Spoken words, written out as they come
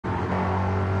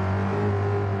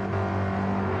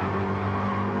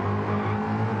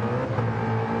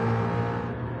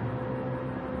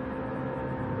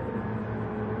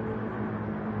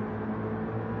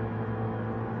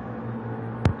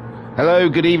Hello,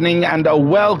 good evening, and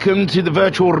welcome to the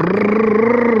Virtual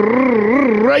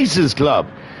Racers Club.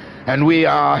 And we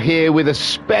are here with a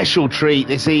special treat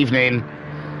this evening.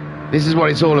 This is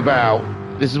what it's all about.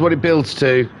 This is what it builds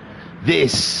to.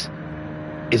 This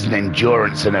is an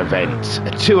endurance event,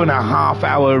 a 2.5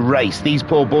 hour race. These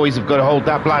poor boys have got to hold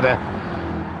that bladder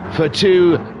for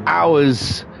 2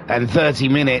 hours and 30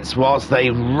 minutes whilst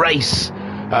they race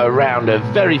around a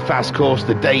very fast course,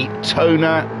 the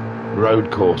Daytona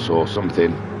road course or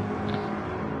something.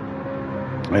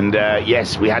 And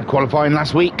yes, we had qualifying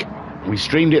last week. We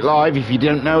streamed it live. If you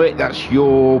don't know it, that's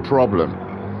your problem.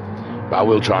 But I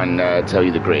will try and tell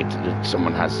you the grid.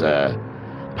 Someone has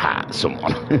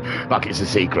someone like it's a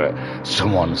secret.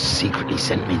 Someone secretly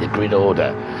sent me the grid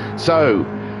order. So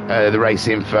the race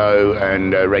info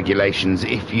and regulations,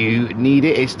 if you need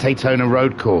it, it's Daytona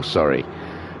road course, sorry.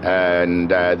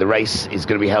 And the race is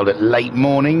going to be held at late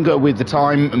morning with the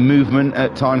time movement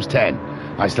at times 10.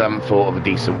 I still haven't thought of a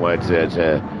decent word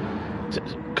to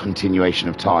continuation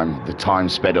of time. The time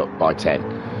sped up by 10.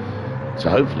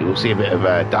 So hopefully we'll see a bit of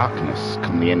darkness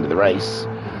come the end of the race.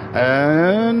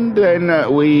 And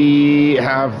then we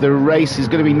have the race is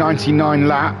going to be 99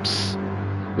 laps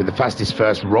with the fastest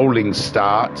first rolling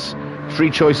start.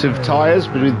 Free choice of tyres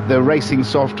with the racing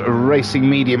soft, racing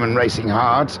medium and racing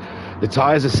hard. The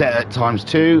tyres are set at times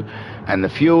 2 and the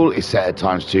fuel is set at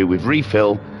times 2 with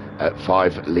refill at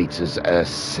 5 litres a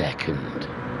second.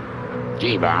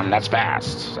 Gee, man, that's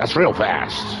fast. That's real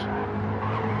fast.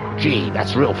 Gee,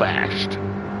 that's real fast.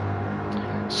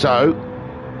 So,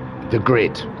 the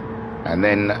grid. And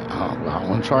then I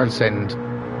want to try and send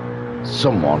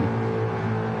someone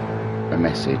a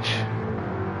message.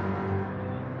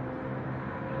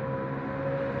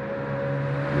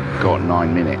 We've got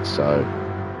 9 minutes, so...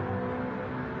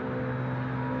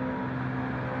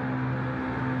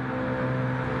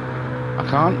 I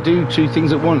can't do two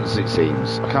things at once, it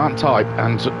seems. I can't type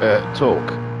and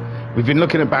talk. We've been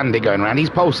looking at Bandit going around. He's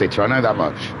pole sitter, I know that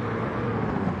much.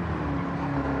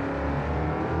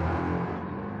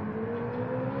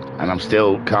 And I'm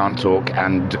still can't talk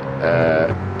and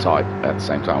type at the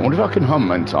same time. I wonder if I can hum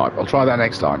and type. I'll try that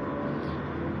next time.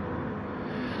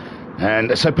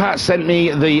 And so Pat sent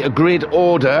me the grid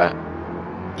order.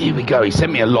 Here we go. He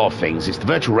sent me a lot of things. It's the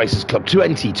Virtual Racers Club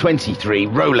 2023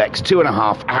 Rolex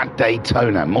 2.5 at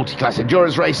Daytona. Multi-class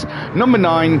endurance race number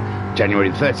 9, January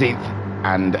the 13th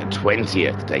and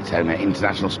 20th. Daytona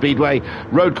International Speedway.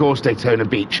 Road course, Daytona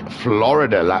Beach,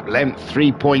 Florida. Lap length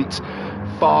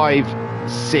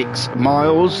 3.56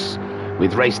 miles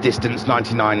with race distance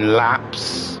 99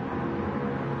 laps.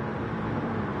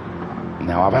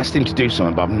 Now, I've asked him to do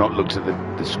something, but I've not looked at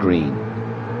the screen.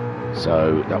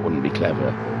 So that wouldn't be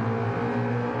clever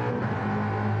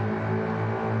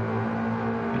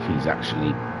if he's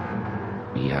actually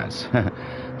he has.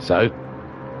 So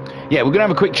yeah, we're gonna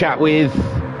have a quick chat with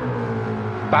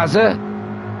Bazza,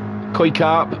 Koi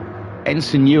Carp,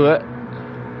 Ensign Ewart,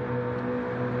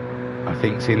 I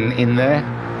think's in there.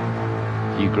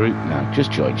 You group? No,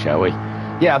 just join, shall we?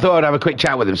 Yeah, I thought I'd have a quick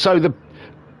chat with him. So the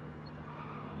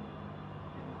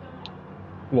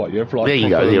What, you're like there you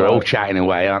go, they're all chatting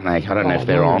away, aren't they? I don't know if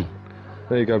they're on.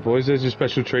 There you go, boys. There's a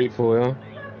special treat for you.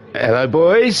 Hello,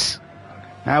 boys.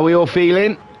 How are we all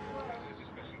feeling?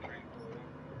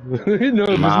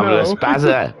 Marvellous.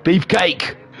 Bazza.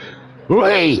 Beefcake.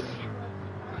 Hooray!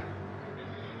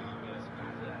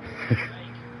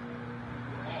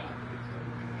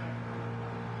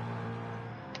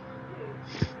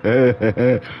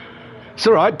 It's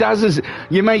all right.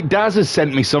 Your mate Daz has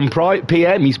sent me some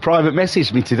PM. He's private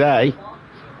messaged me today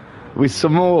with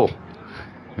some more.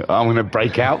 I'm going to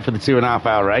break out for the 2.5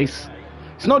 hour race.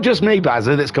 It's not just me,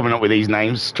 Bazza, that's coming up with these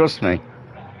names. Trust me.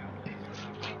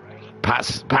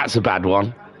 Pat's a bad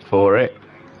one for it.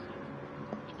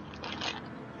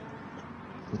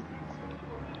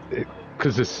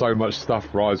 Because there's so much stuff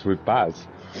rides with Baz.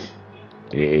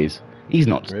 It is. He's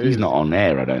not on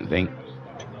air, I don't think.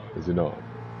 Is he not?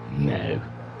 No.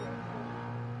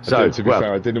 So to be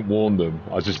fair, I didn't warn them.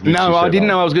 I just no, I didn't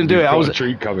know I was going to do it. I was a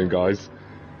treat coming, guys.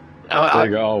 There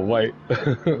you go. Oh wait.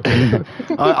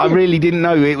 I really didn't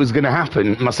know it was going to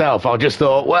happen myself. I just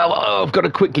thought, well, I've got to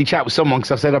quickly chat with someone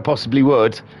because I said I possibly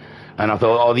would, and I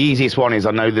thought, oh, the easiest one is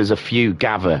I know there's a few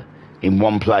gather in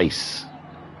one place,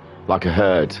 like a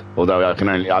herd. Although I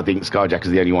think Skyjack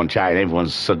is the only one chatting.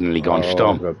 Everyone's suddenly gone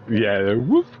stomp. Yeah.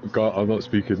 Whoop. God, I'm not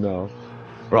speaking now.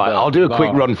 Right, I'll do a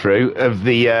quick run through of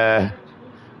the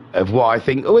of what I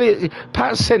think. Well,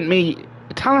 Pat sent me.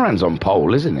 Talleyrand's on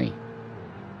pole, isn't he?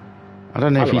 I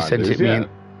don't know if he sent it me. I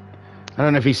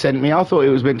don't know if he sent me. I thought it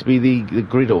was meant to be the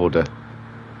grid order.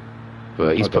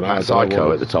 But he's put Matt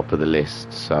Psycho at the top of the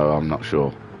list, so I'm not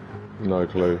sure. No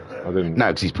clue. I didn't. No,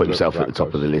 because he's put himself at the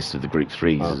top of the list of the Group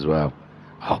 3s as well.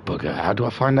 Oh, bugger. How do I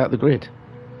find out the grid?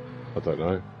 I don't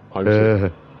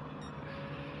know.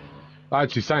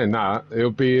 Actually, saying that,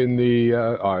 it'll be in the...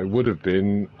 it would have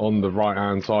been on the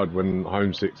right-hand side when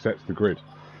Home 6 sets the grid.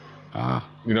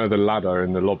 You know, the ladder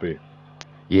in the lobby?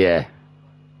 Yeah.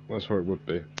 That's where it would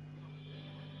be.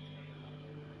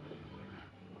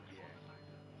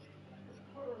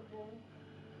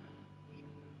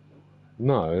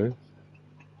 No.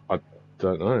 I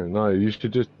don't know. No, you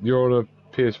should just... You're on a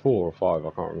PS4 or 5, I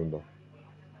can't remember.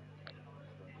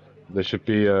 There should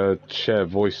be share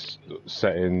voice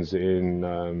settings in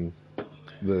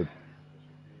the...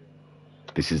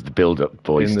 This is the build-up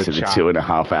voice to the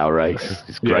 2.5 hour race.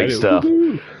 It's great stuff.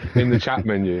 In the chat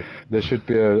menu, there should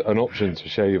be an option to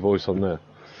share your voice on there.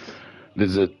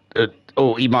 There's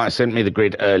oh, he might have sent me the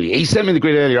grid earlier. He sent me the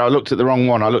grid earlier. I looked at the wrong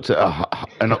one. I looked at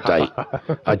an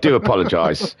update. I do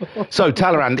apologise. So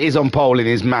Talleyrand is on pole in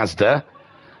his Mazda.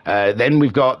 Then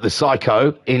we've got the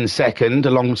Psycho in second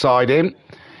alongside him.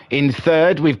 In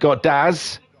third, we've got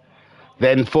Daz.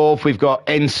 Then fourth, we've got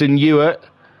Ensign Ewart.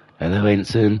 Hello,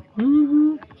 Ensign.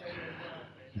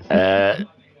 Then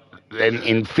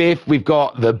in fifth, we've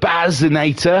got the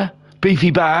Bazinator,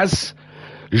 Beefy Baz,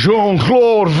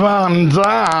 Jean-Claude Van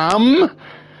Damme.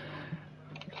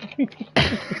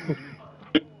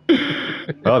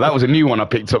 Oh, that was a new one I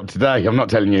picked up today. I'm not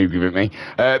telling you, give it me.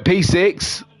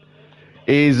 P6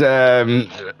 is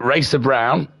Racer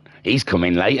Brown. He's come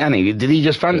in late, hasn't he? Did he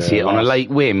just fancy it on a late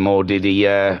whim, or did he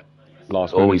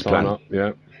always plan? Up.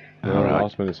 Yeah. All right.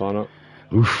 Last minute sign up.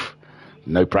 Oof.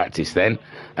 No practice then.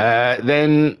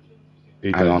 Then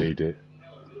he don't need it.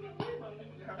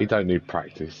 He don't need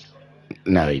practice.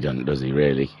 No, he doesn't, does he?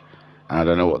 Really? I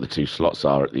don't know what the two slots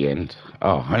are at the end.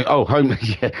 Home.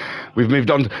 Yeah, we've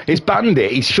moved on. It's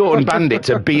Bandit. He's shortened Bandit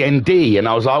to BND, and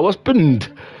I was like, what's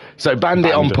Band? So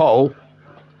Bandit on pole.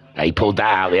 He pulled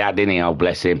that out of the hat, didn't he? Oh,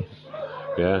 bless him.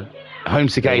 Yeah.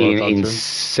 Homesick Alien in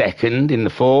second in the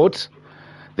Ford.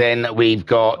 Then we've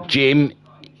got Jim.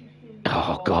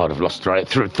 Oh, God, I've lost track.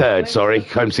 Third, sorry.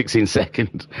 Homesick's in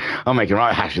second. I'm making a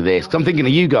right hash of this. 'Cause I'm thinking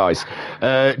of you guys.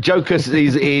 Jokers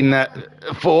is in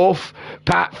fourth.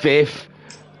 Pat fifth.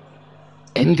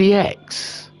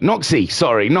 NDX.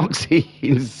 Noxie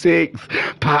in sixth.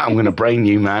 Pat, I'm going to brain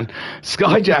you, man.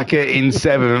 Skyjacker in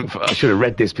seventh. I should have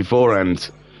read this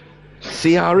beforehand.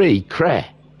 CRE, Cre.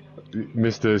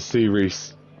 Mr. C.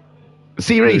 Reese.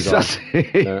 C. Reese, that's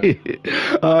it.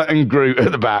 Yeah. And Groot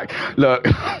at the back. Look.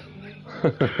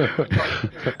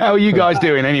 How are you guys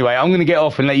doing anyway? I'm going to get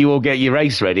off and let you all get your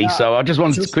race ready. So I just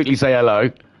wanted to quickly say hello.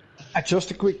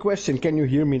 Just a quick question. Can you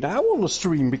hear me now on the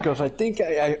stream? Because I think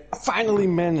I finally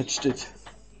managed it.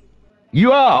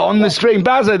 You are on the stream.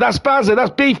 Bazza, that's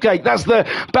Beefcake, that's the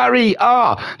Barry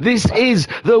R. This is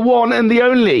the one and the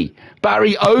only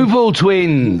Barry Oval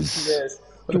Twins. Yes,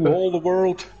 to all the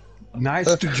world.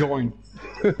 Nice to join.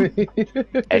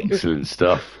 Excellent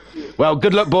stuff. Well,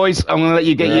 good luck, boys. I'm going to let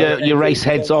you get your race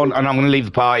heads on, and I'm going to leave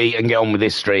the party and get on with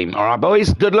this stream. All right,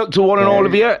 boys? Good luck to one and all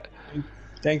of you.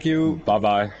 Thank you.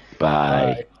 Bye-bye.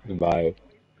 Bye. Bye.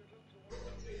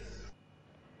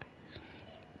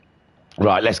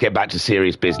 Right, let's get back to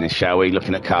serious business, shall we?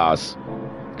 Looking at cars.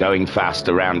 Going fast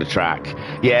around the track.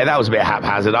 Yeah, that was a bit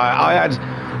haphazard. I had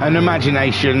an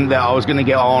imagination that I was going to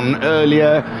get on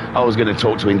earlier. I was going to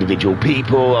talk to individual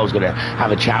people. I was going to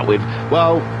have a chat with,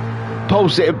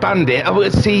 Pulse It Bandit.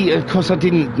 See, of course, I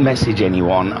didn't message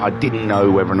anyone. I didn't know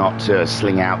whether or not to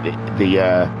sling out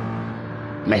the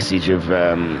message of,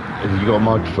 have you got a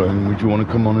microphone? Would you want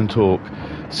to come on and talk?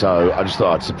 So I just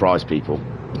thought I'd surprise people.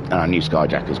 And I knew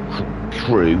Skyjacker's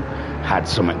crew had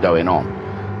something going on.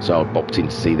 So I bopped in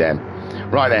to see them.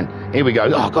 Right then, here we go.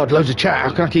 Oh, God, loads of chat.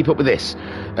 How can I keep up with this?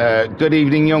 Good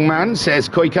evening, young man, says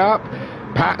Koikarp.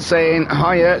 Pat saying,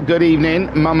 hiya, good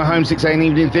evening. Mama Homesick saying,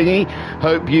 evening thingy.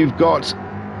 Hope you've got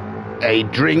a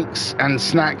drinks and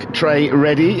snack tray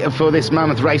ready for this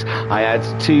mammoth race. I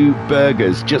had 2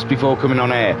 burgers just before coming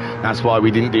on air. That's why we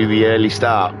didn't do the early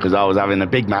start, because I was having a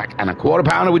Big Mac and a quarter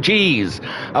pounder with cheese.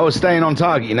 I was staying on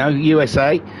target, you know,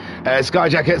 USA.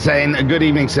 Skyjacket saying, good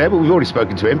evening, sir, but we've already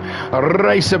spoken to him.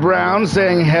 Racer Brown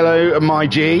saying, hello, my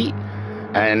G.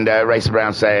 And Racer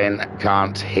Brown saying,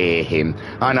 can't hear him.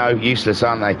 I know, useless,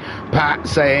 aren't they? Pat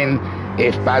saying,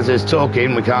 if Bazza's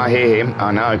talking, we can't hear him.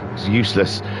 I know, it's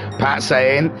useless. Pat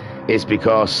saying, it's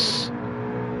because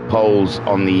poles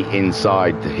on the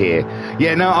inside here.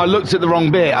 Yeah, no, I looked at the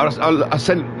wrong bit.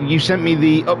 You sent me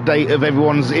the update of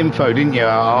everyone's info, didn't you?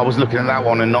 I was looking at that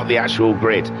one and not the actual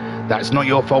grid. That's not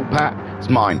your fault, Pat. It's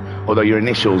mine. Although your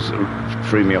initials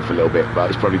threw me off a little bit, but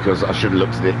it's probably because I should have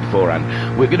looked at it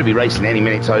beforehand. We're going to be racing any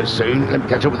minute soon. Let me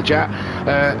catch up with the chat.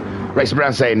 Racer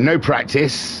Brown saying no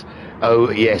practice. Oh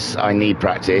yes, I need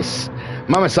practice.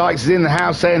 Mama Sykes is in the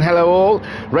house saying hello all.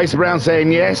 Racer Brown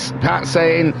saying yes. Pat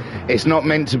saying it's not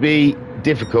meant to be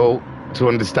difficult to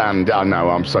understand. I know,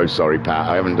 I'm so sorry, Pat.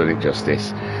 I haven't done it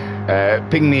justice.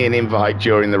 Ping me an invite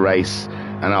during the race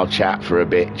and I'll chat for a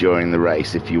bit during the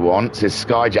race if you want. Says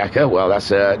Skyjacker. Well, that's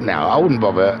no, I wouldn't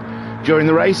bother during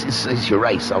the race. It's your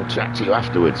race. I'll chat to you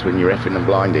afterwards when you're effing and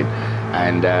blinded.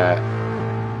 And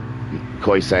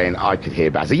Coy saying I could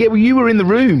hear Bazza. Yeah, well, you were in the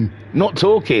room, not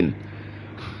talking.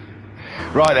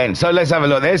 Right then, so let's have a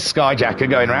look. There's Skyjacker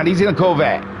going around. He's in a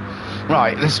Corvette.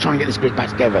 Right, let's try and get this grid back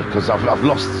together because I've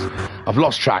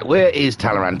lost track. Where is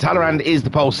Talleyrand? Talleyrand is the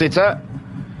pole sitter.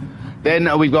 Then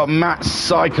we've got Matt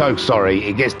Psycho. Sorry,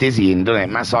 it gets dizzying, doesn't it?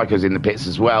 Matt Psycho's in the pits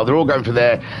as well. They're all going for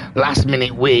their last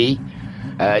minute wee.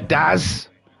 Daz.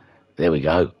 There we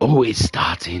go. Oh, it's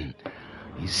starting.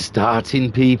 He's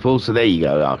starting, people. So there you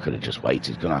go. I could have just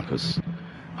waited, couldn't I? Because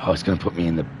it's going to put me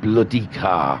in the bloody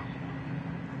car.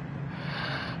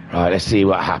 Right, let's see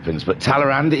what happens. But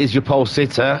Talleyrand is your pole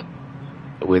sitter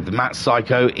with Matt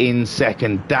Psycho in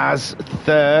second. Daz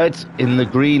third in the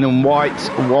green and white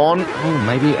one. Oh,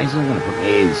 maybe he's not going to put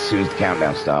me in as soon as the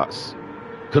countdown starts.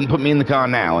 Couldn't put me in the car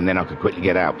now, and then I could quickly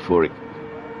get out before it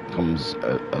comes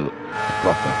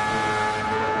proper.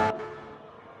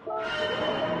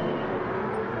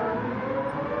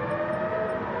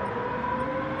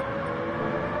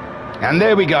 And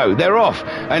there we go, they're off.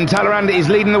 And Talleyrand is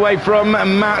leading the way from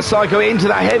Matt Psycho into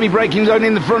that heavy braking zone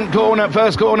in the front corner,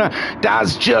 first corner.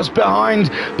 Daz just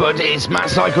behind, but it's Matt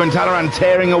Psycho and Talleyrand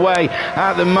tearing away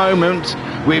at the moment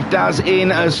with Daz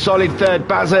in a solid third,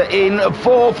 Bazza in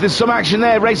fourth. There's some action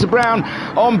there. Racer Brown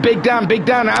on Big Dan. Big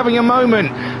Dan having a moment,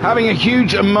 having a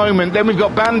huge moment. Then we've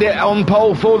got Bandit on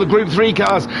pole for the Group 3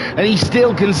 cars, and he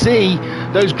still can see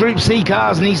those Group C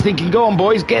cars, and he's thinking, go on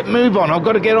boys, move on, I've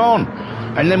got to get on.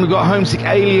 And then we've got Homesick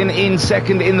Alien in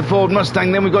second in the Ford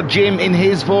Mustang. Then we've got Jim in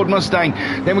his Ford Mustang.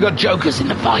 Then we've got Jokers in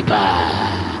the Viper.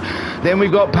 Then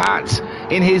we've got Pat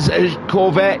in his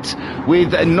Corvette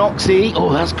with Noxie.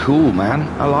 Oh, that's cool, man.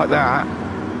 I like that.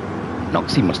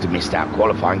 Noxie must have missed out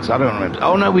qualifying, because I don't remember.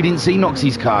 Oh, no, we didn't see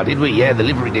Noxie's car, did we? Yeah, the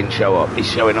livery didn't show up.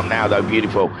 It's showing up now, though.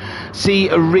 Beautiful. See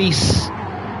Reese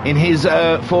in his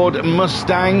Ford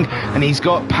Mustang. And he's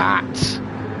got Pat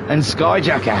and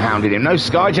Skyjacker hounding him. No,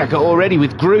 Skyjacker already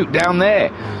with Groot down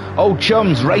there. Old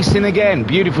chums racing again.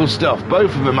 Beautiful stuff.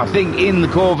 Both of them, I think, in the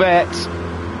Corvette.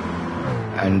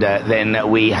 And then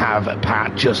we have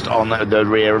Pat just on the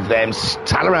rear of them.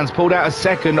 Talleyrand's pulled out a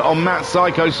second on Matt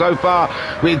Psycho so far,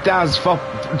 with Daz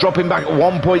dropping back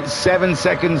 1.7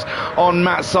 seconds on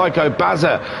Matt Psycho.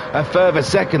 Bazza a further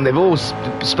second. They've all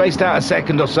spaced out a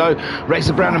second or so.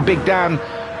 Racer Brown and Big Dan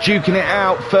duking it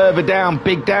out further down.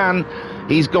 Big Dan,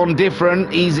 he's gone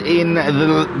different. He's in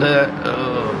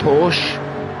the Porsche.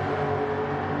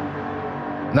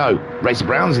 No, Racer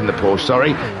Brown's in the Porsche,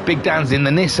 sorry. Big Dan's in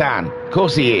the Nissan. Of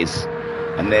course he is.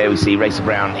 And there we see Racer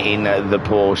Brown in the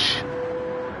Porsche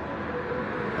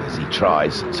as he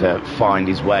tries to find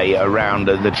his way around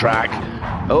the track.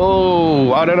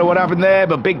 Oh, I don't know what happened there,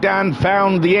 but Big Dan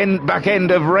found the back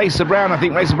end of Racer Brown. I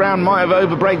think Racer Brown might have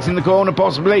overbraked in the corner,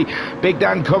 possibly. Big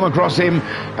Dan come across him,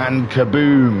 and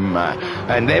kaboom.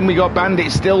 And then we got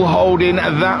Bandit still holding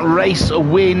that race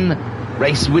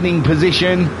winning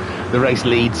position. The race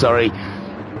lead, sorry.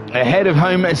 Ahead of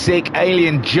Homesick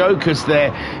Alien. Jokers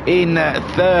there in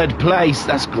third place.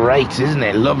 That's great, isn't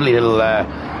it? Lovely little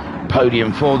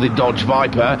podium for the Dodge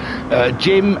Viper.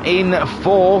 Jim in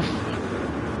fourth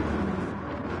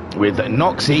with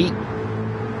Noxie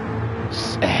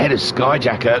ahead of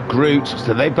Skyjacker, Groot.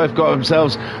 So they've both got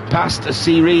themselves past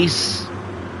Reese,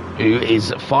 who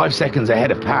is 5 seconds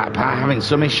ahead of Pat. Pat having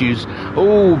some issues.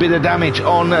 Oh, bit of damage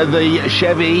on the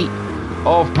Chevy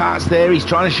of Pat's there. He's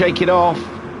trying to shake it off.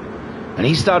 And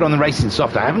he started on the racing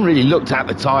soft. I haven't really looked at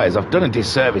the tyres. I've done a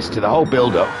disservice to the whole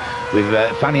build-up with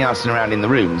Fanny arsing around in the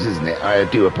rooms, isn't it? I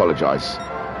do apologise,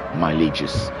 my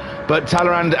lieges. But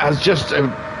Talleyrand has just...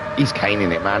 he's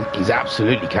caning it, man. He's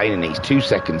absolutely caning it. He's 2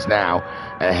 seconds now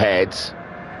ahead.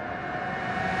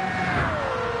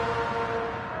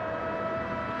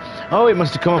 Oh, it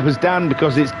must have come up as Dan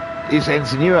because it's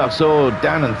Ensign. I saw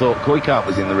Dan and thought Koikart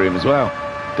was in the room as well.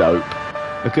 Dope.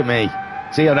 Look at me.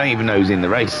 See, I don't even know who's in the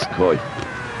race, Coy.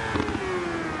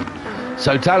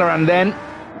 So Talleyrand then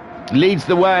leads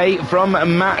the way from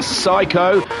Matt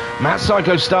Psycho. Matt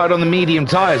Psycho started on the medium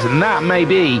tyres, and that may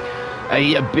be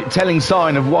a telling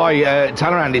sign of why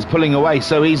Talleyrand is pulling away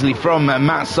so easily from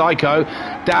Matt Psycho.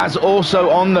 Daz also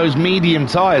on those medium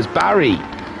tyres. Barry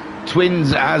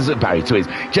Twins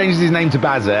changes his name to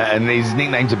Bazza and his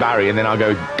nickname to Barry, and then I'll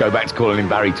go back to calling him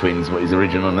Barry Twins, what his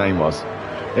original name was.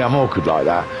 Yeah, I'm awkward like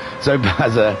that. So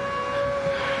Bazza,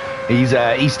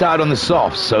 he started on the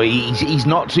softs, so he's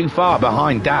not too far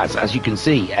behind Daz, as you can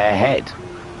see, ahead.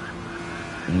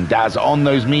 And Daz on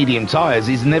those medium tyres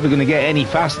is never going to get any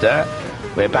faster,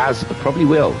 where Baz probably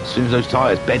will as soon as those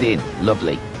tyres bed in.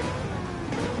 Lovely.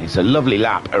 It's a lovely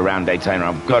lap around Daytona,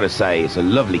 I've got to say. It's a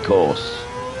lovely course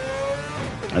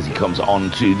as he comes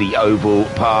on to the oval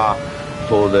par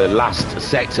for the last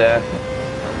sector.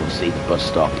 We'll see the bus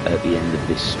stop at the end of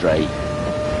this straight.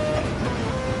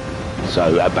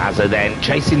 So Bazza then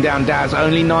chasing down Daz,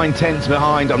 only 9/10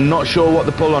 behind. I'm not sure what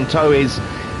the pull on toe is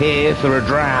here for a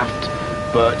draft,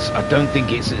 but I don't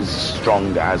think it's as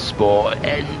strong as Sport.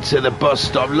 Into the bus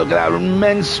stop. Look at that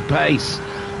immense pace.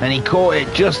 And he caught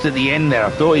it just at the end there. I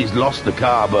thought he's lost the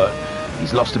car, but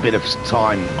he's lost a bit of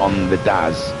time on the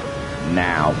Daz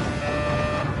now.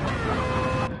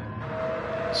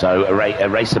 So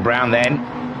Racer Brown then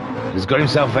has got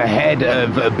himself ahead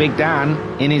of Big Dan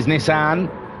in his Nissan.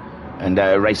 And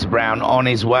Racer Brown on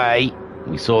his way.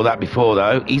 We saw that before,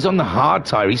 though. He's on the hard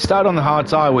tyre. He started on the hard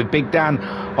tyre with Big Dan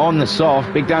on the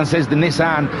soft. Big Dan says the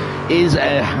Nissan is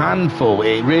a handful.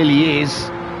 It really is.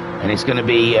 And it's going to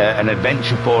be an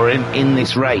adventure for him in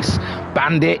this race.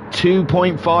 Bandit,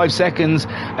 2.5 seconds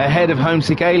ahead of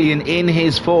Homesick Alien in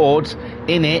his Ford,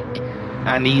 in it.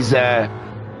 And he's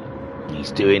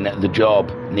doing the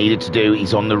job needed to do.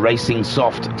 He's on the racing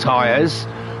soft tyres,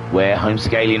 where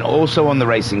Homesick Alien also on the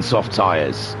racing soft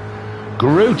tyres.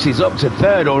 Groot is up to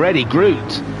third already.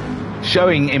 Groot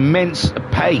showing immense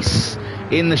pace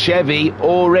in the Chevy,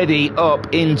 already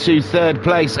up into third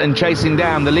place and chasing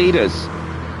down the leaders.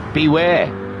 Beware.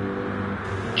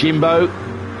 Jimbo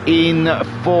in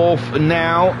fourth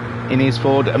now in his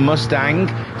Ford Mustang.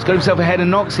 He's got himself ahead of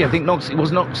Noxie. I think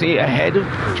Noxie ahead of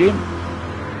Jim?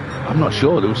 I'm not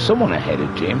sure. There was someone ahead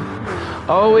of Jim.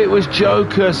 Oh, it was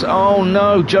Jokers. Oh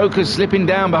no, Jokers slipping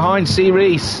down behind C.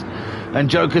 Reese. And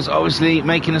Jokers obviously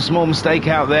making a small mistake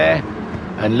out there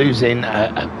and losing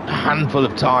a handful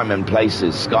of time and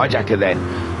places. Skyjacker then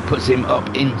puts him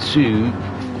up into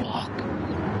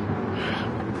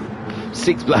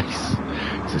sixth place.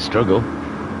 It's a struggle.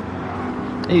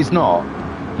 It's not.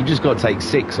 You just got to take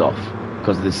 6 off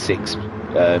because there's 6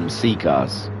 C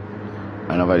cars.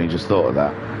 And I've only just thought of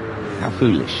that. How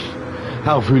foolish.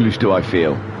 How foolish do I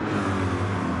feel?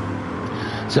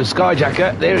 So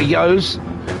Skyjacker, there he goes.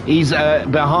 He's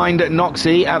behind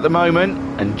Noxie at the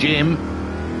moment. And Jim,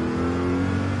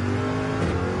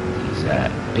 he's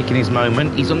picking his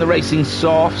moment. He's on the racing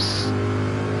softs.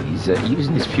 He's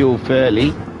using his fuel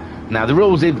fairly. Now, the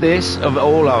rules of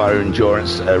all our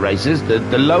endurance races,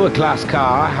 the lower class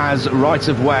car has right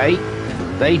of way.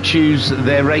 They choose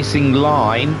their racing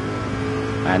line,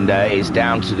 and it's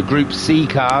down to the Group C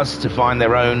cars to find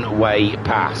their own way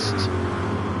past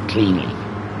cleanly.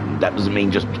 That doesn't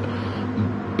mean just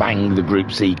bang the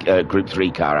Group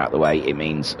 3 car out the way. It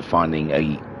means finding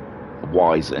a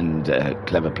wise and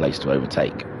clever place to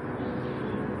overtake.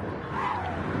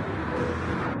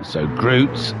 So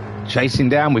Groot chasing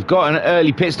down. We've got an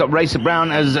early pit stop. Racer Brown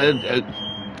has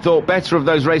thought better of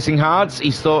those racing hards.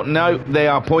 He's thought, no, they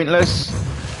are pointless.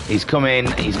 He's come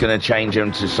in. He's going to change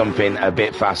them to something a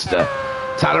bit faster.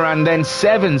 Talleyrand then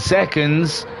 7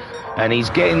 seconds, and he's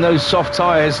getting those soft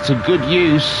tyres to good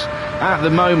use at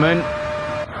the moment.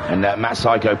 And Matt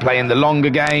Psycho playing the longer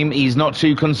game. He's not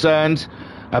too concerned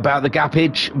about the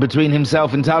gappage between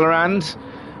himself and Talleyrand.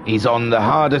 He's on the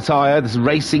harder tyre. This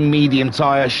racing medium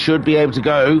tyre should be able to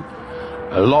go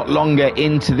a lot longer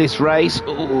into this race.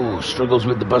 Ooh, struggles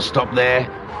with the bus stop there.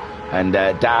 And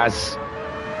Daz,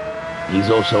 he's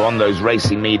also on those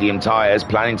racing medium tyres,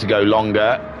 planning to go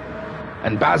longer.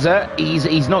 And Bazza,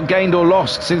 he's not gained or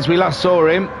lost since we last saw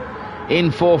him. In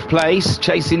 4th place,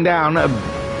 chasing down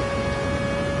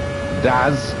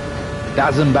Daz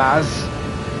and Baz.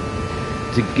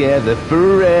 Together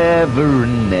forever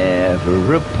and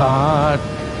never apart.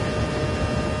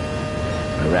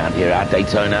 Around here at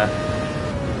Daytona,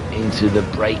 into the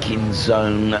braking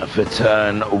zone for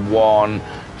turn 1,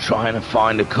 trying to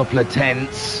find a couple of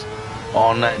tenths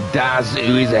on Daz,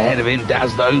 who is ahead of him.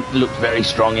 Daz, though, looked very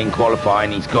strong in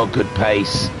qualifying. He's got good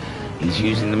pace. He's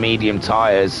using the medium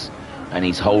tyres, and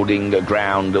he's holding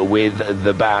ground with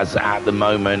the Baz at the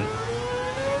moment.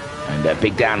 And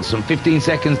Big Dan, some 15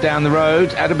 seconds down the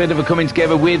road, had a bit of a coming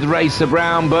together with Racer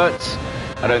Brown, but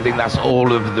I don't think that's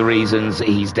all of the reasons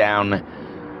he's down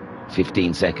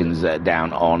 15 seconds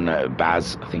down on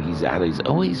Baz. I think he's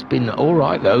been all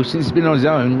right, though, since he's been on his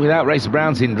own. Without Racer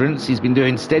Brown's hindrance, he's been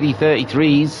doing steady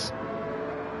 33s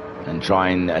and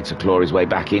trying to claw his way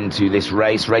back into this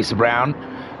race. Racer Brown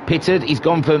pitted. He's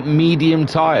gone for medium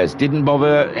tyres. Didn't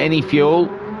bother any fuel.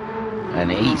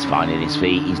 And he's finding his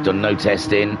feet. He's done no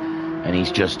testing. And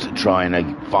he's just trying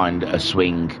to find a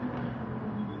swing.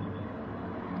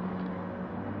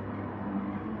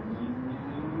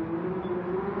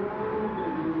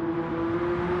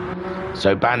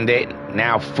 So Bandit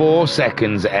now 4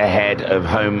 seconds ahead of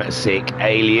Homesick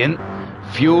Alien.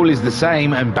 Fuel is the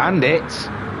same, and Bandit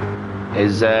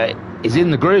is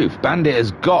in the groove. Bandit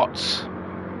has got...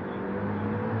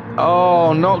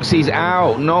 Oh, Noxie's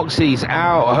out. Noxie's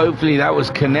out. Hopefully that was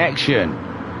connection.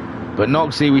 But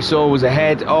Noxie, we saw, was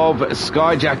ahead of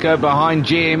Skyjacker behind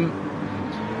Jim.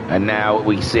 And now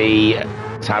we see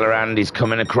Talleyrand is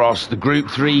coming across the Group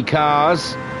 3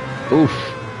 cars. Oof.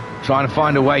 Trying to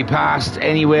find a way past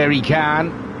anywhere he can.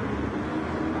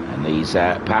 And he's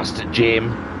past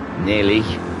Jim, nearly.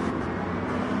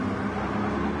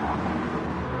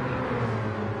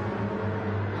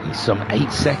 He's some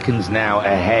 8 seconds now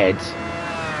ahead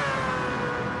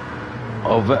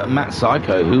of Matt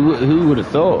Psycho. Who would have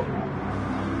thought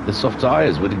the soft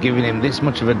tyres would have given him this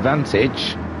much of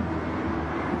advantage?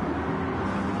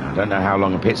 I don't know how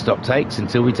long a pit stop takes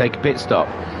until we take a pit stop.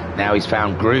 Now he's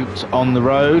found Groot on the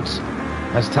road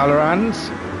as Talleyrand,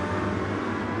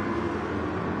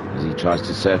 as he tries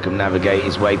to circumnavigate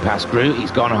his way past Groot.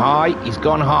 He's gone high,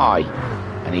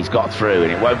 and he's got through,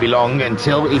 and it won't be long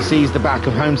until he sees the back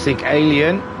of Homesick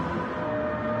Alien.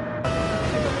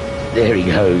 There he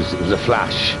goes. It was a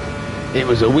flash. It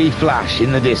was a wee flash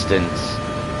in the distance.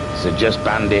 So just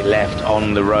Bandit left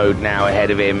on the road now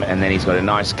ahead of him, and then he's got a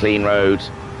nice clean road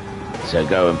to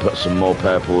go and put some more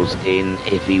purples in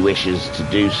if he wishes to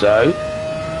do so.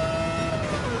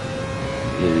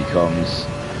 Here he comes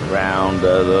round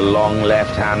the long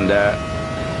left-hander.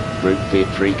 Group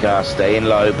 3 car staying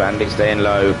low, Bandit staying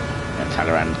low, and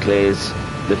Talleyrand clears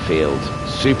the field.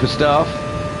 Super stuff.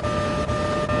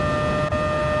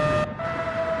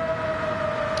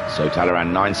 So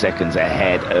Talleyrand 9 seconds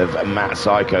ahead of Matt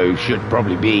Psycho, who should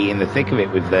probably be in the thick of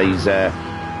it with these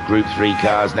Group 3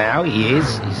 cars now. He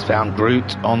is. He's found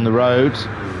Groot on the road.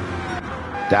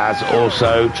 Daz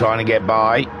also trying to get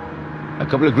by. A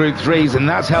couple of Group 3s, and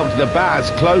that's helped the Baz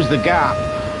close the gap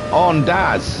on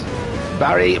Daz.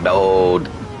 Barry, oh,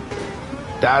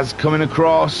 Daz coming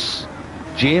across.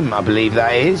 Jim, I believe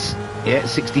that is. Yeah,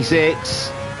 66.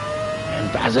 And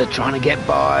Bazza trying to get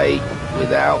by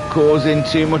without causing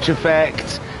too much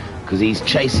effect, because he's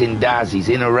chasing Daz. He's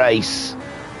in a race.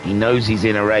 He knows he's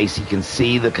in a race. He can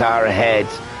see the car ahead,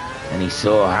 and he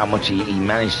saw how much he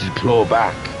managed to claw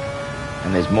back.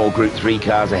 And there's more Group 3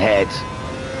 cars ahead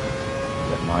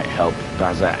that might help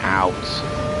Bazza out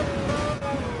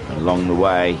along the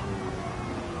way.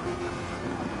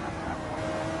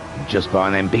 Just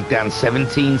behind them, Big Dan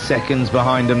 17 seconds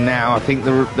behind them now. I think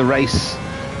the race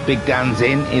Big Dan's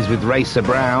in is with Racer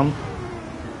Brown.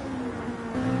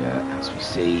 As we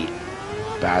see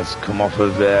Baz come off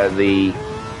of the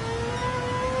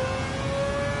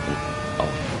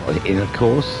inner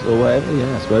course or whatever,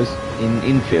 yeah, I suppose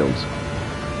infield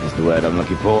is the word I'm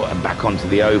looking for, and back onto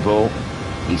the oval.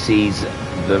 He sees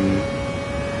them.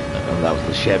 Oh, that was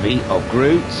the Chevy of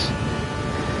Groot,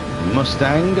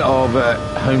 Mustang of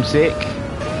Homesick,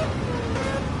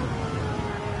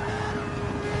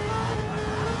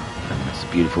 and that's a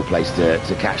beautiful place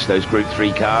to catch those Group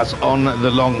 3 cars on the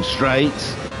long straight.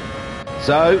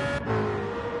 So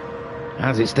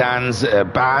as it stands,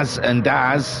 Baz and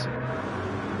Daz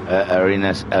are in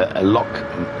a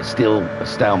lock, still a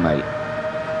stalemate.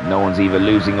 No one's either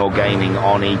losing or gaining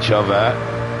on each other.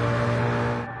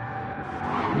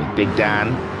 With Big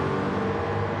Dan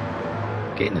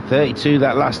getting a 32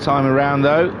 that last time around,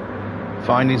 though,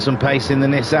 finding some pace in the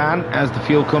Nissan as the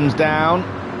fuel comes down.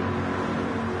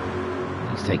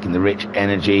 He's taking the Rich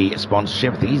Energy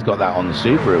sponsorship. I think he's got that on the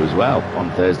Subaru as well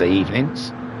on Thursday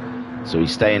evenings, so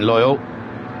he's staying loyal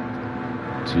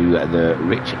to the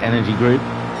Rich Energy group.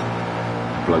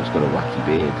 The bloke's got a wacky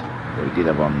beard that he did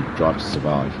have on Drive to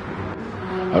Survive.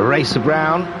 A Racer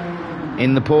Brown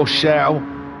in the Porsche shell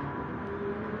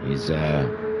is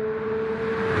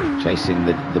chasing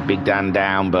the Big Dan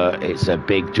down, but it's a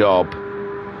big job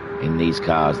in these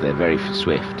cars. They're very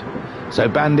swift. So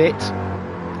Bandit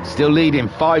Still leading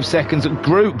 5 seconds.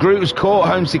 Groot has caught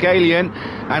Homesick Alien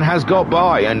and has got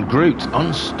by. And Groot,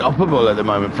 unstoppable at the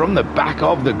moment from the back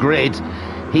of the grid.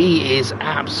 He is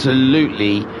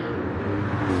absolutely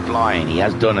flying. He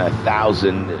has done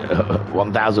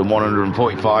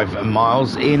 1,145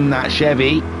 miles in that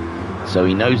Chevy. So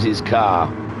he knows his car.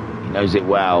 He knows it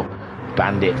well.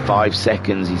 Bandit 5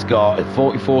 seconds. He's got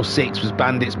 44.6 was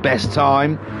Bandit's best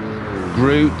time.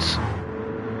 Groot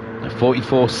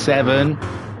 44.7.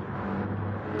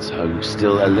 So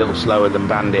still a little slower than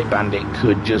Bandit. Bandit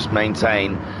could just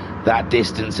maintain that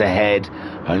distance ahead.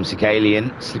 Homesick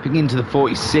Alien slipping into the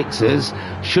 46ers.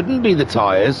 Shouldn't be the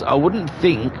tyres, I wouldn't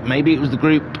think. Maybe it was the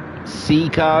Group C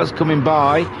cars coming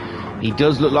by. He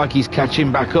does look like he's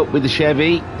catching back up with the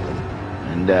Chevy.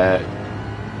 And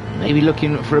maybe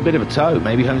looking for a bit of a tow.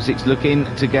 Maybe Homesick's looking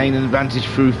to gain an advantage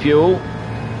through fuel.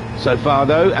 So far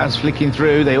though, as flicking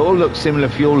through, they all look similar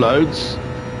fuel loads.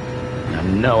 I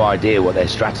have no idea what their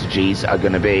strategies are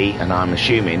going to be, and I'm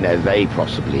assuming that they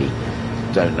possibly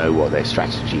don't know what their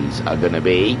strategies are going to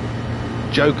be.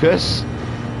 Jokus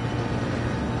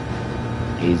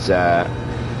is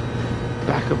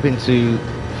back up into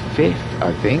 5th,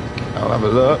 I think. I'll have a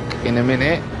look in a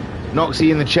minute.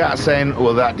 Noxie in the chat saying,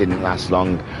 well, that didn't last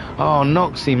long. Oh,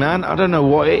 Noxie, man, I don't know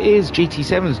what it is.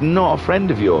 GT7's not a friend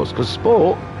of yours, because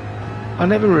Sport, I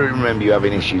never remember you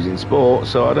having issues in Sport,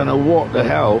 so I don't know what the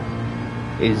hell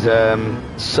is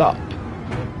sup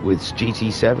with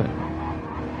GT7.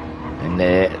 And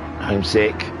they're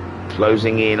Homesick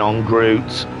closing in on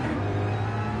Groot.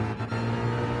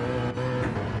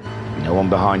 No one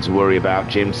behind to worry about.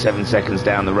 Jim 7 seconds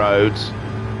down the road.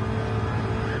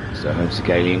 So Homesick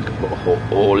Alien can put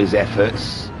all his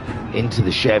efforts into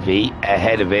the Chevy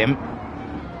ahead of him.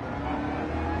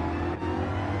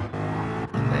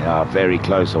 And they are very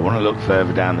close. I want to look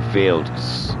further down the field.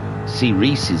 See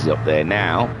Reese is up there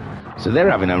now. So they're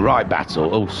having a right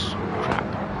battle. Oh, crap.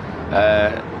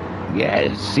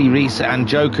 Yeah, see Reese and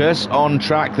Jokus on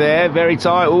track there. Very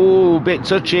tight. Ooh, bit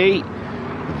touchy.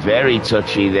 Very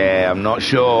touchy there. I'm not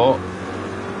sure.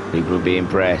 People will be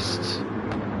impressed.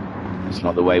 It's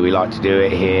not the way we like to do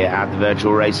it here at the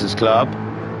Virtual Racers Club.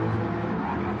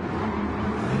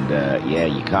 And yeah,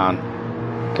 you can't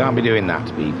be doing that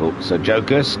to people. So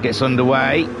Jokus gets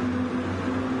underway.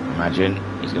 Imagine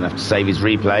he's going to have to save his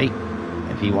replay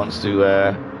if he wants to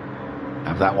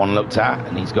have that one looked at,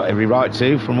 and he's got every right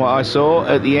to. From what I saw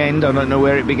at the end, I don't know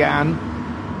where it began,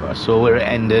 but I saw where it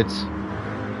ended.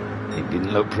 It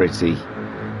didn't look pretty.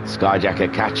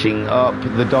 Skyjacker catching up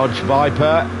the Dodge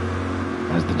Viper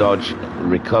as the Dodge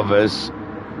recovers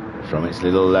from its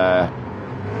little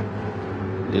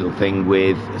thing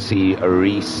with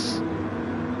Reese.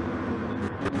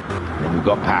 Then we've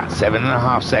got Pat,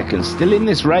 7.5 seconds, still in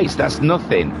this race. That's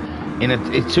nothing in a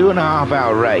 2.5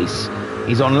 hour race.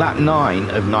 He's on lap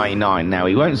 9 of 99. Now,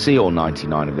 he won't see all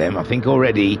 99 of them. I think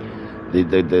already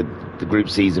the Group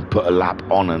C's have put a lap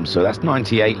on him, so that's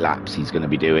 98 laps he's going to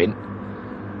be doing.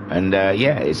 And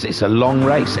yeah, it's a long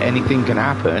race. Anything can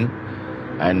happen.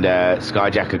 And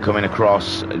Skyjacker coming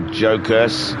across.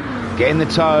 Jokus getting the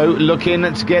tow, looking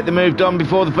to get the move done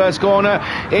before the first corner.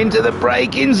 Into the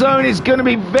braking zone. It's going to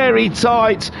be very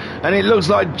tight. And it looks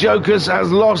like Jokus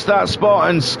has lost that spot.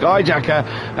 And Skyjacker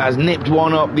has nipped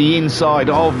one up the inside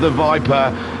of the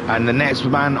Viper. And the next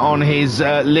man on his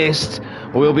list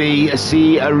will be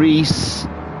Reese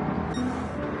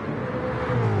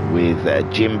with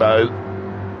Jimbo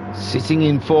sitting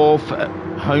in 4th.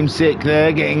 Homesick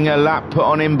there, getting a lap put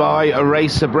on him by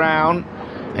Eraser Brown.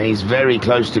 And he's very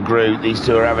close to Groot. These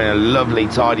two are having a lovely,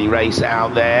 tidy race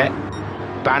out there.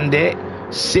 Bandit,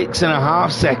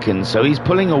 6.5 seconds. So he's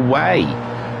pulling away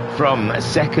from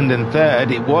 2nd and 3rd.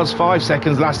 It was 5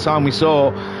 seconds last time we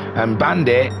saw. And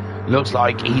Bandit looks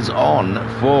like he's on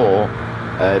for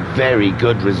a very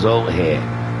good result here.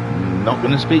 Not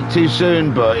going to speak too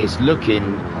soon, but it's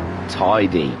looking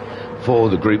tidy for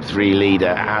the Group 3 leader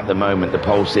at the moment, the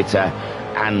pole sitter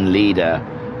and leader.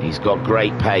 He's got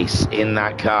great pace in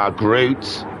that car. Groot,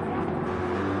 he's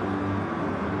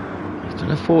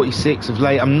done a 46 of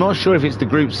late. I'm not sure if it's the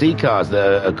Group C cars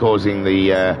that are causing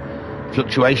the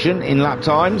fluctuation in lap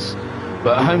times,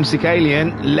 but Homesick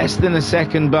Alien less than a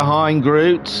second behind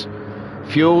Groot.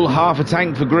 Fuel, half a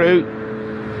tank for Groot.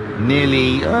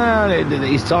 Nearly,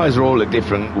 his tyres are all at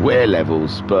different wear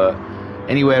levels, but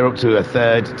anywhere up to a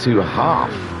third to a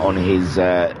half on his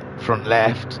front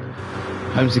left.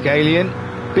 Homesick Alien,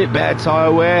 bit better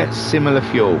tyre wear, similar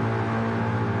fuel.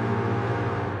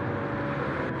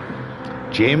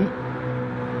 Jim,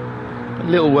 a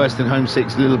little worse than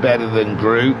Homesick's, a little better than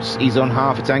Groot's. He's on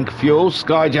half a tank of fuel.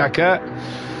 Skyjacker,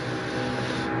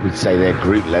 we'd say they're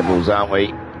group levels, aren't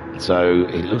we? So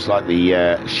it looks like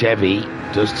the Chevy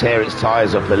does tear its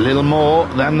tyres up a little more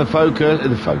than the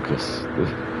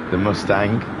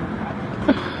Mustang.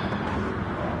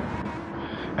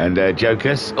 And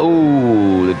Jocus,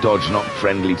 oh, the Dodge not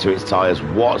friendly to its tyres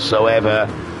whatsoever.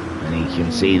 And you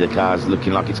can see the car's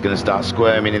looking like it's going to start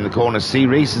squirming in the corner. See,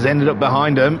 Reese has ended up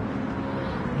behind him.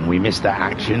 And we missed that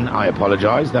action. I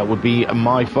apologise. That would be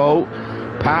my fault.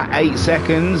 Pat, 8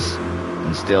 seconds.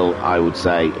 And still, I would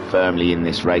say, firmly in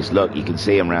this race. Look, you can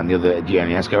see him around the other... You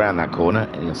only have to go around that corner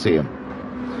and you'll see him.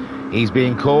 He's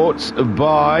being caught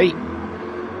by...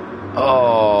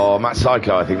 Oh, Matt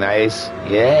Psycho, I think that is.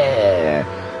 Yeah.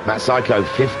 Matt Psycho,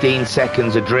 15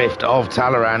 seconds adrift of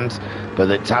Talleyrand. But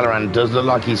that Talleyrand does look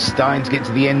like he's starting to get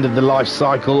to the end of the life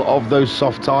cycle of those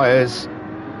soft tyres.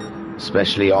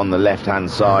 Especially on the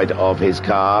left-hand side of his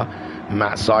car.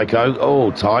 Matt Psycho,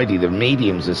 oh, tidy. The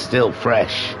mediums are still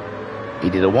fresh. He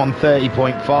did a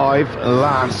 1:30.5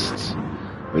 last,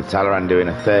 with Talleyrand doing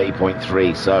a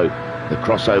 30.3. So the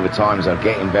crossover times are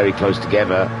getting very close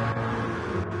together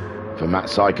for Matt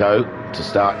Psycho to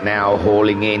start now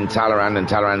hauling in Talleyrand, and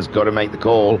Talleyrand's got to make the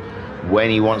call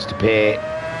when he wants to pit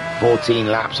 14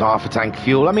 laps, half a tank of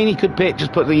fuel. I mean, he could pit,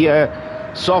 just put the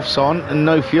softs on and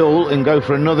no fuel and go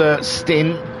for another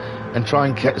stint and try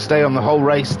and stay on the whole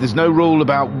race. There's no rule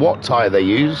about what tyre they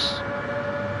use,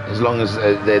 as long as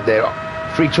they're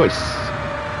free choice,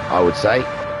 I would say.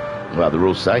 Well, the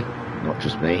rules say, not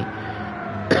just me.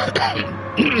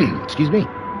 Excuse me.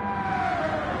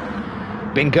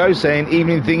 Binko saying,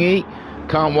 evening thingy,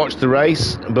 can't watch the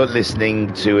race, but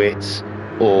listening to it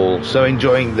all. So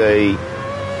enjoying the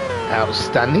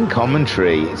outstanding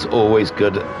commentary. It's always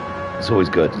good. It's always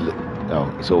good. No,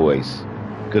 it's always.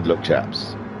 Good luck,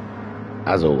 chaps.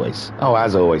 As always. Oh,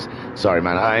 as always. Sorry,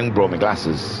 man, I haven't brought my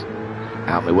glasses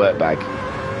out my work bag.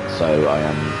 So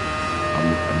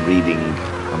I'm reading,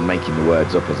 I'm making the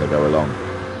words up as I go along.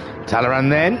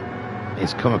 Talleyrand then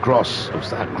is come across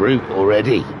that group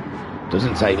already.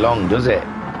 Doesn't take long, does it,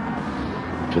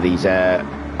 for these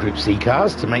Group C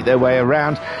cars to make their way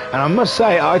around. And I must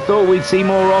say, I thought we'd see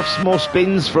more offs, more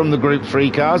spins from the Group 3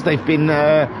 cars. They've been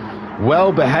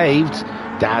well behaved.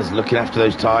 Daz looking after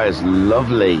those tyres,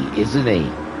 lovely, isn't he?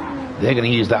 They're going to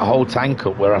use that whole tank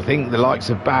up, where I think the likes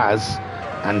of Baz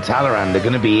and Talleyrand are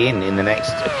going to be in the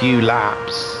next few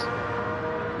laps,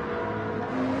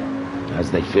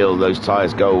 as they feel those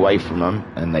tyres go away from them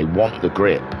and they want the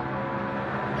grip.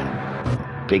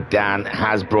 And Big Dan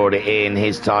has brought it in.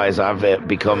 His tyres have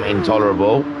become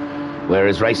intolerable,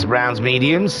 whereas Racer Brown's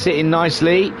mediums sitting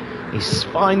nicely. He's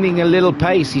finding a little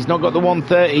pace. He's not got the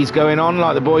 130s going on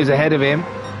like the boys ahead of him,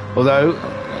 although,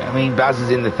 I mean, Baz is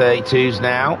in the 32s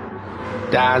now.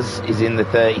 Daz is in the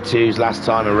 32s last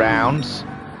time around.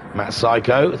 Matt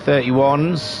Psycho,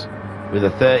 31s, with a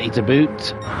 30 to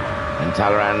boot. And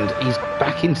Talleyrand, he's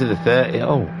back into the 30.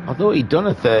 Oh, I thought he'd done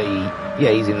a 30.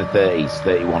 Yeah, he's in the 30s,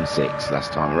 31.6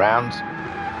 last time around.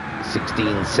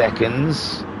 16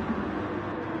 seconds.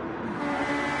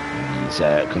 He's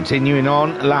continuing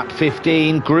on, lap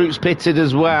 15. Groups pitted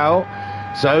as well.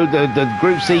 So the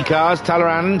Group C cars,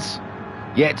 Talleyrand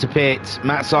yet to pit.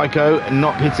 Matt Psycho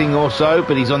not pitting also,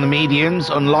 but he's on the mediums,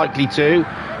 unlikely to.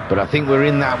 But I think we're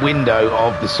in that window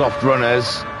of the soft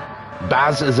runners.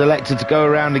 Baz has elected to go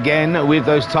around again with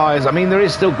those tyres. I mean, there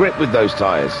is still grip with those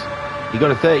tyres. He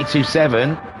got a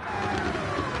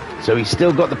 32.7, so he's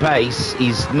still got the pace.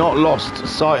 He's not lost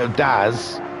sight of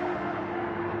Daz.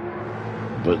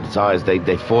 But the tyres,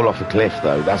 they fall off a cliff,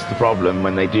 though. That's the problem.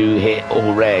 When they do hit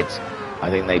all red, I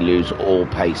think they lose all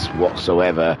pace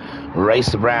whatsoever.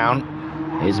 Racer Brown,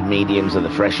 his mediums are the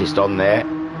freshest on there.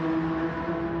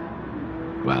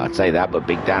 Well, I'd say that, but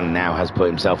Big Dan now has put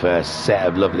himself a set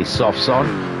of lovely softs on.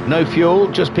 No fuel,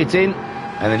 just pitting,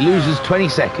 and it loses 20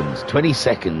 seconds. 20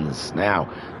 seconds now.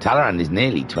 Talleyrand is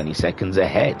nearly 20 seconds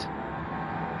ahead.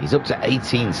 He's up to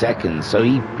 18 seconds, so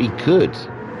he could.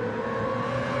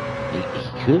 He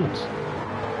could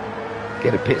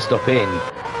get a pit stop in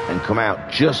and come out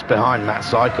just behind Matt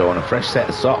Psycho on a fresh set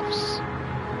of softs.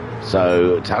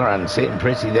 So Talleyrand sitting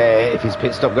pretty there. If his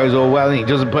pit stop goes all well and he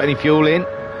doesn't put any fuel in,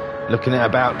 looking at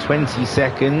about 20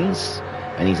 seconds,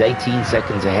 and he's 18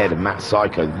 seconds ahead of Matt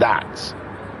Psycho. That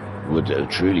would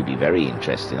truly be very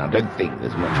interesting. I don't think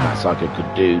there's much Matt Psycho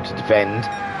could do to defend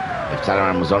if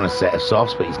Talleyrand was on a set of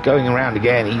softs, but he's going around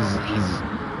again.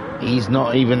 He's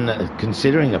not even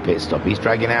considering a pit stop. He's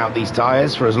dragging out these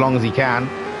tyres for as long as he can,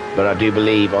 but I do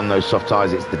believe on those soft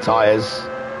tyres it's the tyres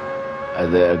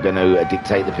that are going to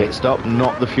dictate the pit stop,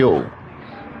 not the fuel.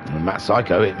 And Matt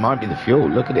Psycho, it might be the fuel.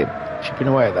 Look at him chipping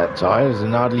away at that tyres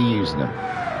and hardly using them.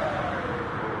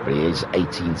 But He is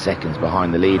 18 seconds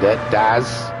behind the leader.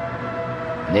 Daz,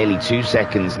 nearly 2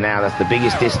 seconds now. That's the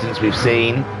biggest distance we've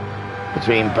seen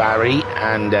between Barry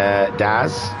and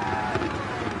Daz.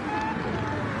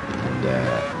 And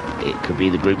it could be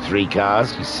the Group 3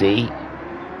 cars, you see.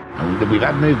 And we've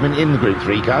had movement in the Group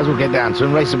 3 cars. We'll get down to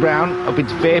them. Racer Brown up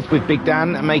into 5th with Big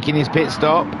Dan making his pit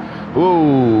stop.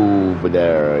 Ooh, but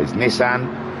there is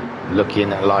Nissan looking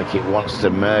like it wants to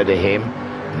murder him.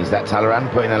 And is that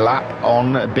Talleyrand putting a lap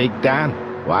on Big Dan?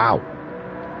 Wow.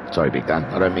 Sorry, Big Dan.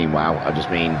 I don't mean wow. I just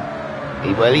mean,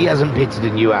 he hasn't pitted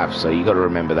and you have, so you got to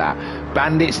remember that.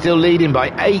 Bandit still leading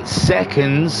by 8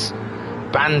 seconds.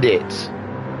 Bandit.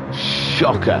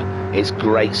 Shocker. It's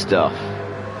great stuff.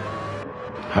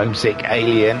 Homesick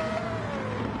Alien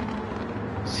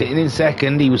sitting in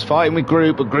second. He was fighting with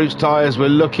Group, but Group's tyres were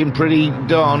looking pretty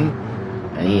done,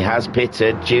 and he has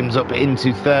pitted. Jim's up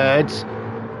into third.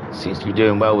 Seems to be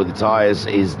doing well with the tyres,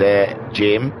 is there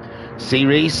Jim.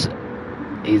 Series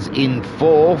is in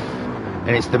fourth,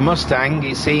 and it's the Mustang,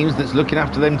 it seems, that's looking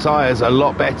after them tyres a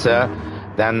lot better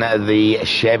than the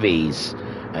Chevys.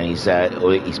 And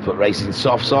he's put racing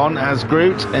softs on as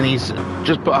Groot, and he's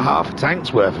just put a half a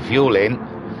tank's worth of fuel in.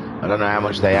 I don't know how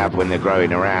much they have when they're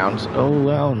growing around. Oh,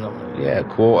 well, no, yeah, a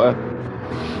quarter.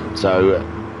 So,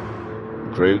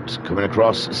 Groot coming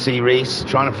across Series,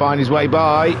 trying to find his way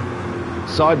by.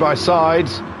 Side by side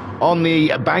on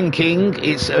the banking.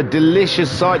 It's a delicious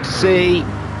sight to see.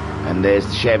 And there's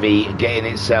the Chevy getting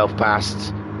itself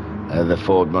past the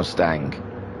Ford Mustang.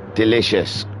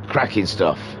 Delicious, cracking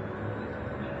stuff.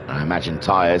 I imagine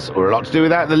tyres or a lot to do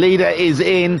with that. The leader is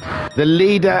in. The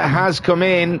leader has come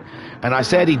in. And I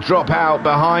said he'd drop out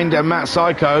behind Matt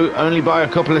Psycho only by a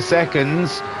couple of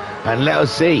seconds. And let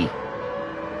us see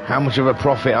how much of a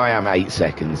prophet I am. 8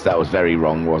 seconds. That was very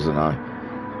wrong, wasn't I?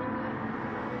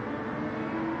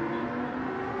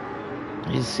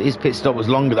 His pit stop was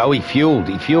longer. Oh, he fueled.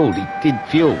 He did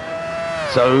fuel.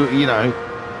 So, you know,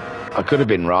 I could have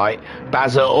been right.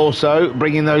 Bazza also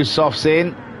bringing those softs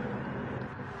in.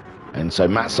 And so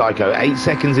Matt Psycho, 8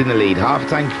 seconds in the lead, half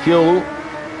tank fuel,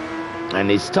 and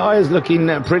his tyres looking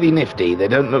pretty nifty. They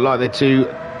don't look like they're too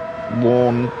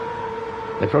worn.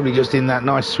 They're probably just in that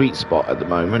nice sweet spot at the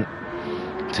moment.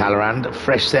 Talleyrand, a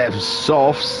fresh set of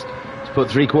softs. He's put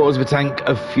 3/4 of a tank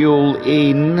of fuel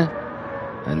in,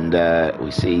 and we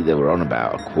see they were on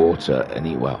about a quarter, and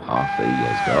half that he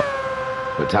has got.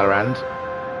 But Talleyrand,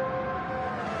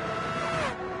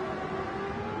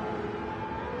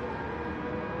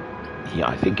 yeah,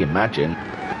 I think imagine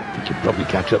he could probably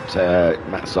catch up to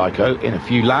Matt Psycho in a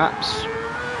few laps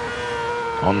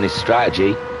on this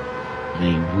strategy.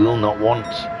 And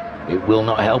it will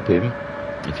not help him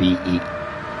if he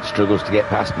struggles to get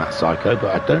past Matt Psycho,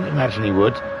 but I don't imagine he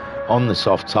would on the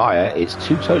soft tyre. It's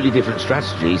two totally different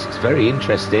strategies. It's very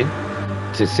interesting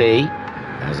to see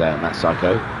as Matt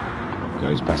Psycho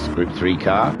goes past the Group 3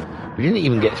 car. We didn't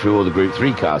even get through all the Group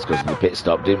 3 cars because of the pit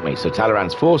stop, didn't we? So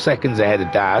Talleyrand's 4 seconds ahead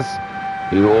of Daz,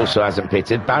 who also hasn't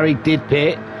pitted. Barry did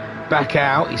pit, back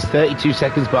out. He's 32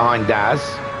 seconds behind Daz.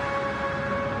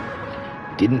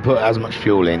 Didn't put as much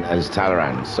fuel in as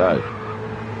Talleyrand, so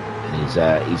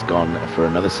he's gone for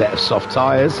another set of soft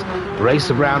tyres.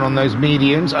 Racer Brown on those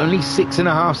mediums, only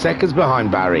 6.5 seconds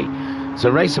behind Barry. So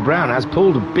Racer Brown has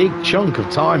pulled a big chunk of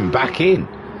time back in,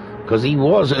 because he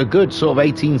was a good sort of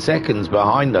 18 seconds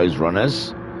behind those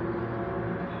runners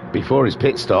before his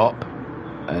pit stop.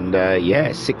 And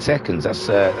 6 seconds, that's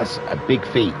a big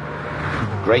feat.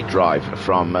 Great drive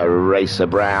from Racer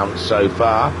Brown so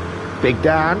far. Big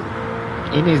Dan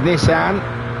in his Nissan,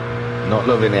 not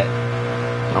loving it.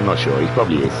 I'm not sure, he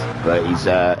probably is, but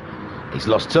he's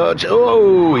lost touch.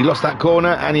 Oh, he lost that corner,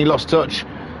 and he lost touch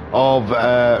of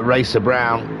Racer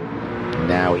Brown.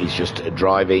 Now he's just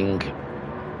driving,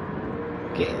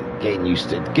 getting used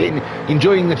to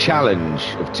enjoying the challenge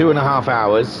of 2.5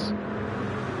 hours.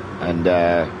 And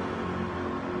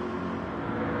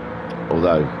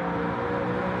although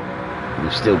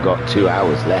we've still got 2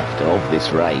 hours left of this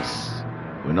race,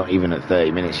 we're not even at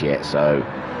 30 minutes yet, so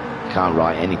can't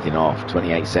write anything off.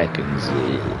 28 seconds,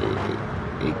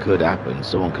 it could happen.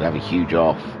 Someone could have a huge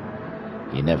off.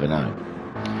 You never know.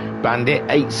 Bandit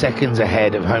 8 seconds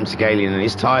ahead of Homesick Alien, and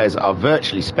his tyres are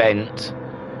virtually spent.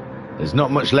 There's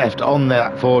not much left on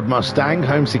that Ford Mustang.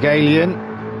 Homesick Alien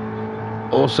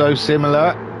also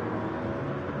similar.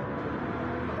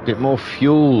 Bit more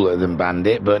fuel than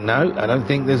Bandit, but no, I don't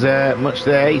think there's much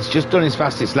there. He's just done his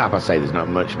fastest lap. I say there's not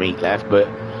much meat left, but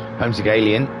Homesick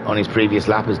Alien on his previous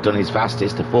lap has done his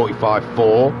fastest to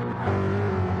 45.4.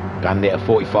 Bandit at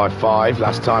 45.5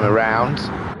 last time around.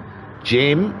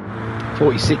 Jim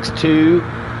 46.2.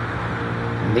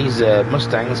 And these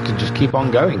Mustangs can just keep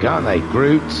on going, can't they?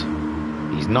 Groot,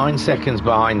 he's 9 seconds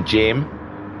behind Jim.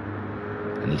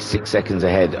 And he's 6 seconds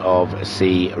ahead of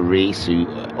C. Reese, who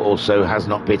also has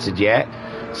not pitted yet.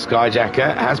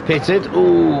 Skyjacker has pitted.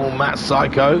 Ooh, Matt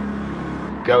Psycho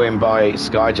going by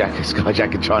Skyjacker.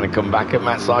 Skyjacker trying to come back at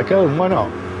Matt Psycho, and why not?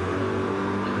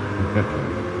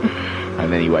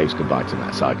 And then he waves goodbye to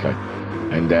Matt Psycho.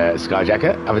 And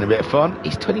Skyjacker having a bit of fun.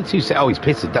 He's 22 seconds. Oh, he's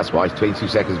pitted. That's why he's 22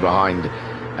 seconds behind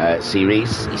C.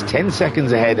 Reese. He's 10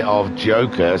 seconds ahead of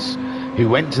Jokers, who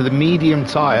went to the medium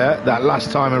tyre that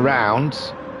last time around.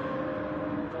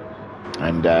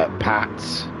 And Pat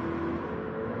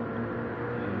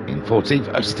in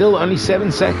 14th. Oh, still only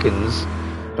 7 seconds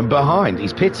and behind.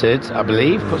 He's pitted, I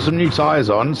believe, put some new tyres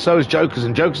on. So is Jokers,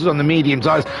 and Jokers on the medium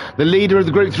tyres. The leader of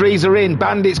the Group 3s are in.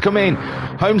 Bandits come in.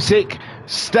 Homesick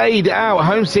stayed out.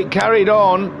 Homesick carried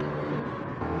on.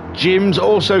 Jim's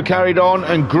also carried on,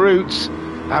 and Groot,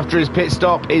 after his pit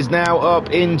stop, is now up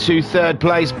into 3rd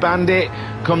place. Bandit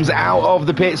comes out of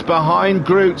the pits behind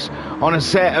Groot on a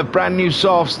set of brand new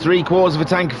softs, 3/4 of a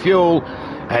tank of fuel,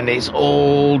 and it's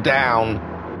all down.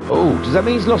 Oh, does that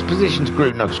mean he's lost position to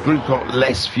Groot? No, because Groot got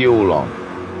less fuel on.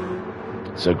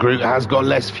 So Groot has got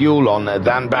less fuel on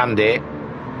than Bandit,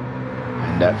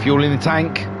 and fuel in the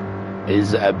tank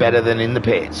is better than in the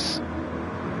pits.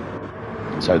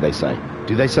 So they say.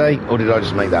 Do they say, or did I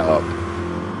just make that up?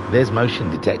 There's motion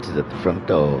detected at the front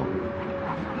door.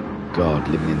 God,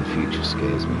 living in the future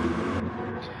scares me.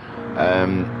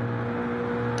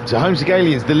 So Homesick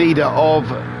Alien's the leader of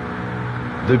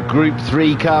the Group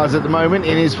 3 cars at the moment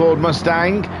in his Ford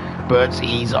Mustang, but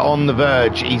he's on the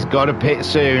verge. He's got to pit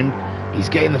soon. He's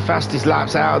getting the fastest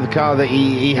laps out of the car that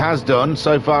he has done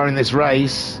so far in this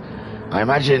race. I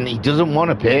imagine he doesn't want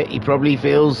to pit. He probably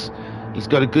feels he's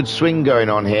got a good swing going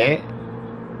on here.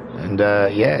 And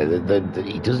yeah,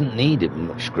 he doesn't need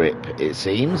much grip, it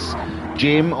seems.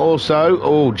 Jim also.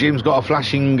 Oh, Jim's got a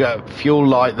flashing fuel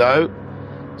light though.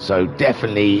 So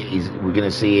definitely we're going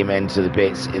to see him enter the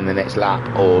pits in the next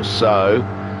lap or so.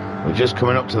 We're just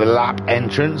coming up to the lap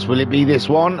entrance. Will it be this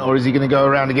one, or is he going to go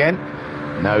around again?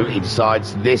 No, he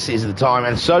decides this is the time,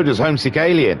 and so does Homesick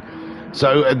Alien.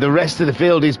 So the rest of the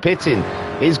field is pitting.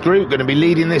 Is Groot going to be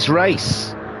leading this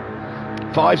race?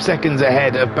 5 seconds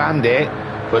ahead of Bandit,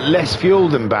 but less fuel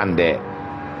than Bandit.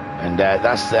 And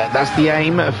that's the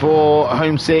aim for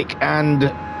Homesick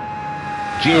and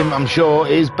Jim, I'm sure,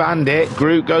 is Bandit.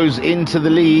 Groot goes into the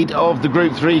lead of the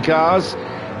Group 3 cars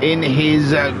in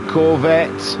his Corvette.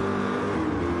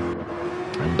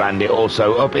 And Bandit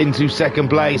also up into 2nd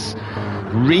place.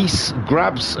 Reese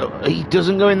grabs, he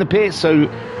doesn't go in the pit, so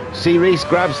C. Reese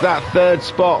grabs that 3rd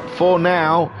spot for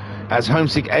now, as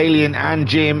Homesick Alien and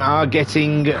Jim are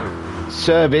getting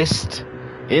serviced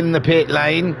in the pit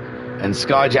lane. And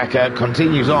Skyjacker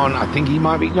continues on. I think he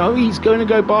might be, no, he's going to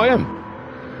go by him.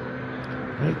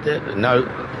 No,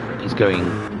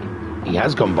 he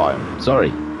has gone by him,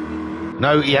 sorry.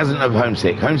 No, he hasn't of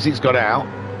Homesick. Homesick's got out,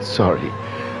 sorry.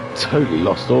 Totally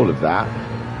lost all of that.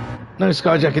 No,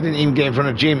 Skyjacker didn't even get in front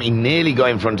of Jim. He nearly got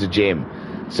in front of Jim.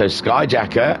 So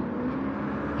Skyjacker,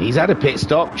 he's had a pit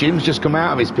stop. Jim's just come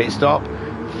out of his pit stop,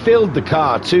 filled the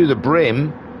car to the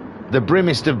brim, the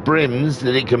brimmest of brims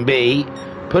that it can be,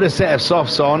 put a set of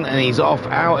softs on, and he's off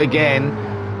out again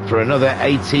for another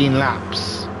 18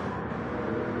 laps.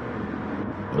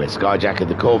 Where Skyjacker,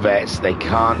 the Corvettes, they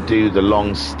can't do the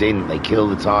long stint. They kill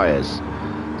the tyres.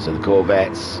 So the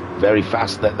Corvettes, very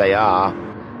fast that they are,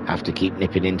 have to keep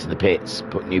nipping into the pits,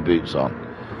 put new boots on.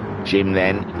 Jim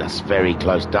then, that's very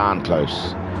close, darn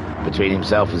close, between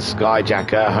himself and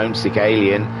Skyjacker. Homesick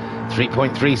Alien,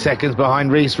 3.3 seconds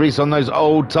behind Reese. Reese on those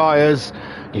old tyres.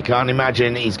 You can't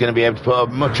imagine he's going to be able to put up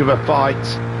much of a fight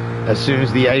as soon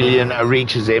as the Alien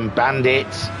reaches him. Bandit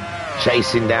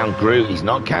chasing down Groot. He's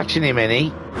not catching him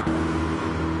any.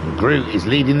 And Groot is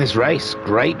leading this race.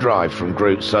 Great drive from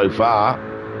Groot so far.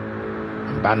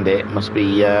 And Bandit must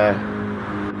be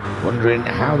wondering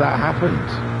how that happened.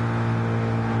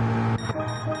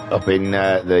 Up in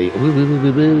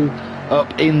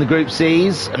the Group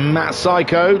C's, Matt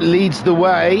Psycho leads the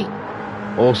way.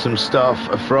 Awesome stuff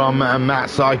from Matt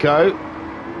Psycho.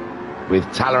 With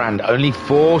Talleyrand only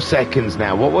 4 seconds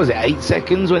now. What was it, 8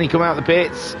 seconds when he come out the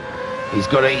pits? He's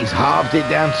halved it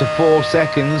down to 4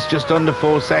 seconds, just under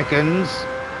 4 seconds.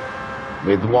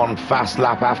 With one fast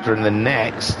lap after and the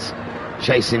next.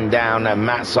 Chasing down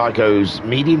Matt Psycho's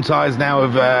medium tyres now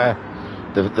of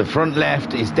the front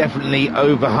left is definitely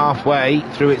over halfway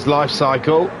through its life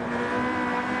cycle.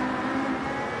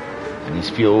 And his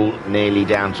fuel nearly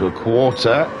down to a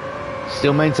quarter.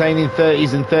 Still maintaining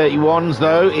 30s and 31s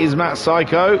though is Matt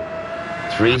Psycho.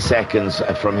 3 seconds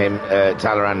from him,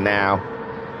 Talleyrand now.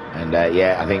 And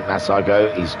yeah, I think Matt Psycho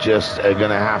is just going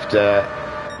to have to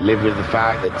live with the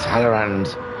fact that Talleyrand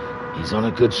is on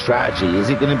a good strategy. Is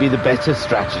it going to be the better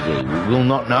strategy? We will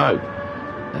not know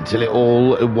until it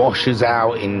all washes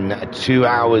out in 2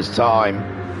 hours' time.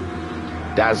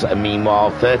 Daz,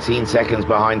 meanwhile, 13 seconds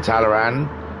behind Talleyrand.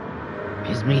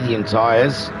 His medium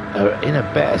tyres are in a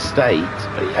better state,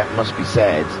 it must be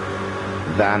said,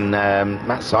 than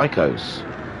Matt Psycho's.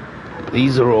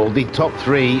 These are all, the top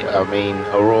three, I mean,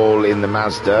 are all in the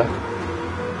Mazda.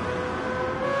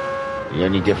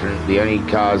 The only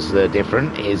cars that are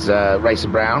different is Racer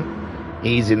Brown.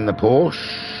 He's in the Porsche.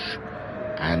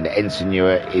 And Ensign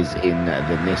is in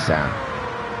the Nissan.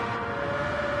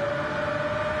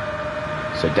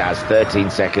 So Daz 13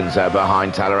 seconds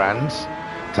behind Talleyrand.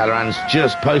 Talleyrand's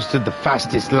just posted the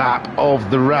fastest lap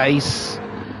of the race.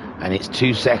 And it's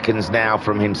 2 seconds now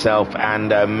from himself and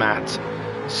Matt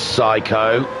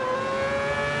Psycho.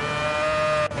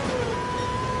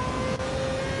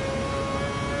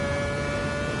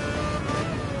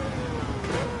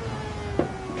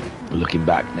 Looking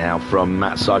back now from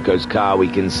Matt Psycho's car, we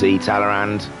can see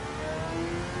Talleyrand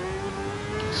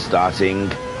starting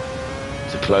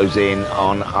to close in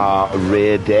on our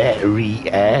rear.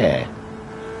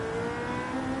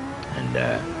 And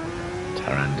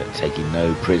Talleyrand taking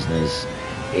no prisoners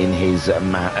in his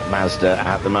Mazda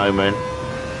at the moment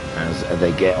as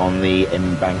they get on the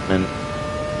embankment,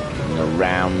 coming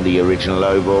around the original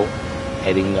oval,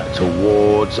 heading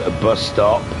towards a bus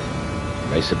stop.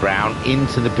 Racer Brown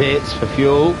into the pits for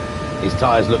fuel. His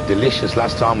tyres looked delicious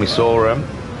last time we saw them,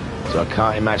 so I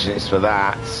can't imagine it's for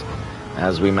that.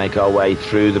 As we make our way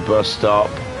through the bus stop,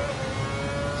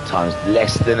 time's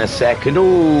less than a second.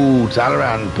 Ooh,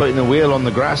 Talleyrand putting the wheel on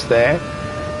the grass there.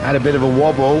 Had a bit of a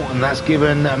wobble, and that's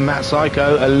given Matt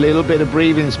Psycho a little bit of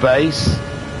breathing space.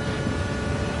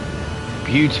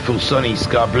 Beautiful sunny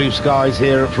sky, blue skies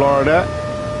here at Florida.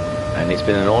 And it's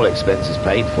been an all expenses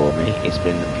paid for me. It's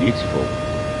been beautiful.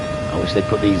 I wish they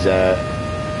put these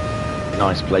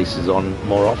nice places on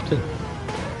more often.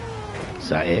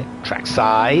 So here,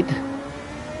 trackside.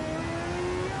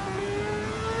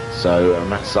 So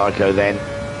Matt Psycho then,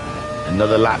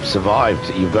 another lap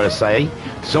survived, you've got to say.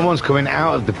 Someone's coming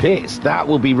out of the pits. That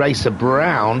will be Racer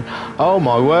Brown. Oh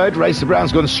my word, Racer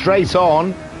Brown's gone straight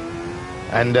on.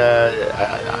 And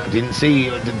I didn't see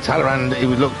Talleyrand, it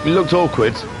looked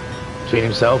awkward between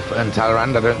himself and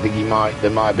Talleyrand. I don't think there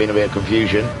might have been a bit of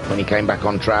confusion when he came back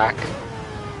on track.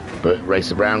 But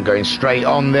Racer Brown going straight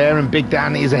on there, and Big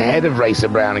Dan is ahead of Racer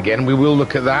Brown again. We will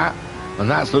look at that,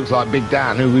 and that looks like Big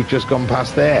Dan, who we've just gone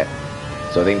past there.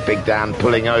 So I think Big Dan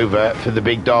pulling over for the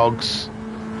big dogs,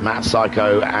 Matt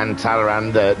Psycho and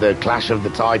Talleyrand, the clash of the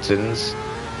Titans.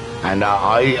 And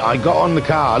I got on the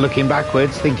car looking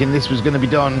backwards, thinking this was going to be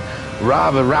done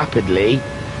rather rapidly.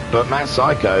 But Matt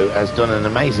Psycho has done an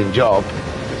amazing job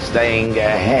staying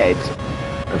ahead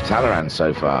of Talleyrand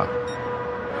so far.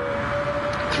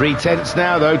 3/10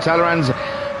 now, though. Talleyrand's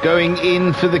going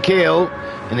in for the kill,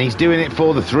 and he's doing it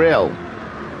for the thrill.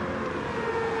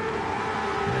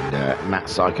 And Matt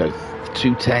Psycho,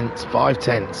 2/10,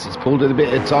 5/10. He's pulled a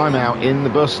bit of time out in the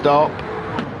bus stop.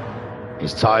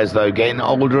 His tyres, though, getting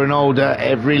older and older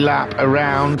every lap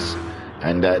around.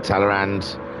 And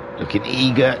Talleyrand looking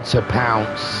eager to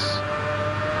pounce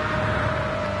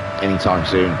anytime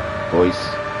soon, boys.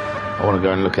 I want to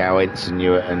go and look how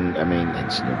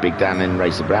Big Dan and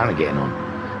Racer Brown are getting on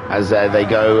as they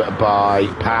go by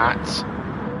Pat,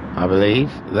 I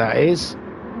believe that is.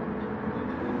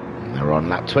 And they're on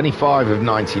lap 25 of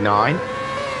 99.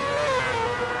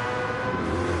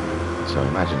 So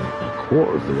imagine a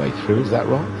quarter of the way through. Is that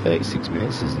right? 36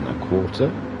 minutes isn't a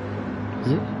quarter,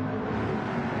 is it?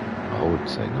 I would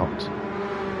say not.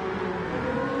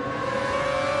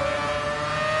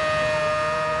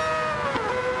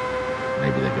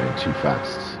 Maybe they're going too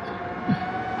fast.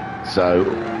 So,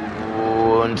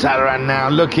 and Talleyrand now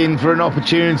looking for an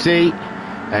opportunity,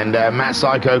 and Matt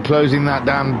Psycho closing that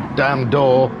damn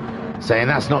door, saying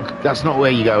that's not where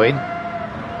you're going.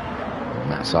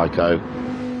 Matt Psycho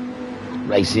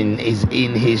racing is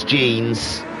in his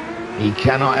genes. He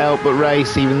cannot help but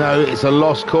race, even though it's a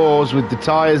lost cause with the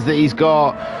tyres that he's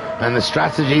got and the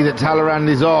strategy that Talleyrand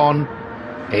is on.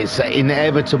 It's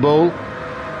inevitable.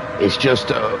 It's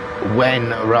just when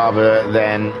rather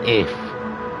than if.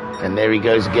 And there he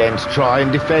goes again to try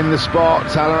and defend the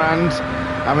spot. Talleyrand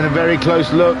having a very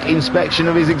close look, inspection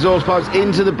of his exhaust pipes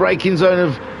into the braking zone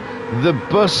of the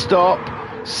bus stop.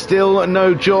 Still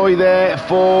no joy there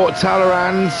for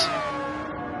Talleyrand.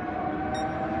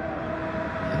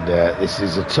 And this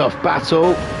is a tough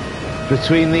battle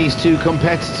between these two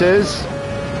competitors.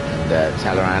 And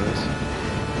Talleyrand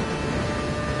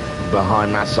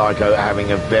behind Matt Psycho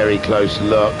having a very close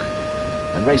look.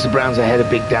 And Racer Brown's ahead of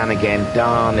Big Dan again.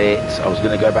 Darn it. I was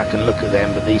going to go back and look at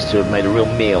them, but these two have made a real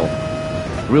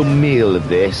meal of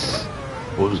this.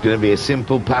 What was going to be a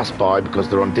simple pass by because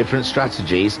they're on different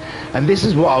strategies. And this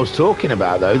is what I was talking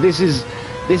about, though. This is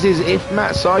if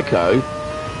Matt Psycho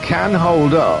can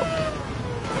hold up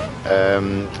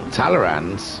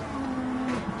Talleyrand's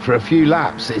for a few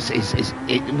laps,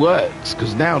 it works,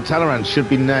 because now Talleyrand should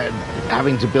be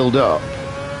having to build up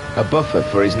a buffer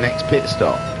for his next pit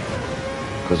stop,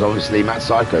 because obviously Matt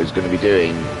Psycho is going to be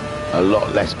doing a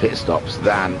lot less pit stops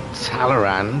than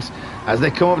Talleyrand. As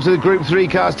they come up to the Group 3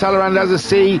 cars, Talleyrand has a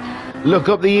C. Look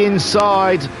up the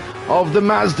inside of the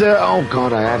Mazda. Oh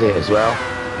God, I had it as well.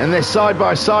 And they're side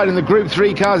by side in the Group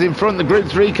 3 cars in front. The Group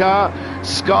 3 car,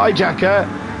 Skyjacker,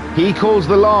 he calls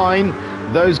the line.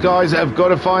 Those guys have got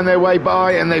to find their way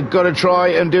by, and they've got to try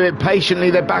and do it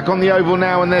patiently. They're back on the oval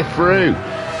now, and they're through.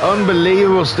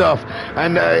 Unbelievable stuff.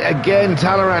 And again,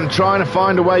 Talleyrand trying to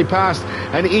find a way past,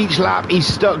 and each lap he's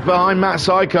stuck behind Matt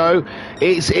Psycho.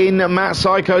 It's in Matt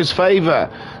Psycho's favour.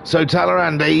 So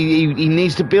Talleyrand, he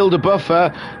needs to build a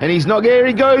buffer, and he's not. Here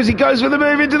he goes for the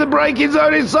move into the braking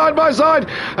zone. It's side by side,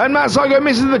 and Matt Psycho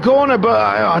misses the corner, but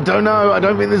I don't know. I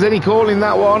don't think there's any call in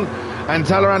that one. And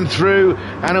Talleyrand through,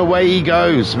 and away he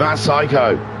goes. Matt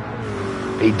Psycho,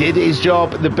 he did his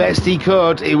job the best he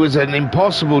could. It was an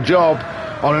impossible job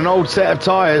on an old set of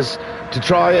tyres to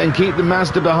try and keep the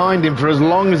Mazda behind him for as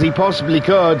long as he possibly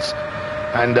could.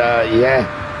 And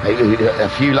a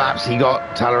few laps he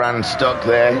got Talleyrand stuck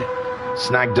there,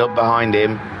 snagged up behind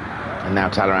him. And now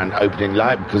Talleyrand opening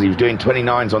lap, because he was doing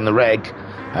 29s on the reg,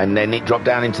 and then it dropped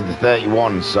down into the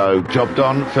 31. So job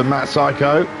done for Matt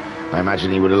Psycho. I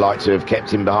imagine he would have liked to have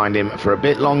kept him behind him for a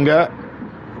bit longer,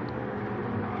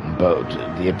 but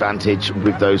the advantage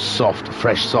with those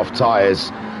fresh soft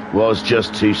tyres was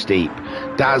just too steep.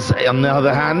 Daz, on the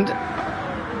other hand,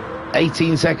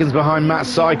 18 seconds behind Matt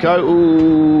Psycho.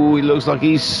 Ooh, it looks like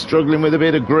he's struggling with a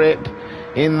bit of grip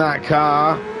in that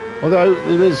car, although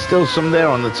there's still some there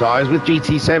on the tyres. With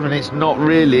GT7, it's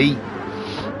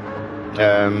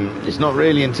not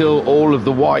really until all of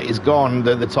the white is gone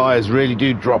that the tyres really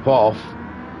do drop off.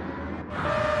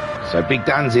 So Big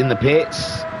Dan's in the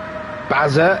pits.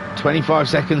 Bazza 25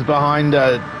 seconds behind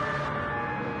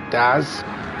Daz,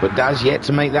 but Daz yet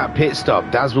to make that pit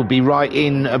stop. Daz will be right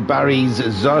in Barry's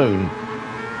zone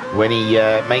when he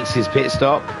makes his pit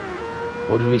stop.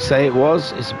 What did we say it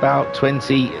was? It's about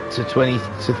 20 to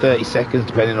 30 seconds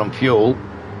depending on fuel.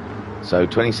 So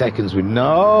 20 seconds with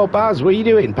no. Baz, what are you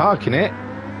doing? Parking it?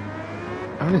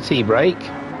 Having a tea break?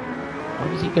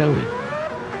 Where is he going?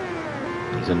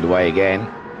 He's underway again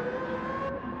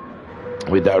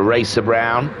with Racer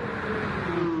Brown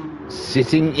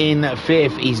sitting in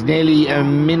fifth. He's nearly a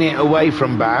minute away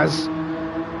from Baz,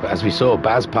 but as we saw,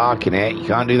 Baz parking it. You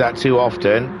can't do that too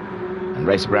often. And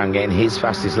Racer Brown getting his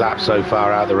fastest lap so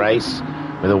far out of the race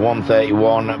with a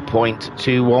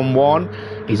 1:31.211.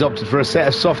 He's opted for a set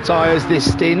of soft tyres this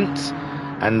stint,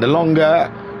 and the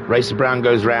longer Racer Brown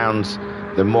goes round,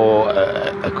 the more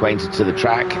acquainted to the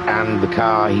track and the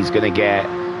car he's going to get,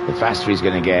 the faster he's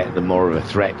going to get, the more of a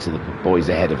threat to the boys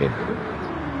ahead of him.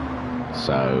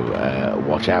 So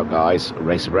watch out, guys.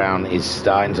 Racer Brown is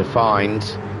starting to find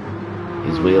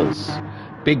his wheels.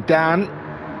 Big Dan,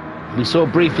 we saw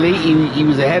briefly, he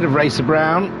was ahead of Racer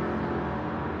Brown.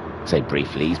 I say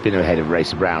briefly, he's been ahead of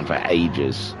Racer Brown for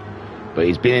ages. But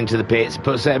he's been into the pits,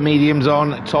 put a set of mediums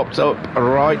on, topped up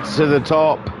right to the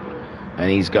top,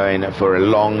 and he's going for a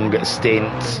long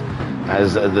stint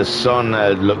as the sun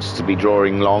looks to be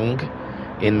drawing long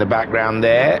in the background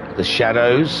there. The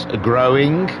shadows are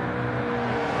growing,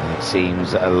 and it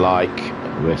seems like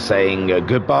we're saying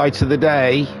goodbye to the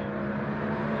day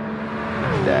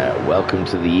and welcome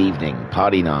to the evening.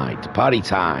 Party night, party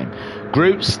time.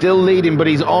 Groot still leading, but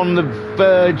he's on the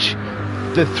verge,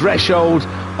 the threshold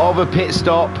of a pit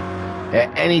stop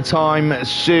at any time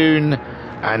soon.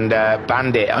 And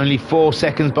Bandit only 4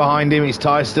 seconds behind him. His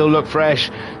tyres still look fresh,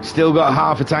 still got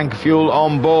half a tank of fuel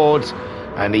on board,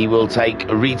 and he will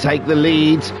retake the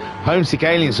lead. Homesick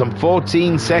Alien some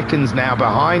 14 seconds now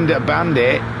behind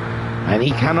Bandit, and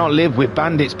he cannot live with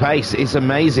Bandit's pace. It's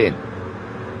amazing.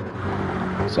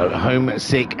 So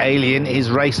Homesick Alien,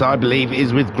 his race I believe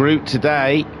is with Groot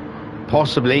today,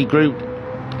 possibly Groot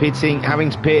having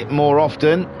to pit more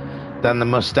often than the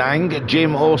Mustang.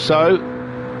 Jim also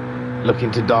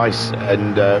looking to dice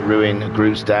and ruin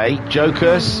Groot's day.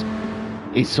 Jokers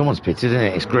someone's pitted, isn't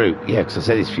it? It's Groot. Yeah, because I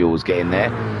said his fuel was getting there.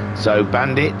 So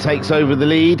Bandit takes over the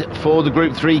lead for the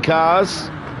Group 3 cars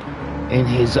in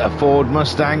his Ford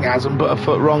Mustang. Hasn't put a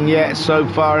foot wrong yet so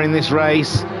far in this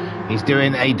race. He's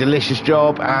doing a delicious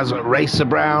job as Racer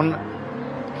Brown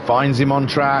finds him on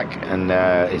track, and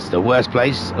it's the worst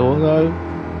place, although...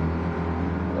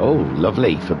 Oh,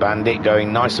 lovely for Bandit,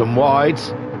 going nice and wide,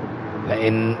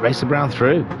 letting Racer Brown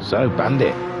through. So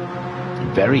Bandit,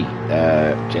 very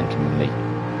gentlemanly.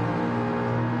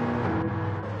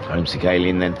 Homesick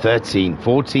Alien then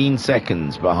 14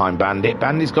 seconds behind Bandit.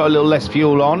 Bandit's got a little less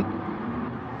fuel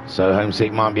on, so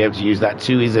Homesick might be able to use that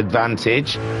to his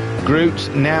advantage.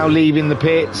 Groot now leaving the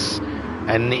pits,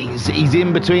 and he's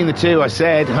in between the two. I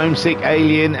said Homesick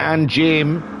Alien and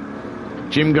Jim.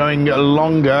 Jim going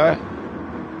longer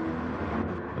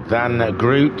than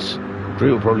Groot.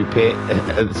 Groot will probably pit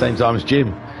at the same time as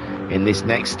Jim in this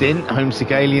next stint.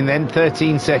 Homesick Alien then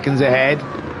 13 seconds ahead,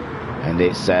 and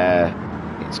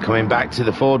it's coming back to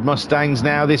the Ford Mustangs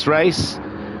now, this race,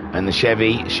 and the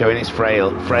Chevy showing its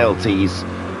frailties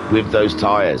with those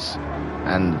tyres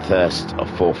and thirst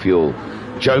for fuel.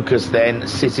 Joker's then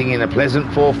sitting in a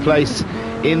pleasant fourth place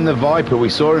in the Viper. We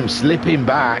saw him slipping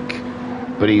back,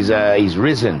 but he's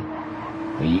risen.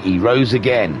 He rose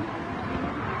again,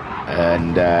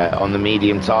 and on the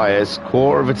medium tyres,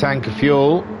 quarter of a tank of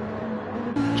fuel.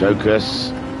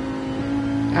 Joker's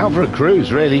out for a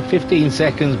cruise, really. 15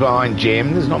 seconds behind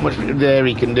Jim. There's not much there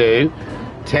he can do.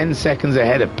 10 seconds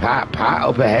ahead of Pat. Pat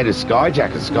up ahead of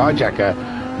Skyjacker.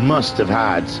 Skyjacker must have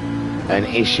had an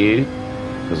issue,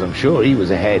 because I'm sure he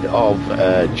was ahead of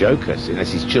Joker,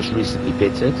 unless he's just recently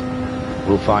pitted.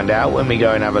 We'll find out when we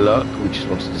go and have a look. We just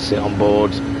wanted to sit on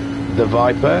board the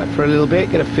Viper for a little bit,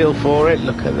 get a feel for it.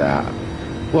 Look at that.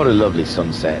 What a lovely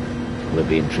sunset we're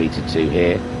being treated to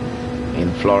here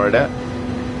in Florida.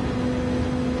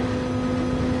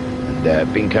 And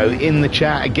Binko in the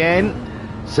chat again,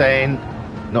 saying,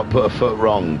 not put a foot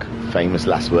wrong. Famous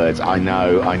last words. I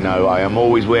know. I am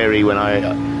always wary when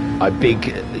I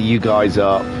big you guys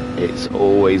up. It's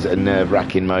always a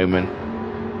nerve-wracking moment.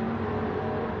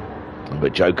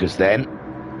 But Joker's then,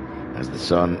 as the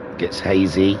sun gets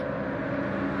hazy,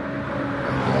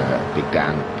 and Big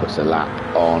Dan puts a lap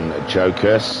on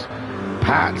Joker's.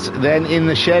 Pat then in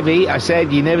the Chevy. I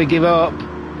said you never give up,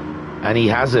 and he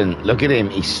hasn't. Look at him.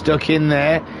 He's stuck in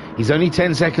there. He's only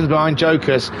 10 seconds behind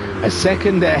Joker's, a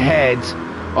second ahead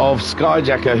of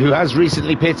Skyjacker, who has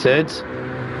recently pitted,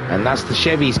 and that's the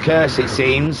Chevy's curse, it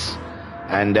seems.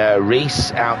 And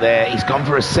Reese out there, he's gone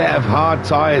for a set of hard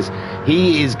tyres.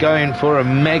 He is going for a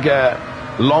mega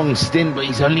long stint, but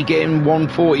he's only getting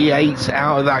 148s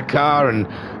out of that car, and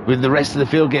with the rest of the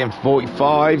field getting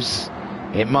 45s,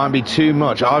 it might be too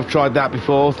much. I've tried that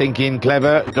before, thinking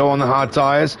clever, go on the hard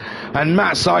tyres. And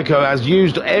Matt Psycho has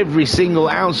used every single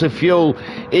ounce of fuel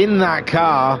in that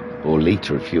car, or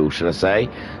litre of fuel, should I say.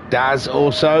 Daz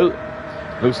also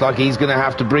looks like he's going to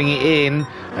have to bring it in.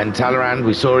 And Talleyrand,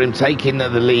 we saw him taking the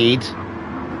lead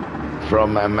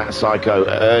from Matt Psycho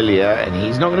earlier, and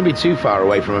he's not going to be too far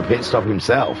away from a pit stop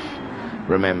himself,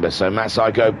 remember. So Matt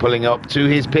Psycho pulling up to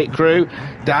his pit crew.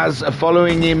 Daz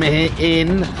following him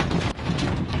in.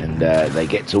 And they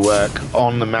get to work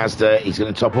on the Mazda. He's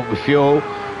going to top up with fuel.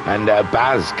 And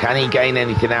Baz, can he gain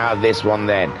anything out of this one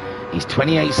then? He's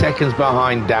 28 seconds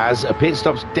behind Daz. A pit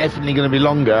stop's definitely going to be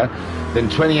longer than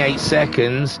 28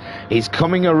 seconds. He's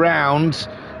coming around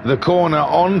the corner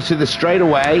onto the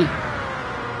straightaway.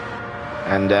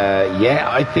 And yeah,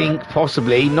 I think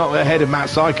possibly not ahead of Matt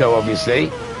Psycho,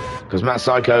 obviously, because Matt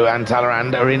Psycho and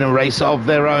Talleyrand are in a race of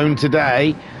their own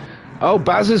today. Oh,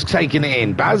 Baz has taken it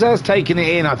in. Baz has taken it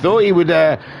in. I thought he would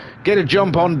get a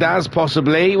jump on Daz,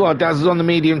 possibly. Well, Daz is on the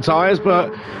medium tyres,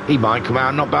 but he might come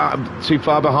out not too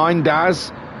far behind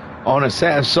Daz on a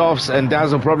set of softs, and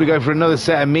Daz will probably go for another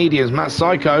set of mediums. Matt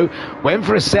Psycho went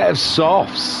for a set of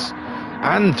softs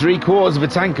and 3/4 of a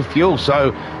tank of fuel.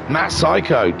 So Matt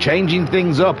Psycho changing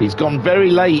things up. He's gone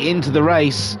very late into the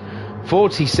race,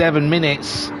 47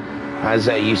 minutes. As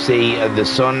you see, the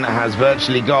sun has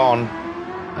virtually gone,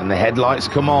 and the headlights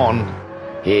come on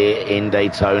here in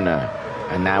Daytona.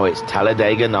 And now it's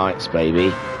Talladega Nights,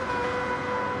 baby.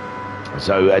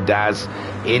 So Daz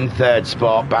in third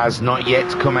spot. Baz not yet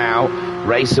come out.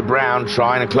 Racer Brown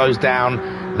trying to close down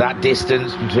that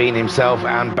distance between himself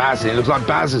and Baz. And it looks like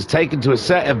Baz has taken to a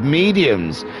set of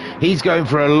mediums. He's going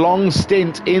for a long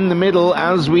stint in the middle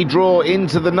as we draw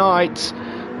into the night.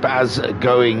 Baz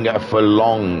going for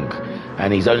long.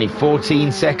 And he's only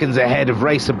 14 seconds ahead of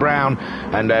Racer Brown.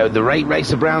 And the rate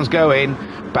Racer Brown's going,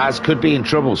 Baz could be in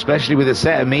trouble, especially with a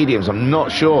set of mediums. I'm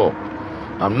not sure.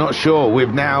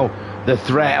 We've now the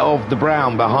threat of the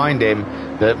brown behind him,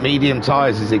 that medium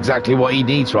tyres is exactly what he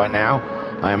needs right now.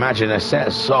 I imagine a set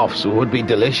of softs would be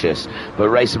delicious. But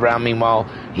Racer Brown, meanwhile,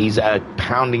 he's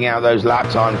pounding out those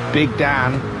lap times. Big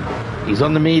Dan, he's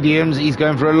on the mediums. He's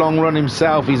going for a long run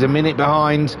himself. He's a minute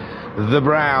behind the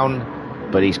brown,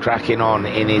 but he's cracking on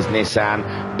in his Nissan.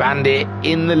 Bandit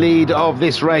in the lead of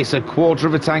this race, a quarter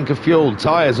of a tank of fuel.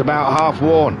 Tyres about half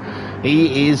worn.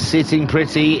 He is sitting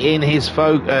pretty in his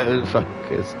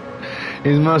Focus,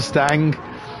 his Mustang,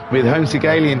 with Homesick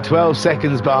Alien 12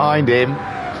 seconds behind him.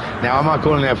 Now, am I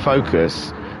calling it a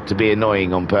Focus to be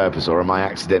annoying on purpose, or am I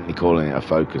accidentally calling it a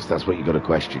Focus? That's what you've got to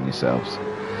question yourselves.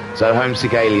 So,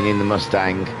 Homesick Alien in the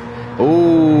Mustang.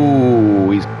 Ooh,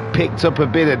 he's picked up a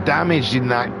bit of damage in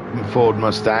that Ford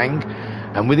Mustang.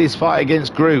 And with his fight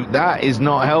against Groot, that is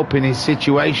not helping his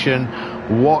situation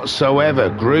whatsoever.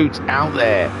 Groot out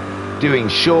there doing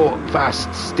short,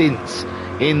 fast stints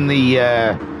in the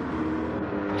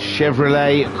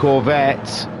Chevrolet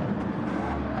Corvette.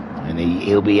 And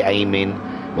he'll be aiming,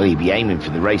 well, he'll be aiming for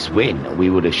the race win, we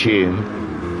would assume.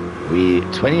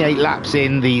 28 laps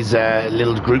in, these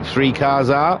little Group 3 cars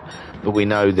are, but we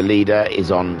know the leader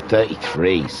is on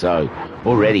 33, so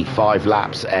already 5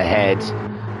 laps ahead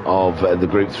of the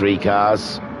Group 3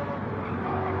 cars.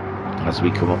 As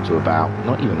we come up to about,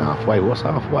 not even halfway, what's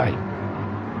halfway?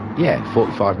 Yeah,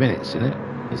 45 minutes, isn't it?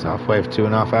 It's halfway of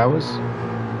 2.5 hours.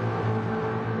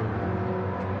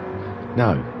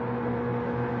 No.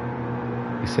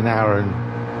 It's an hour and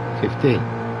 15.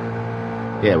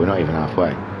 Yeah, we're not even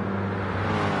halfway.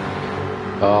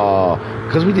 Oh,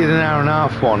 because we did an hour and a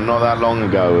half one not that long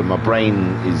ago, and my brain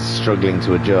is struggling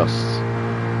to adjust.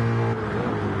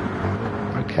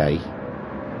 Okay.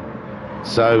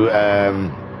 So,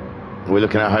 we're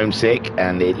looking at Homesick,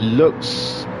 and it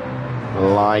looks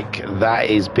like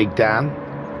that is Big Dan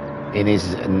in his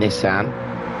Nissan.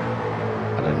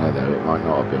 I don't know though, it might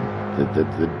not have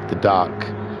been. The dark,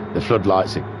 the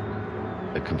floodlights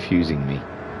are confusing me.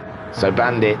 So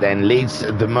Bandit then leads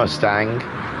the Mustang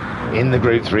in the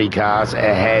Group 3 cars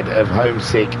ahead of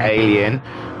Homesick Alien.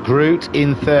 Groot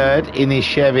in third in his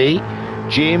Chevy.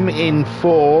 Jim in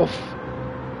fourth.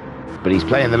 But he's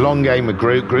playing the long game with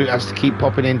Groot. Groot has to keep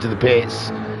popping into the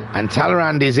pits. And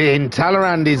Talleyrand is in.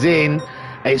 Talleyrand is in.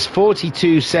 It's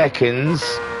 42 seconds.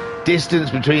 Distance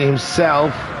between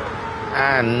himself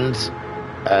and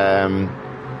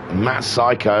Matt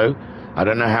Psycho. I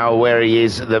don't know how aware he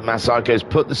is that Matt Psycho's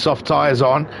put the soft tyres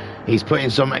on. He's putting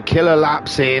some killer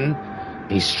laps in.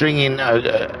 He's stringing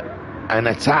an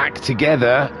attack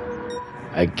together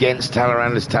against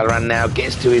Talleyrand, as Talleyrand now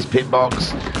gets to his pit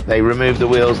box. They remove the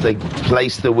wheels, they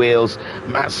place the wheels.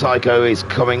 Matt Psycho is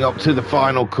coming up to the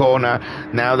final corner.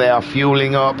 Now they are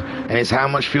fueling up, and it's how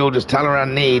much fuel does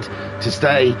Talleyrand need to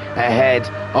stay ahead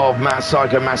of Matt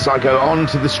Psycho. Matt Psycho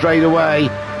onto the straightaway,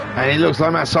 and it looks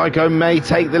like Matt Psycho may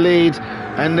take the lead,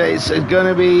 and it's going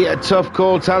to be a tough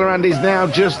call. Talleyrand is now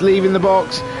just leaving the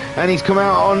box, and he's come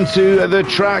out onto the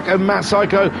track, and Matt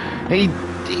Psycho,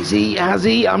 has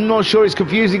he? I'm not sure. It's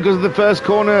confusing because of the first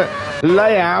corner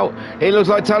layout. It looks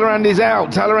like Talleyrand is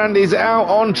out. Talleyrand is out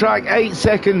on track, 8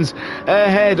 seconds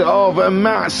ahead of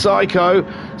Matt Psycho.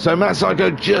 So Matt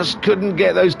Psycho just couldn't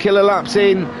get those killer laps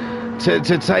in to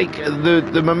take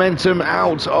the momentum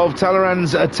out of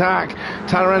Talleyrand's attack.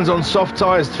 Talleyrand's on soft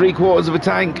tyres, 3/4 of a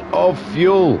tank of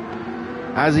fuel,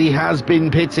 as he has been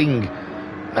pitting,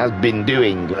 has been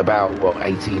doing about,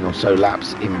 18 or so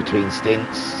laps in between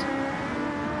stints.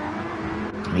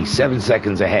 He's 7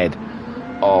 seconds ahead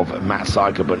of Matt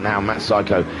Psycho, but now Matt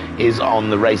Psycho is on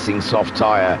the racing soft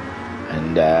tyre,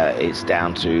 and it's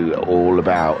down to all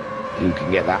about who can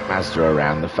get that Mazda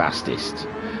around the fastest.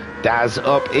 Daz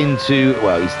up into,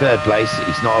 he's third place.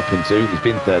 He's not up into, he's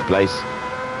been third place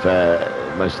for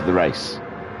most of the race.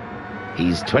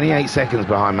 He's 28 seconds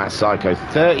behind Matt Psycho,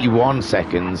 31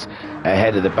 seconds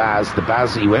ahead of the Baz. The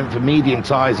Baz, he went for medium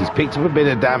tyres, he's picked up a bit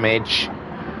of damage.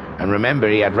 And remember,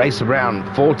 he had Racer Brown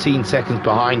 14 seconds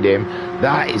behind him.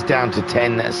 That is down to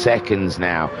 10 seconds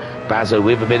now. Bazo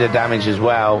with a bit of damage as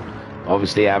well.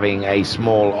 Obviously having a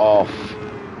small off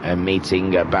and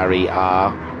meeting Barry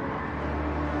R.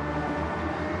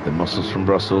 The muscles from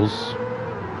Brussels.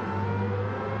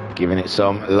 Giving it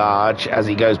some large as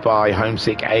he goes by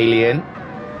Homesick Alien.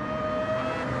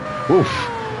 Oof.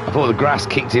 I thought the grass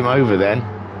kicked him over then.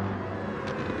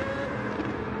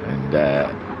 And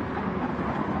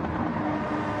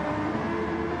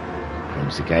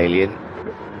Homesick Alien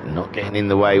not getting in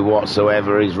the way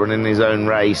whatsoever. He's running his own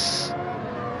race.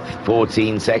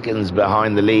 14 seconds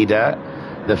behind the leader,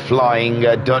 the Flying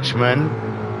Dutchman.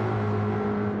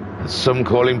 Some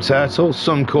call him Turtle,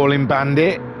 some call him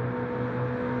Bandit.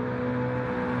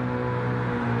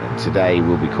 today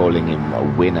we'll be calling him a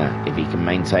winner if he can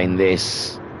maintain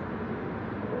this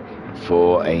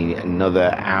for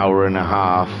another hour and a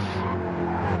half.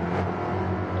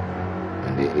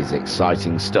 And it is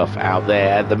exciting stuff out there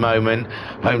at the moment.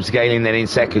 Homesick Alien then in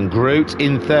second, Groot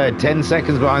in third, 10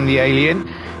 seconds behind the Alien.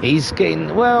 He's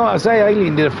getting, well, I say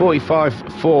Alien did a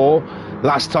 45.4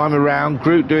 last time around,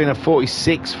 Groot doing a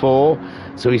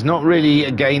 46.4, so he's not really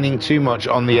gaining too much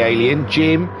on the Alien.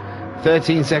 Jim,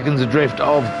 13 seconds adrift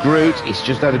of Groot. He's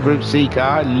just had a Group C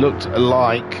car. It looked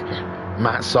like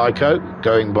Matt Psycho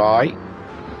going by.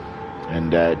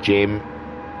 And Jim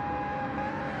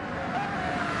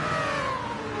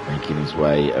making his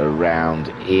way around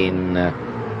in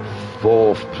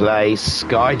fourth place.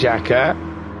 Skyjacker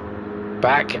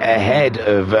back ahead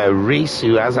of Reese,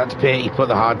 who has had to pit. He put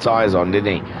the hard tyres on,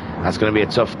 didn't he? That's going to be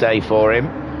a tough day for him.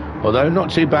 Although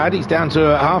not too bad. He's down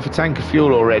to half a tank of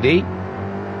fuel already.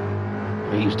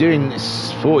 He was doing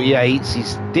 48s.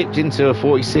 He's dipped into a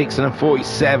 46 and a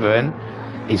 47.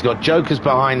 He's got Jokers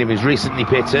behind him who's recently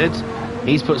pitted.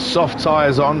 He's put soft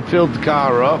tyres on, filled the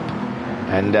car up,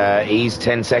 and he's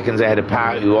 10 seconds ahead of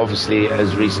Pat, who obviously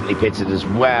has recently pitted as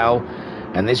well.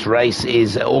 And this race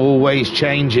is always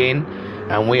changing,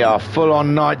 and we are full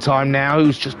on night time now.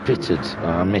 Who's just pitted? Oh,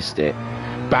 I missed it.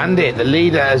 Bandit, the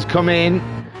leader, has come in,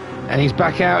 and he's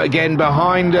back out again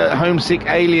behind Homesick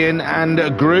Alien and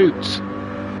Groot.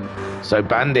 So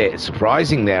Bandit,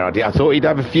 surprising there. I thought he'd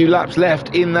have a few laps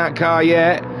left in that car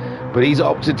yet, but he's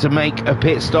opted to make a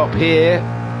pit stop here.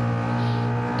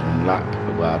 And lap,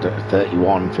 well,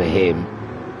 31 for him.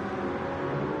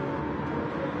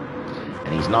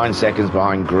 And he's 9 seconds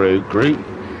behind Groot. Groot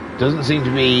doesn't seem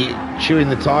to be chewing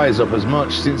the tyres up as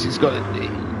much since it's got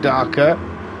darker.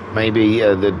 Maybe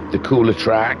the cooler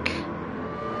track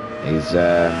is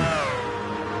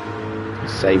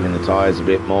saving the tyres a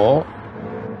bit more.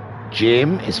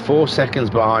 Jim is 4 seconds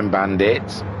behind Bandit.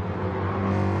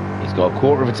 He's got a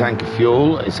quarter of a tank of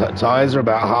fuel. His tyres are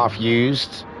about half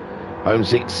used.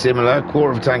 Homesick similar,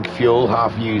 quarter of a tank of fuel,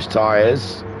 half used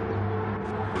tyres.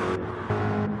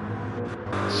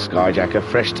 Skyjacker,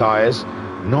 fresh tyres,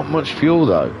 not much fuel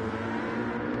though.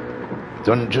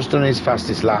 Just done his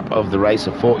fastest lap of the race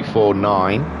of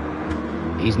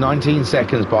 44.9. He's 19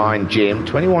 seconds behind Jim,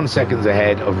 21 seconds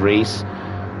ahead of Reese,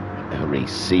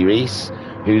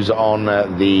 who's on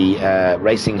the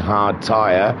Racing Hard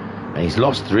tyre, and he's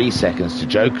lost 3 seconds to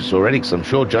Jokers already, because I'm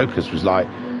sure Jokers was like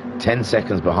 10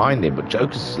 seconds behind him, but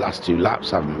Jokers' last 2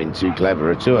 laps haven't been too clever,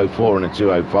 a 2:04 and a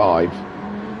 2:05,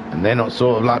 and they're not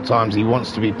sort of lap times he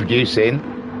wants to be producing.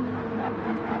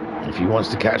 If he wants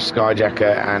to catch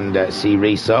Skyjacker and see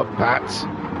Reese up, Pat,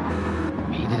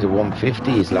 he did a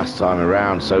 150 his last time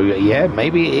around, so yeah,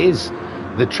 maybe it is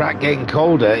the track getting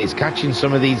colder is catching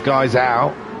some of these guys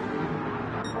out.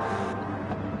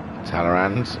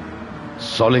 Talleyrand,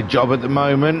 solid job at the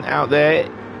moment out there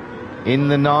in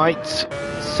the night,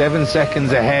 7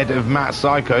 seconds ahead of Matt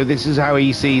Psycho. This is how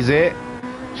he sees it.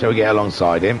 Shall we get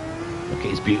alongside him? Look at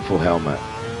his beautiful helmet.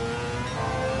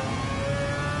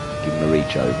 Give him a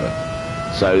reach over.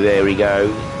 So there we go.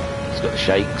 He's got the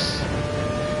shakes.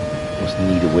 Must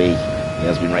need a wee. He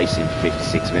has been racing for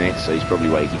 56 minutes, so he's probably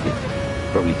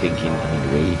thinking, I need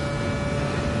a wee.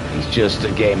 He's just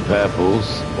getting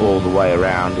purples all the way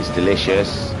around. It's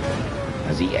delicious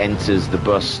as he enters the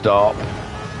bus stop.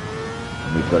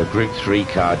 And we've got a Group 3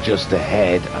 car just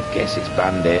ahead. I guess it's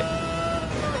Bandit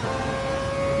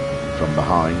from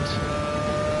behind.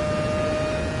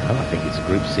 Oh, I think it's a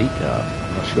Group C car.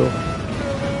 I'm not sure.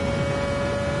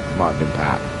 Might have been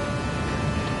Pat.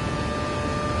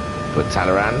 But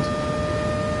Talleyrand,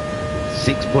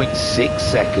 6.6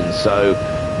 seconds. So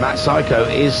Matt Psycho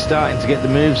is starting to get the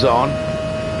moves on.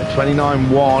 A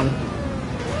 29.1,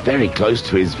 very close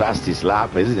to his fastest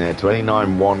lap, isn't it?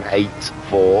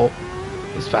 29.184.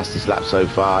 His fastest lap so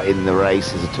far in the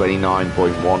race is a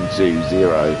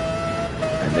 29.120.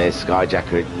 And there's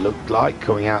Skyjacker, it looked like,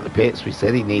 coming out the pits. We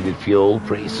said he needed fuel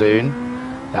pretty soon.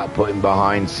 That'll put him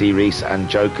behind C. Reese and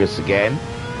Jokers again.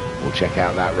 We'll check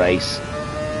out that race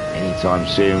anytime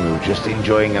soon. We were just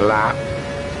enjoying a lap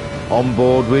on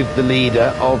board with the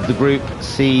leader of the Group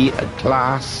C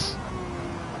class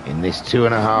in this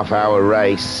 2.5 hour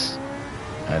race,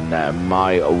 and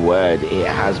my word, it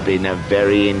has been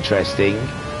very interesting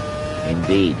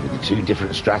indeed, with the 2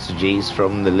 different strategies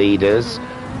from the leaders.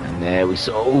 And there we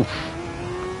saw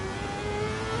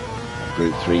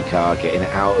Group 3 car getting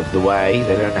out of the way.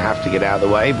 They don't have to get out of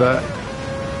the way, but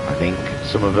I think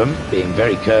some of them being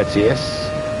very courteous.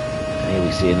 And here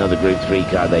we see another Group 3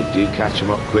 car. They do catch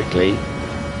them up quickly.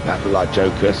 That looked like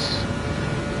Jokers.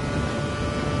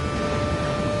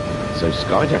 So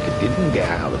Skyjacker didn't get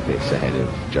out of the pits ahead of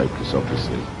Jokers,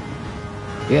 obviously.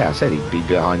 Yeah, I said he'd be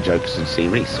behind Jokers and C.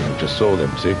 Reese, and we just saw them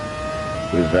too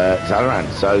with Talleyrand.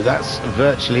 So that's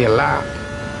virtually a lap.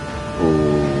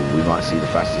 Oh, we might see the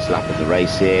fastest lap of the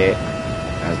race here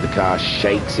as the car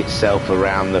shakes itself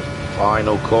around the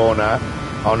final corner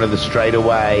onto the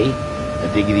straightaway.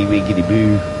 A diggity wiggity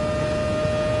boo.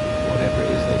 Whatever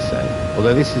it is they say.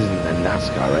 Although this isn't a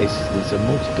NASCAR race, it's a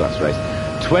multi-class race.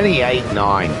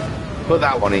 28.9. Put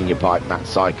that one in your pipe, Matt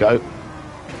Psycho.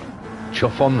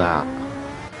 Chuff on that.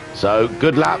 So,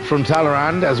 good lap from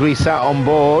Talleyrand as we sat on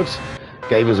board.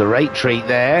 Gave us a rate treat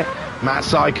there. Matt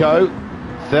Psycho,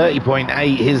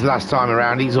 30.8 his last time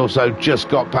around. He's also just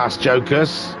got past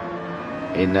Jokers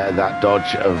in that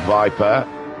Dodge Viper.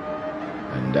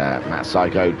 And Matt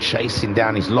Psycho chasing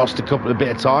down. He's lost a bit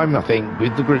of time, I think,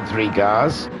 with the Group 3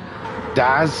 cars.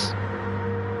 Daz,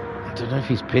 I don't know if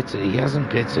he's pitted. He hasn't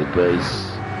pitted, but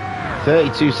he's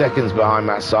 32 seconds behind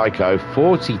Matt Psycho.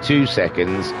 42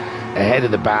 seconds ahead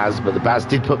of the Baz, but the Baz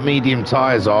did put medium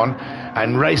tyres on.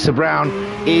 And Racer Brown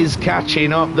is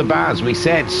catching up the Baz. We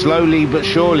said slowly but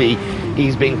surely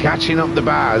he's been catching up the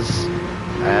Baz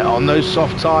on those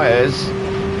soft tyres.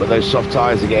 But those soft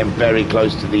tyres are getting very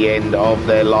close to the end of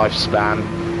their lifespan.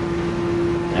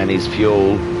 And his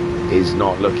fuel is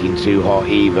not looking too hot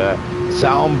either.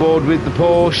 Sat on board with the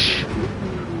Porsche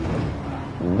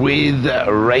with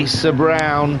Racer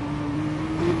Brown.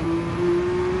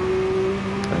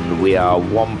 And we are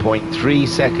 1.3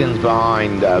 seconds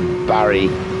behind Barry,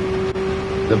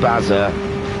 the Bazza.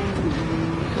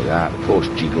 Look at that. The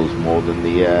Porsche jiggles more than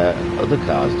the other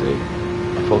cars do.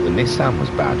 I thought the Nissan was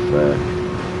bad for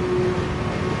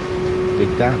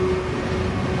Big Dan.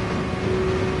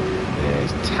 Yeah,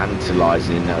 it's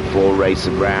tantalising for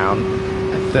Racer Brown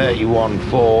at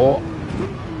 31.4.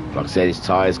 Like I said, his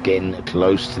tyres getting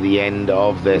close to the end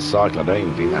of their cycle. I don't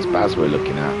even think that's Baz we're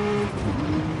looking at.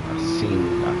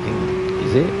 I think,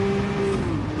 is it?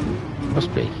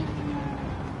 Must be.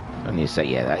 Only a say,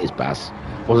 yeah, that is Baz.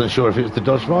 Wasn't sure if it was the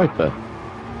Dodge Viper.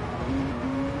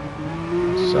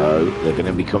 So they're going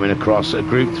to be coming across a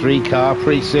Group 3 car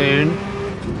pretty soon.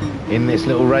 In this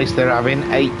little race they're having.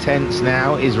 8/10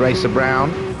 now is Racer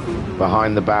Brown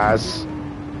behind the Baz.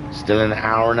 Still an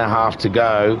hour and a half to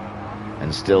go,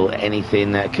 and still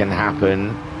anything that can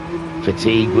happen.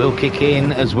 Fatigue will kick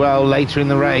in as well later in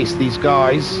the race. These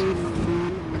guys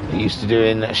are used to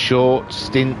doing short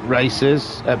stint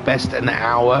races, at best an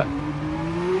hour,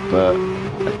 but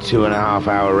a 2.5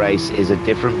 hour race is a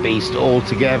different beast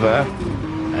altogether.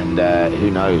 And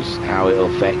who knows how it'll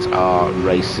affect our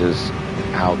racers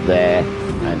out there.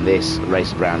 And this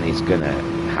Racer Brown is gonna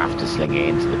have to sling it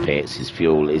into the pits. His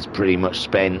fuel is pretty much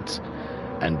spent,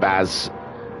 and Baz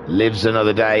lives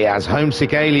another day as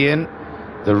Homesick Alien,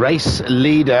 the race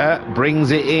leader,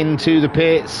 brings it into the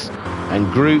pits,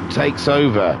 and Group takes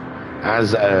over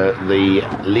as the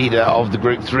leader of the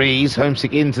Group 3s.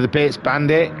 Homesick into the pits.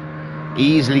 Bandit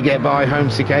easily get by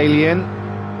Homesick Alien.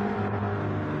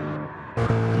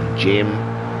 Jim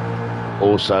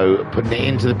also putting it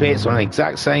into the pits on the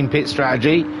exact same pit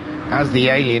strategy as the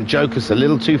Alien. Joker's a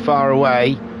little too far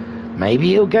away. Maybe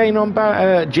he'll gain on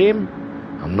Jim.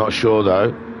 I'm not sure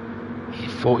though.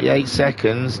 48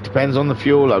 seconds. Depends on the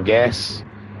fuel, I guess.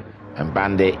 And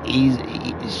Bandit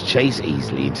is chased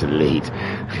easily into the lead.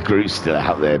 Groot's still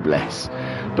out there, bless.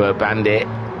 But Bandit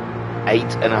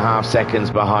 8.5 seconds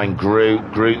behind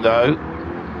Groot. Groot though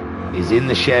is in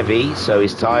the Chevy, so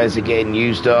his tyres are getting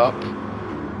used up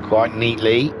quite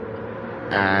neatly,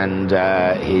 and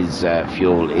his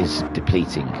fuel is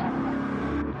depleting.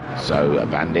 So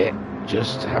Bandit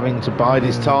just having to bide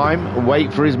his time,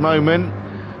 wait for his moment,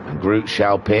 and Groot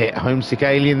shall pit. Homesick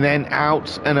Alien then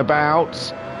out and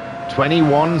about.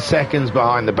 21 seconds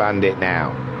behind the Bandit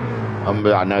now.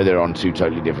 I know they're on two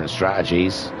totally different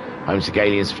strategies. Homesick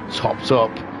Alien's topped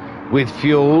up with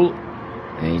fuel,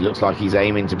 and he looks like he's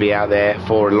aiming to be out there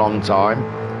for a long time,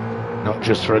 not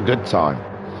just for a good time.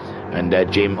 And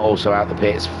Jim also out the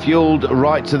pits, fueled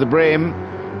right to the brim,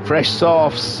 fresh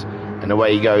softs, and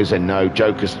away he goes. And no,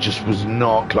 Joker's just was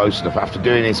not close enough after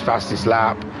doing his fastest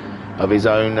lap of his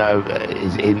own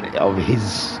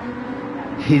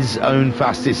his own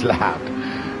fastest lap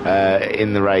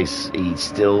in the race. He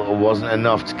still wasn't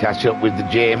enough to catch up with the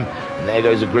Jim. And there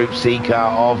goes a Group C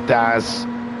car of Daz,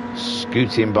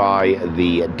 scooting by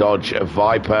the Dodge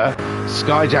Viper.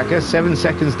 Skyjacker 7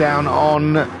 seconds down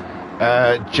on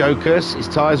Jokers. His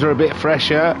tyres are a bit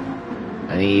fresher,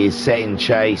 and he is setting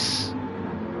chase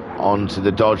onto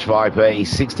the Dodge Viper. He's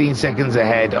 16 seconds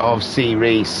ahead of C.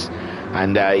 Reese,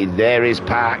 and there is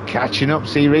Pat catching up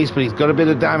C. Reese, but he's got a bit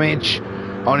of damage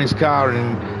on his car,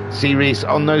 and Reese,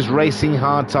 on those racing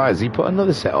hard tyres, he put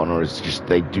another set on, or is it just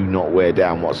they do not wear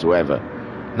down whatsoever?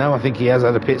 No, I think he has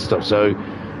had a pit stop, so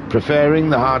preferring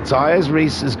the hard tyres,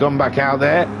 Reese has gone back out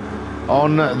there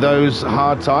on those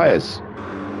hard tyres,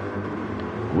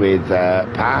 with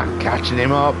Pat catching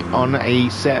him up on a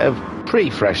set of pretty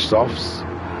fresh softs.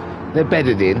 They're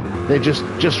bedded in, they're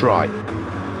just right,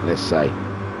 let's say.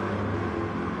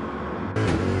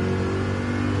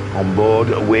 On board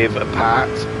with Pat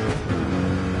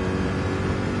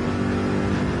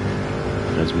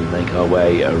as we make our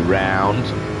way around.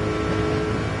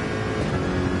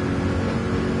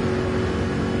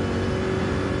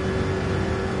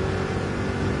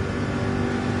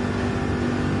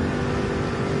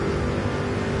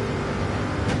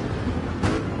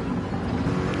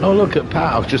 Oh, look at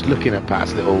Pat. I was just looking at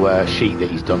Pat's little sheet that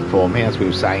he's done for me as we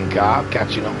were saying car,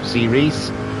 catching up to Reese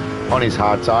on his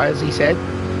hard tyres, he said.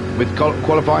 With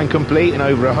qualifying complete and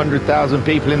over 100,000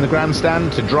 people in the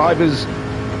grandstand, to drivers'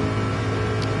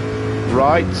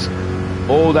 right,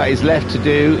 all that is left to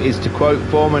do is to quote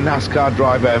former NASCAR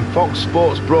driver and Fox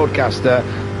Sports broadcaster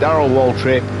Darrell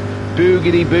Waltrip,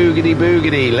 boogity, boogity,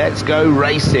 boogity, let's go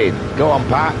racing. Go on,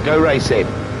 Pat, go racing.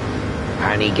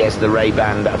 And he gets the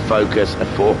Ray-Ban Focus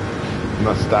for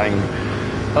Mustang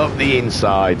up the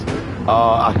inside.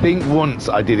 I think once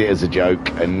I did it as a joke,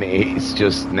 and it's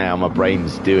just now my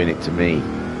brain's doing it to me,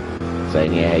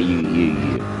 saying, yeah,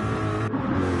 you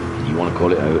want to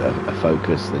call it a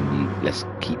Focus, then let's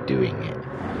keep doing it.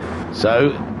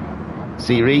 So,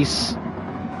 Reese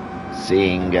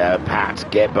seeing Pat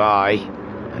get by,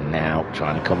 and now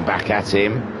trying to come back at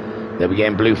him. They'll be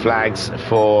getting blue flags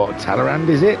for Talleyrand,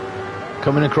 is it?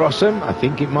 Coming across him, I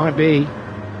think it might be.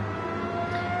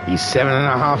 He's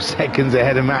 7.5 seconds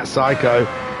ahead of Matt Psycho,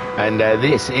 and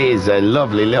this is a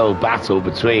lovely little battle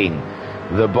between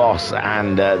the boss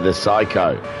and the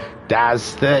Psycho.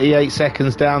 Daz 38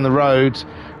 seconds down the road,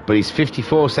 but he's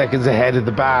 54 seconds ahead of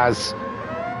the Baz.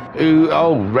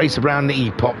 Racer Brown, he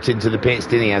popped into the pits,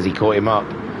 didn't he, as he caught him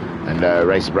up. And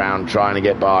Racer Brown trying to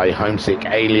get by Homesick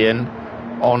Alien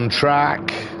on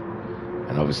track.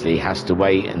 And obviously has to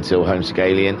wait until Homesick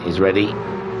Alien is ready,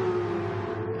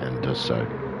 and does so.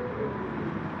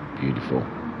 Beautiful.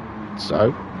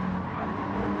 So,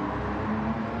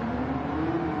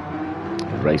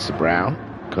 Racer Brown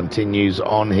continues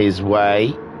on his way.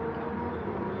 He's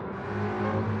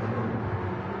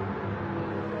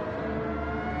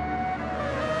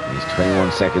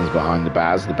 21 seconds behind the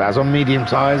Baz. The Baz on medium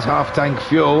tyres, half tank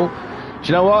fuel. Do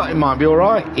you know what? It might be all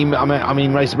right. I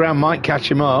mean, Racer Brown might catch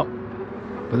him up,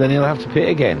 but then he'll have to pit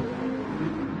again.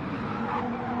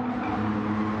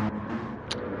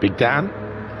 Big Dan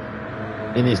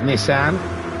in his Nissan.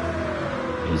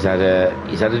 He's had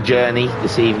a journey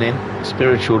this evening, a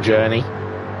spiritual journey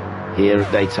here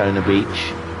at Daytona Beach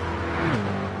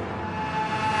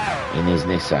in his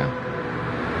Nissan.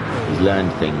 He's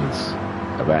learned things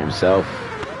about himself,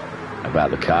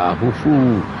 about the car.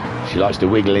 Woo-hoo. She likes to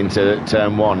wiggle into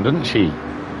turn one, doesn't she?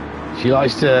 She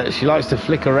likes to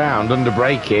flick around under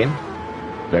braking.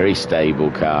 Very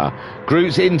stable car.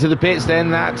 Groot's into the pits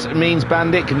then. That means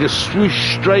Bandit can just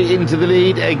swoosh straight into the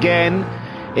lead again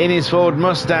in his Ford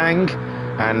Mustang.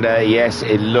 And yes,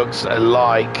 it looks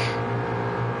like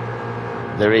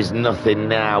there is nothing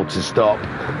now to stop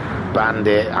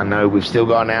Bandit. I know we've still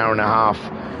got an hour and a half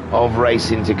of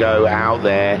racing to go out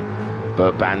there,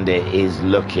 but Bandit is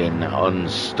looking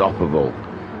unstoppable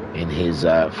in his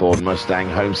Ford Mustang.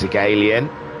 Homesick Alien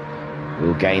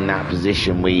will gain that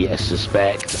position, we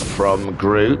suspect, from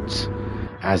Groot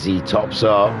as he tops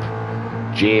up.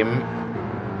 Jim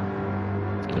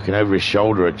looking over his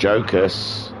shoulder at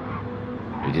Jokus.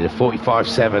 He did a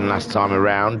 45.7 last time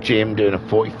around. Jim doing a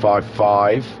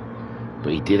 45.5,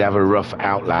 but he did have a rough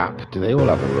outlap. Do they all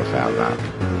have a rough outlap?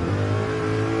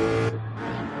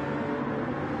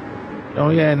 Oh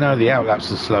yeah, no, the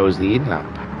outlap's as slow as the inlap.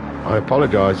 I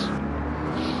apologise.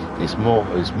 It's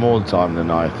more time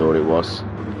than I thought it was,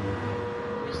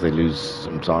 because they lose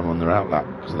some time on their outlap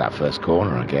because of that first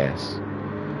corner, I guess.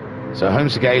 So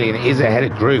Homesick Alien is ahead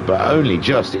of Groot, but only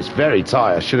just. It's very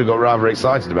tight. I should have got rather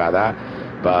excited about that,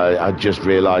 but I just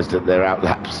realised that their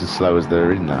outlap's as slow as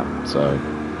their inlap. So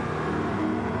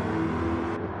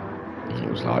it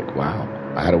was like, wow.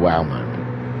 I had a wow moment.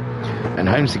 And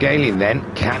Homesick Alien then,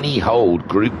 can he hold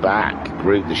Groot back?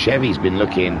 Groot, the Chevy's been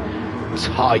looking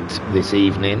tight this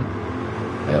evening,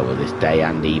 well, this day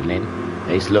and evening.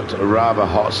 It's looked rather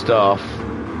hot stuff.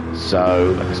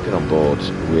 So let's get on board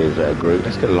with Groot.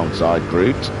 Let's get alongside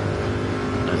Groot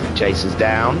as he chases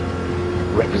down,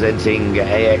 representing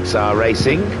AXR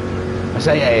Racing. I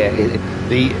say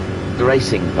the the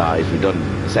racing part is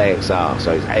redundant. It's AXR,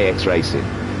 so it's AX Racing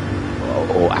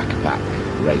or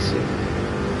ACPAC Racing.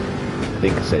 I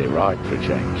think I said it right for a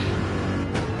change.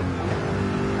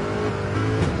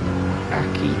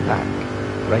 ACPAC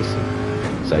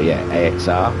Racing. So yeah,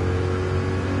 AXR.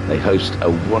 They host a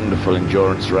wonderful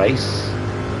endurance race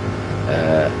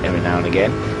every now and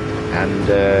again. And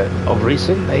of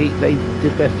recent, they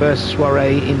did their first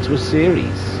soiree into a series.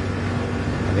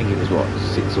 I think it was,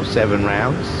 6 or 7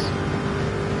 rounds.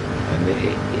 And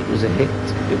it was a hit.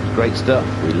 It was great stuff.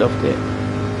 We loved it.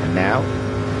 And now,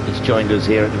 he's joined us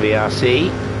here at the VRC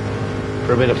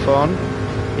for a bit of fun.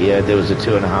 There was a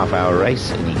 2.5-hour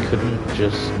race, and he couldn't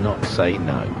just not say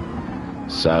no.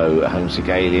 So, Homesick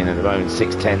Alien at the moment,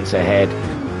 6/10 ahead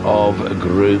of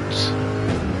Groot.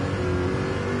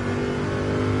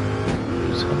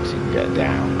 Who's hunting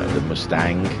down the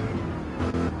Mustang.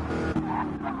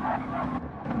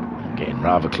 Getting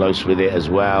rather close with it as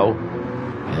well.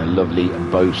 In a lovely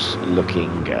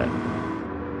Bose-looking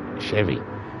Chevy.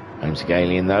 Homesick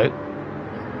Alien, though,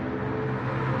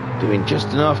 doing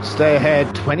just enough to stay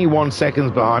ahead. 21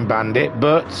 seconds behind Bandit,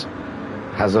 but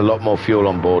has a lot more fuel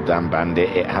on board than Bandit,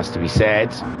 it has to be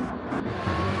said.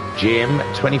 Jim,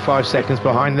 25 seconds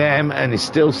behind them, and is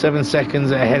still 7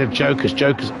 seconds ahead of Joker's.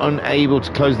 Joker's unable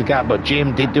to close the gap, but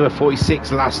Jim did do a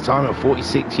 46 last time,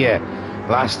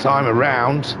 last time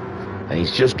around. And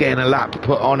he's just getting a lap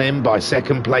put on him by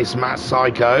second place Matt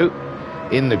Psycho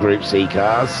in the Group C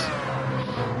cars.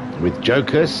 With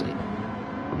Joker's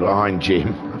behind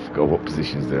Jim. I forgot what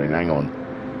positions they're in, hang on.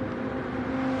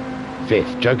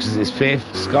 5th. Joker's is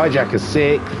 5th. Skyjacker's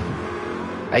 6th.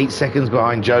 8 seconds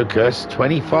behind Joker's.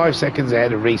 25 seconds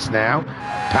ahead of Reese now.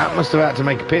 Pat must have had to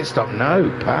make a pit stop. No,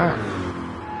 Pat.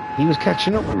 He was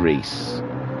catching up with Reese.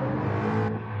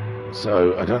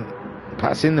 So,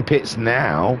 Pat's in the pits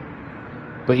now.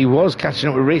 But he was catching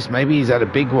up with Reese. Maybe he's had a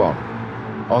big one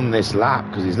on this lap,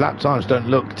 because his lap times don't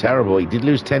look terrible. He did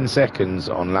lose 10 seconds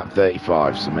on lap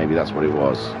 35, so maybe that's what it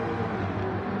was.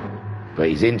 But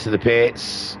he's into the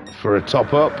pits for a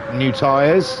top-up, new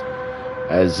tyres,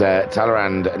 as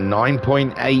Talleyrand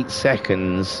 9.8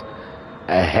 seconds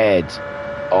ahead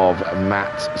of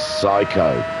Matt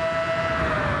Psycho.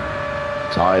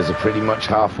 Tyres are pretty much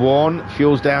half worn.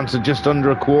 Fuel's down to just under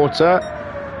a quarter.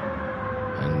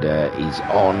 And he's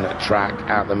on track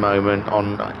at the moment,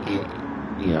 on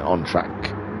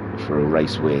track for a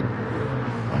race win.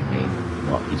 I mean,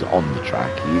 he's on the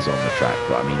track. He is on the track,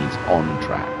 but I mean, he's on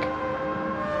track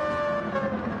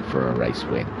for a race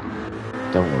win.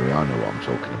 Don't worry, I know what I'm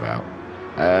talking about.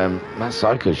 Matt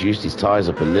Psycho's used his tyres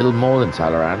up a little more than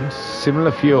Talleyrand.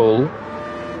 Similar fuel.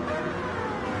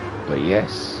 But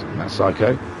yes, Matt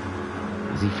Psycho.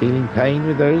 Is he feeling pain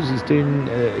with those? He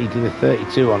did a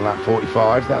 32 on lap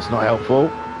 45. That's not helpful.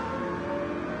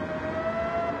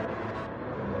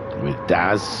 With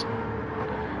Daz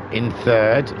in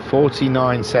 3rd,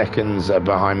 49 seconds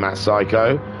behind Matt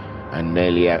Psycho, and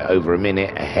nearly over a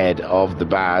minute ahead of the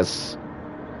Baz.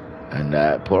 And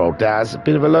poor old Daz, a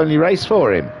bit of a lonely race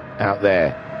for him out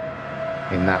there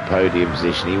in that podium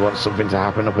position. He wants something to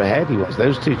happen up ahead. He wants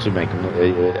those two to make him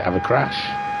have a crash,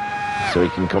 so he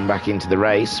can come back into the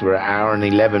race. We're at 1 hour and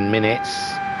 11 minutes,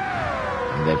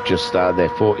 and they've just started their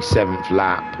 47th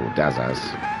lap, or Daz has.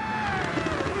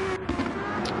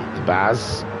 The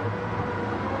Baz,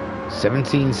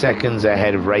 17 seconds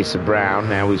ahead of Racer Brown.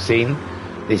 Now we've seen,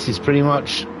 this is pretty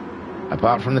much,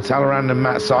 apart from the Talleyrand and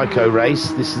Matt Psycho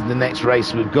race, this is the next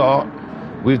race we've got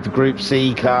with the Group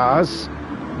C cars.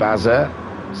 Bazza,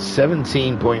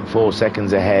 17.4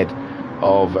 seconds ahead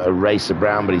of Racer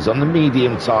Brown, but he's on the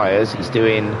medium tyres. He's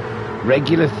doing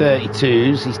regular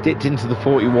 32s. He's dipped into the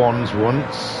 41s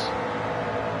once.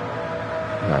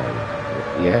 No,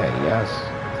 yeah, he has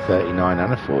 39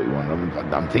 and a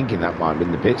 41. I'm thinking that might have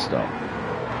been the pit stop,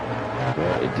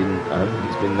 but it didn't. I don't think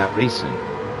it's been that recent.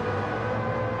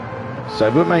 So,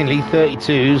 but mainly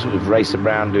 32s, with Racer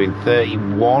Brown doing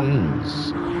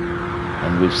 31s.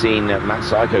 And we've seen Matt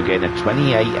Psycho getting a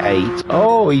 28.8.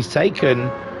 Oh, he's taken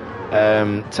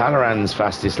Talleyrand's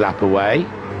fastest lap away.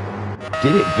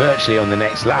 Did it virtually on the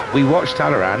next lap. We watched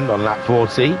Talleyrand on lap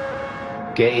 40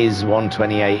 get his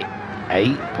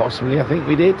 128.8, possibly, I think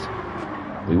we did.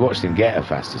 We watched him get a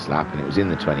fastest lap, and it was in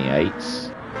the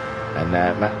 28s. And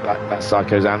Matt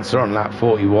Psycho's answer on lap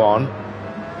 41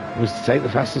 was to take the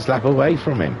fastest lap away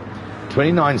from him.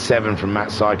 29.7 from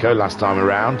Matt Psycho last time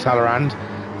around. Talleyrand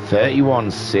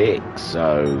 31.6,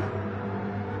 so,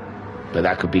 but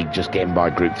that could be just getting by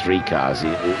Group 3 cars.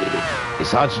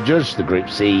 It's hard to judge the Group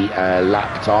C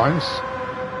lap times,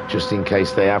 just in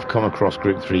case they have come across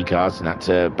Group 3 cars and had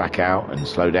to back out and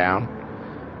slow down.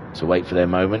 to wait for their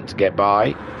moment to get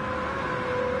by.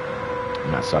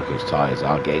 Matt Psycho's tyres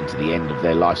are getting to the end of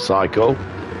their life cycle.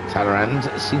 Talleyrand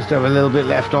seems to have a little bit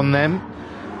left on them.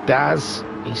 Daz,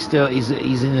 he's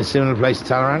in a similar place to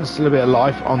Talleyrand, still a bit of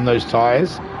life on those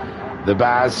tyres. The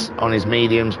Baz on his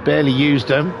mediums barely used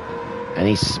them, and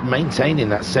he's maintaining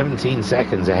that 17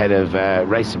 seconds ahead of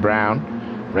Racer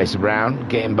Brown. Racer Brown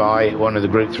getting by one of the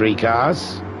Group 3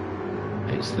 cars.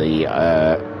 It's the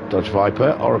Dodge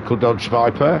Viper, Oracle Dodge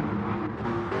Viper.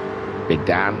 Big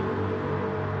Dan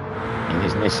in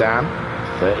his Nissan.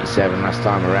 37 last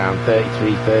time around,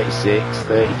 33, 36,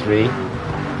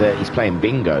 33. He's playing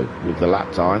bingo with the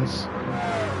lap times.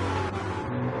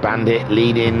 Bandit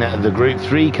leading the Group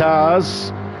 3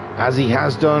 cars, as he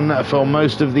has done for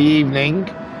most of the evening.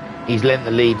 He's lent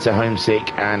the lead to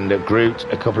Homesick and Groot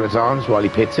a couple of times while he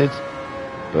pitted,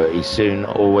 but he's soon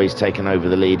always taken over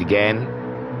the lead again,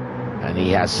 and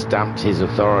he has stamped his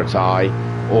authority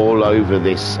all over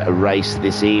this race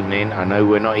this evening. I know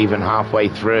we're not even halfway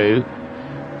through,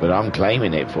 but I'm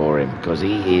claiming it for him because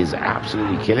he is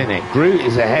absolutely killing it. Groot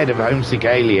is ahead of Homesick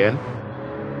Alien.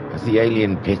 Has the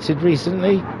Alien pitted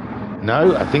recently?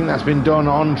 No, I think that's been done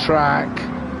on track.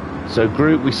 So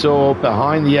Groot we saw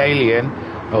behind the Alien,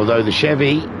 although the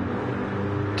Chevy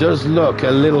does look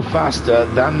a little faster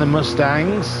than the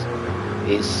Mustangs.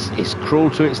 It's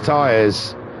cruel to its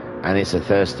tyres, and it's a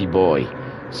thirsty boy.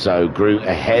 So Groot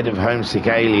ahead of Homesick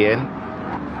Alien,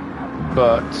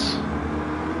 but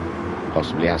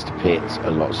possibly has to pit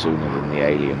a lot sooner than the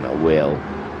Alien will.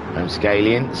 Homesick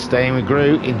Alien staying with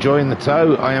Groot, enjoying the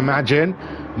tow, I imagine.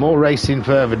 More racing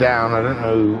further down. I don't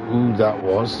know who that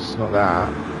was. It's not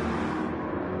that.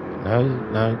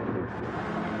 No.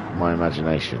 My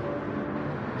imagination.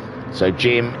 So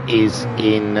Jim is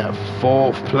in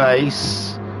 4th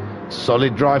place.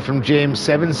 Solid drive from Jim.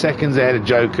 7 seconds ahead of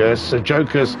Jokers. So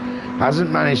Jokers hasn't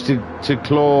managed to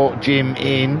claw Jim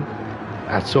in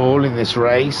at all in this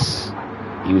race.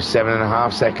 He was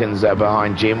 7.5 seconds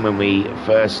behind Jim when we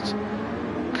first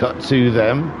cut to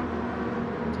them.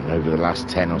 And over the last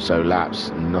 10 or so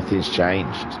laps, nothing's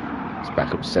changed. It's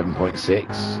back up to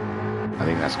 7.6. I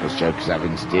think that's because Joker's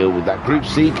having to deal with that Group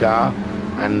C car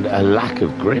and a lack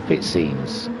of grip, it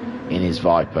seems, in his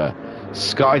Viper.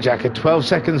 Skyjacker 12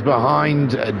 seconds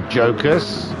behind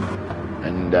Jokers,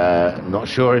 and not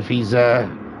sure if he's going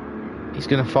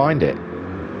to find it.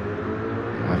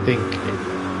 I think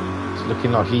it's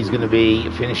looking like he's going to be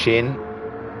finishing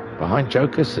behind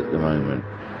Jokers at the moment.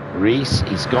 Reese,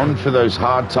 he's gone for those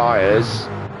hard tyres,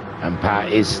 and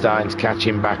Pat is starting to catch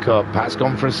him back up. Pat's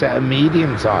gone for a set of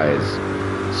medium tyres.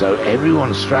 So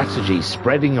everyone's strategy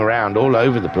spreading around all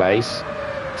over the place.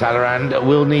 Talleyrand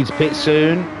will need to pit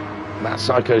soon. Matt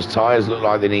Psycho's tyres look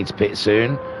like they need to pit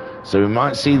soon. So we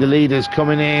might see the leaders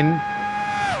coming in.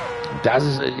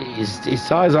 Daz, his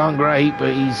tyres aren't great,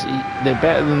 but they're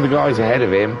better than the guys ahead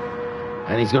of him.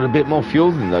 And he's got a bit more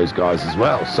fuel than those guys as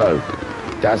well. So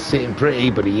Daz sitting pretty,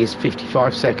 but he is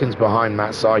 55 seconds behind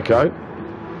Matt Psycho.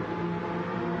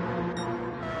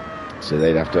 So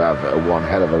they'd have to have one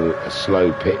hell of a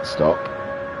slow pit stop.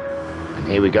 And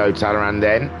here we go, Talleyrand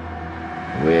then.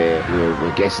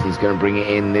 We're guessing he's going to bring it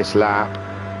in this lap.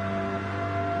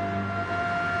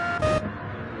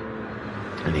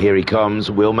 And here he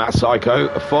comes. Will Matt Psycho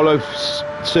follow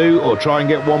suit or try and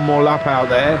get one more lap out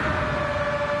there?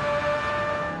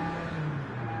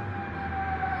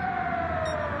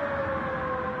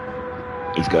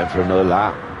 He's going for another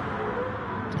lap.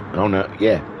 Oh no,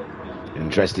 yeah.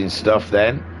 Interesting stuff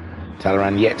then.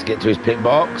 Talleyrand yet to get to his pit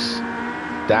box.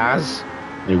 Daz,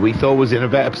 who we thought was in a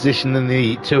better position than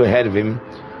the two ahead of him,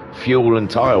 fuel and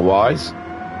tyre wise,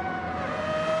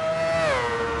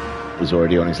 was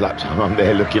already on his lap time. I'm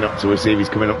there looking up to see if he's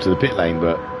coming up to the pit lane,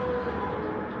 but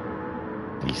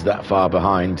he's that far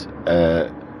behind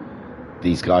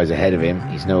these guys ahead of him.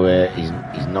 He's nowhere. He's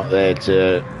not there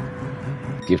to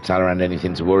give Talleyrand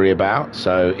anything to worry about.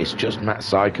 So it's just Matt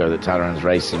Psycho that Talleyrand's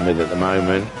racing with at the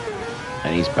moment,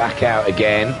 and he's back out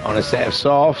again on a set of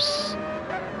softs.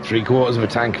 3/4 of a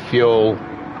tank of fuel,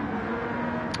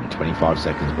 and 25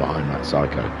 seconds behind Matt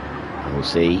Psycho. And we'll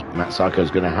see, Matt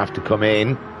Psycho's going to have to come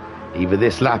in either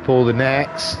this lap or the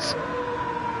next.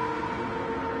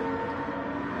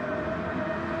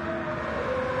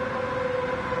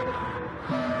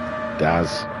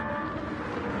 Daz.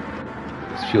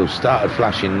 His fuel started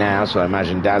flashing now, so I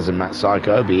imagine Daz and Matt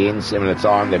Psycho be in similar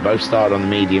time. They both started on the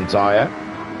medium tyre,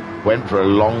 went for a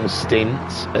long stint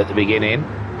at the beginning,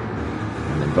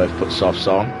 and then both put softs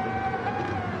on,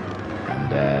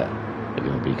 and they're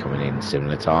going to be coming in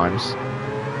similar times.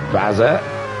 Vaza,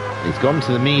 he's gone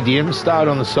to the medium, started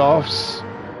on the softs.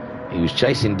 He was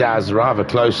chasing Daz rather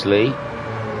closely,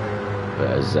 but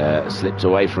has slipped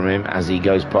away from him as he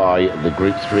goes by the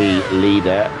Group 3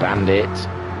 leader, Bandit.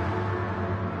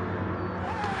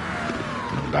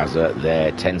 Bazza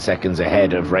there 10 seconds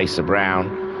ahead of Racer Brown,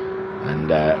 and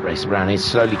Racer Brown is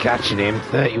slowly catching him.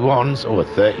 31s or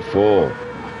 34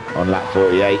 on lap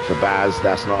 48 for Baz.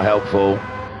 That's not helpful,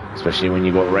 especially when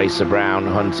you've got Racer Brown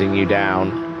hunting you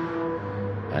down.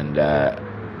 And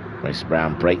Racer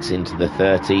Brown breaks into the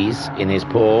 30s in his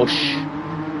Porsche.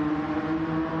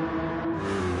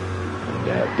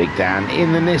 And Big Dan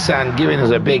in the Nissan giving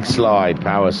us a big slide,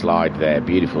 power slide there,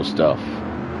 beautiful stuff.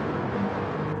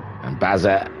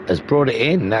 Bazza has brought it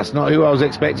in. That's not who I was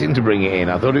expecting to bring it in.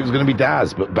 I thought it was going to be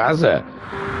Daz, but Bazza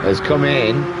has come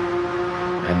in,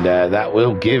 and that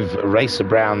will give Racer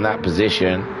Brown that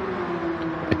position.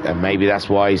 And maybe that's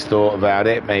why he's thought about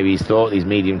it. Maybe he's thought these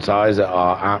medium tyres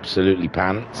are absolutely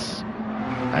pants,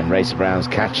 and Racer Brown's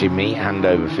catching me hand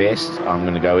over fist. I'm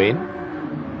going to go in,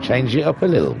 change it up a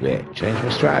little bit, change my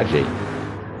strategy.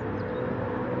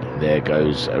 And there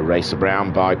goes Racer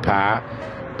Brown by Power.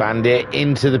 Bandit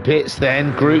into the pits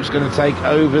then. Group's going to take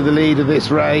over the lead of this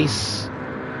race.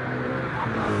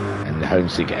 And the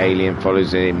Homesick Alien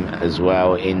follows him as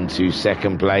well into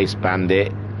second place.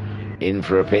 Bandit in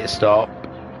for a pit stop.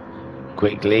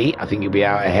 Quickly, I think he'll be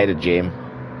out ahead of Jim.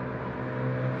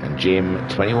 And Jim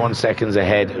 21 seconds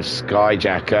ahead of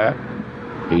Skyjacker,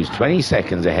 who's 20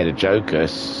 seconds ahead of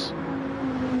Jocus.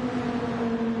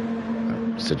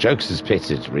 So Jocus has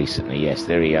pitted recently. Yes,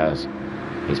 there he is.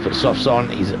 He's put softs on.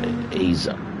 He's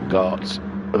got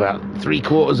about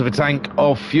 3/4 of a tank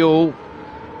of fuel.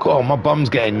 God, my bum's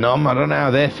getting numb. I don't know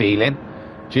how they're feeling.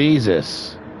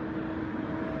 Jesus.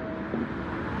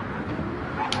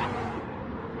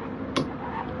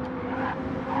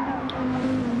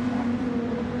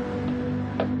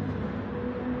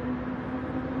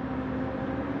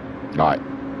 Right.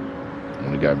 I'm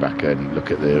going to go back and look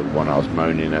at the one I was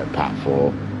moaning at Pat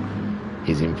for.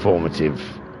 His informative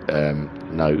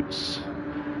notes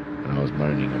when I was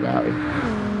moaning about him.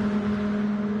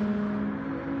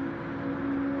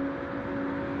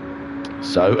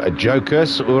 So a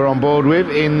Jocus we're on board with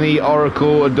in the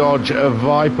Oracle Dodge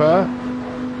Viper.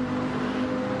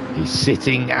 He's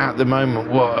sitting at the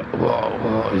moment. What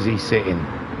is he sitting?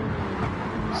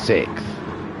 6th.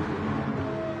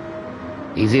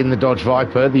 He's in the Dodge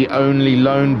Viper, the only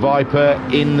lone Viper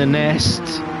in the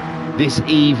nest this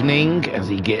evening, as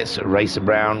he gets Racer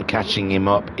Brown catching him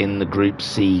up in the Group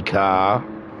C car.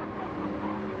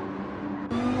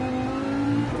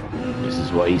 This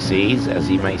is what he sees as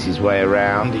he makes his way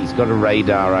around. He's got a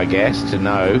radar, I guess, to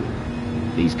know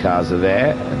these cars are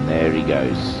there, and there he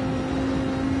goes.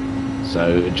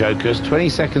 So Joker's 20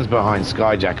 seconds behind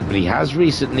Skyjacker, but he has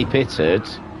recently pitted,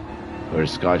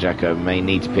 whereas Skyjacker may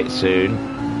need to pit soon.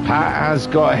 Pat has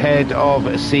got ahead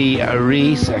of C.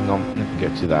 Reese. Hang on, let me go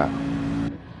to that.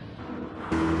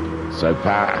 So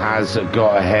Pat has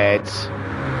got ahead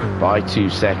by 2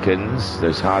 seconds.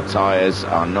 Those hard tyres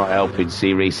are not helping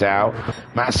C. Reese out.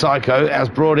 Matt Psycho has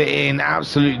brought it in.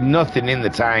 Absolutely nothing in the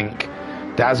tank.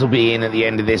 Daz will be in at the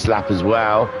end of this lap as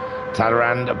well.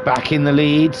 Talleyrand back in the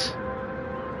lead.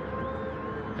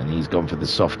 And he's gone for the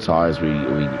soft tyres. We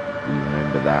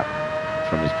remember that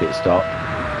from his pit stop.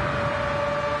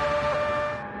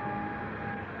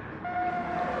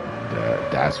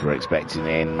 Daz we're expecting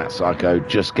in. Matt Psycho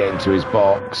just getting to his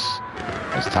box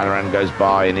as Talleyrand goes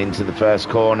by and into the first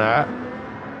corner.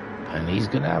 And he's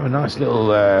going to have a nice little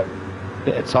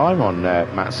bit of time on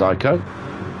Matt Psycho.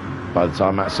 By the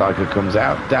time Matt Psycho comes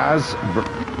out, Daz...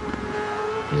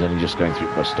 He's only just going through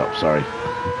bus stop, sorry.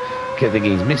 Kept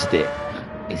thinking he's missed it.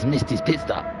 He's missed his pit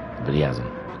stop, but he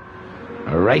hasn't.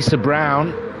 Racer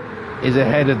Brown is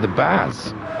ahead of the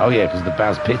Baz. Oh yeah, because the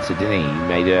Baz pitted, didn't he? He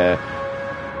made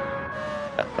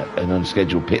an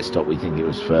unscheduled pit stop. We think it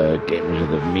was for getting rid of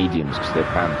the mediums because they're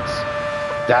pants.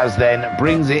 Daz then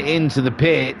brings it into the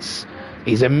pits.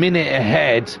 He's a minute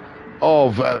ahead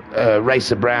of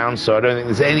Racer Brown, so I don't think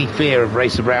there's any fear of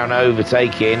Racer Brown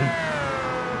overtaking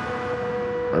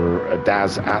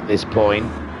Daz at this point.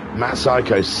 Matt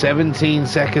Psycho 17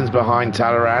 seconds behind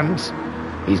Talleyrand.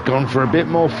 He's gone for a bit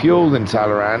more fuel than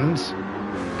Talleyrand,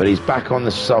 but he's back on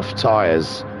the soft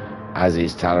tyres, as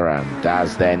is Talleyrand.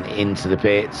 Daz then into the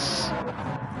pits.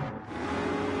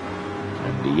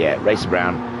 And yeah, Racer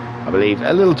Brown, I believe,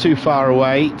 a little too far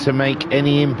away to make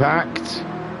any impact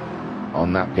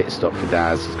on that pit stop for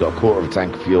Daz. He's got a quarter of a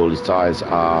tank of fuel. His tyres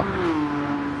are...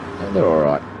 they're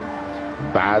alright.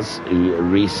 Baz, who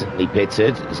recently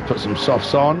pitted, has put some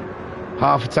softs on,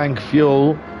 half a tank of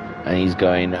fuel, and he's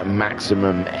going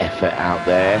maximum effort out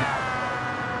there.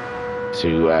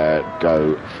 to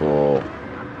go for,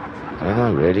 I don't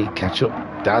know really, catch up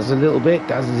Daz a little bit.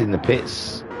 Daz is in the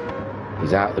pits.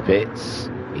 He's out of the pits.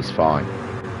 He's fine.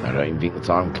 I don't even think the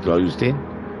time closed in.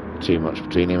 Too much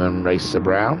between him and Racer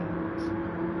Brown.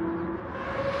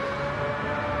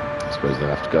 I suppose they'll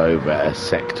have to go over a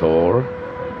sector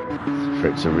for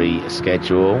it to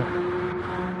reschedule.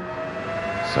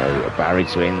 So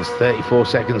Barrett wins, 34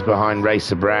 seconds behind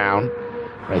Racer Brown.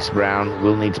 Racer Brown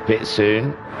will need to pit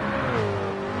soon.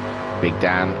 Big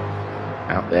Dan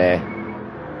out there.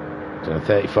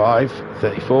 35,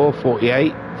 34,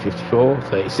 48, 54,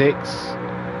 36.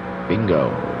 Bingo.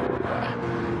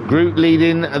 Group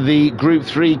leading the Group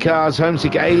 3 cars.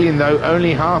 Homesick Alien, though,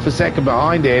 only half a second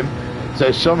behind him.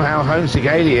 So somehow Homesick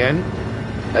Alien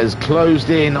has closed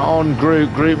in on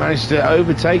Group. Group managed to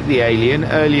overtake the Alien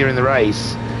earlier in the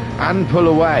race and pull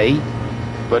away.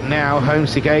 But now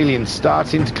Homesick Alien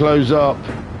starting to close up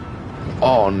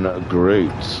on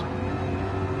Groot.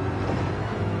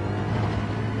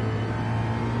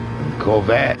 And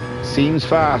Corvette seems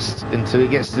fast until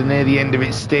it gets to near the end of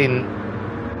its stint.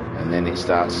 And then it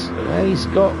starts, he's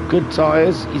got good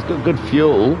tyres, he's got good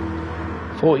fuel.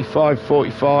 45,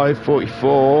 45,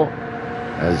 44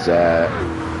 as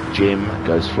Jim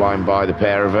goes flying by the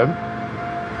pair of them.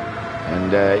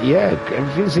 And yeah,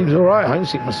 everything seems all right.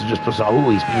 Homesick must have just put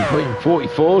he's been putting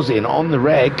 44s in on the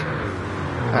reg.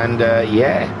 And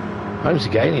yeah,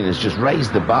 Homesick Alien has just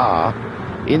raised the bar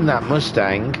in that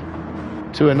Mustang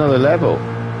to another level.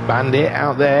 Bandit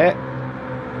out there,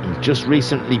 he's just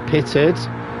recently pitted,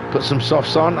 put some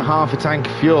softs on, half a tank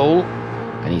of fuel,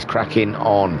 and he's cracking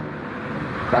on,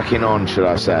 should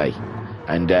I say.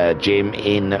 And Jim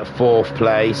in 4th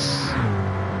place,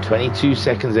 22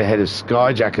 seconds ahead of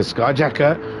Skyjacker.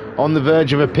 Skyjacker on the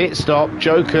verge of a pit stop.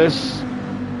 Jokers,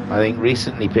 I think,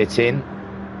 recently pit in.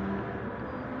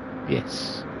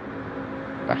 Yes,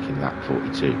 back in that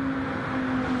 42.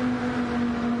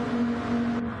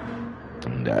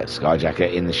 And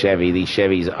Skyjacker in the Chevy. These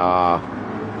Chevys are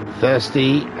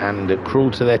thirsty and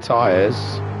cruel to their tyres.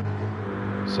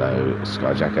 So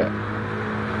Skyjacker,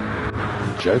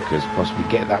 Jokers possibly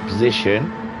get that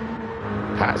position.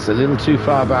 Pat's a little too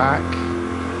far back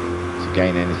to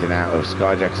gain anything out of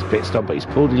Skyjacker's pit stop, but he's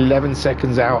pulled 11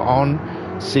 seconds out on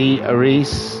C.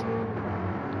 Aris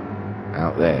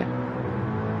out there.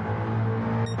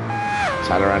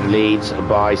 Talleyrand leads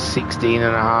by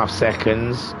 16.5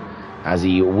 seconds as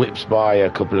he whips by a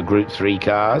couple of Group 3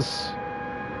 cars.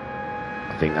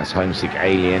 I think that's Homesick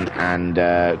Alien and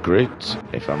Groot,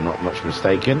 if I'm not much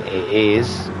mistaken. It is,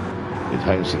 with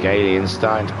Homesick Alien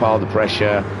starting to pile the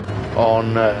pressure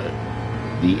on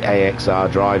the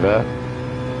AXR driver.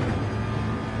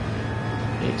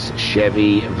 It's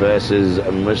Chevy versus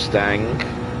Mustang.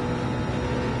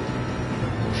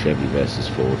 Chevy versus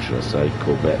Ford, should I say.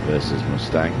 Corvette versus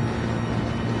Mustang.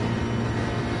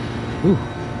 Ooh,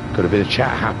 got a bit of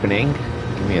chat happening.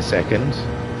 Give me a second.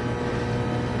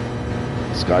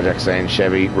 Skyjack saying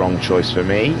Chevy, wrong choice for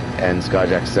me. And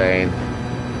Skyjack saying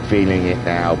feeling it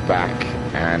now, back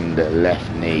and left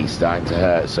knee starting to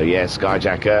hurt. So yeah,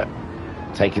 Skyjacker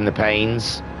taking the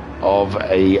pains of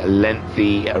a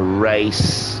lengthy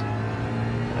race.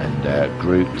 And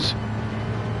Groot,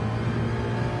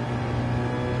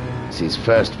 it's his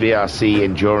first VRC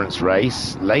endurance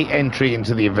race, late entry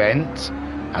into the event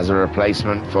as a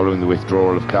replacement following the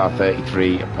withdrawal of car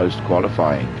 33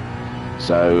 post-qualifying.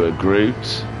 So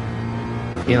Groot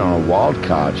in on a wild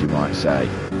card, you might say.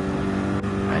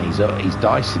 And he's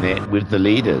dicing it with the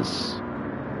leaders.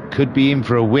 Could be in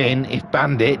for a win if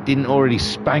Bandit didn't already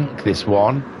spank this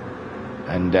one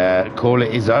and call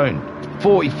it his own.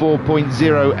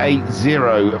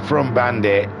 44.080 from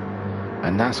Bandit,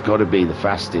 and that's got to be the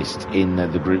fastest in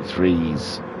the Group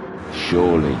 3s,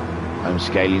 surely.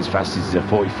 Homesick Alien's fastest is a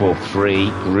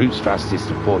 44.3, Groot's fastest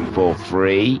a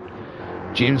 44.3,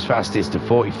 Jim's fastest a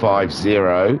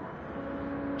 45.0,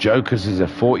 Joker's is a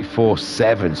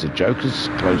 44.7, so Joker's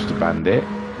close to Bandit.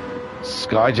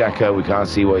 Skyjacker, we can't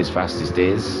see what his fastest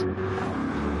is,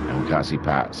 and we can't see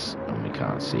Pat's, and we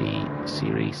can't see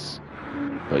Series.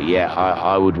 But yeah,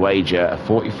 I would wager a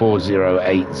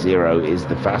 44.080 is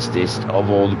the fastest of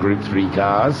all the Group 3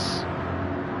 cars.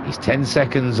 He's 10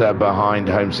 seconds behind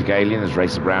Homesick Alien as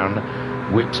Racer Brown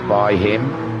whips by him.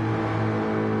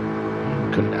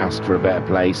 Couldn't ask for a better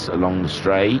place along the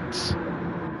straight.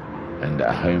 And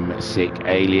a Homesick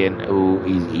Alien,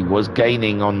 he was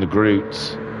gaining on the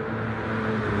Groot.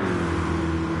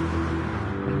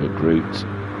 And the Groot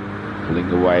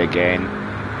pulling away again.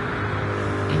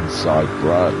 Inside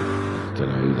Bro. Don't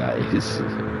know who that is.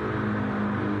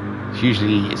 It's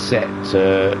usually set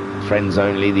to friends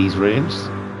only, these rooms.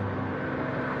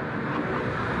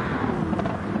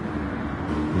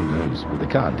 knows? But they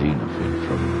can't do nothing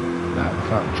from that. They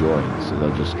can't join, so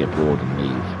they'll just get bored and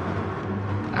leave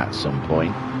at some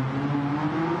point.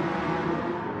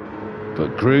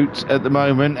 But Groot at the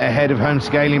moment ahead of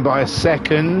Homesick Alien by a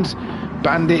second.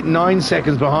 Bandit 9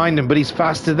 seconds behind him, but he's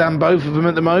faster than both of them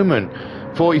at the moment.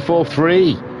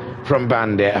 44.3 from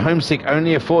Bandit. Homesick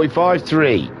only a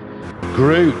 45.3.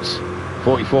 Groot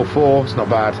 44.4. It's not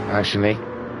bad actually,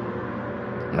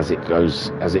 as it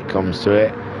comes to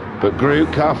it. But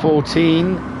Groot, car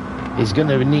 14, is going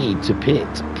to need to pit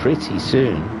pretty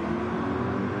soon.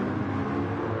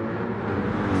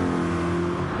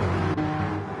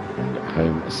 And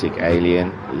Homesick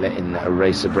Alien letting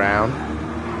Racer Brown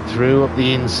through up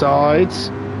the insides,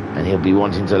 and he'll be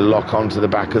wanting to lock onto the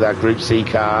back of that Group C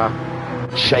car,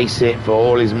 chase it for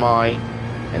all his might,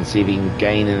 and see if he can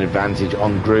gain an advantage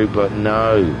on Group. But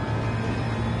no,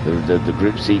 the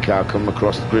Group C car come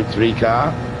across the Group 3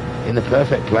 car in the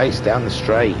perfect place down the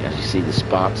straight, as you see the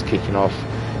sparks kicking off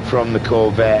from the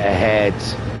Corvette ahead.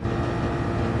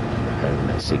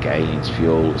 Homesick Alien's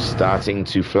fuel starting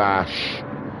to flash,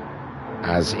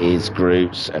 as is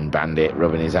Groot's, and Bandit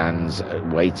rubbing his hands,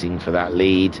 waiting for that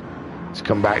lead to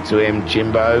come back to him.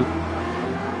 Jimbo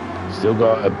still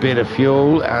got a bit of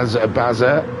fuel as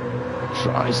Baza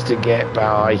tries to get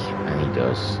by, and he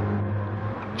does.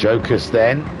 Jokus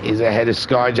then is ahead of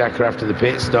Skyjacker after the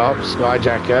pit stop.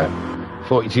 Skyjacker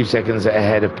 42 seconds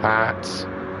ahead of Pat,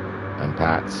 and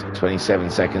Pat's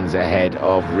 27 seconds ahead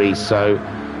of Reese. So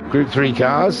Group 3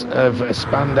 cars have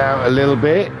spanned out a little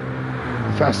bit.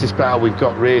 The fastest battle we've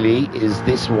got really is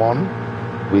this one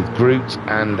with Groot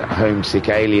and Homesick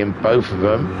Alien, both of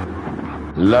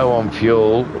them low on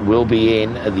fuel, will be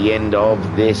in at the end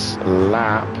of this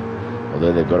lap,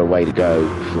 although they've got a way to go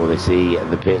before they see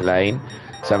the pit lane.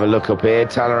 Let's have a look up here.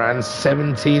 Talleyrand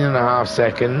 17.5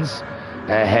 seconds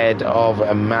ahead of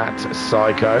Matt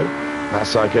Psycho. Matt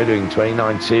Psycho doing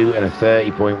 29.2 and a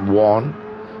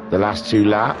 30.1 the last two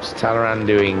laps. Talleyrand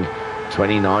doing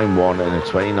 29.1 and a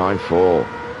 29.4.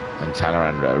 And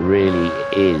Talleyrand really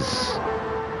is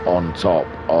on top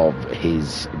of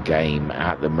his game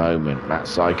at the moment. Matt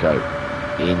Psycho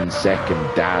in second,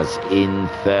 Daz in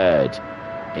third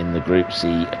in the Group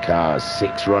C cars.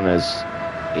 6 runners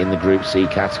in the Group C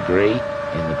category,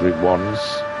 in the Group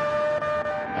 1s.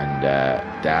 And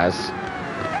Daz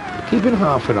keeping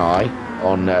half an eye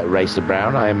on Racer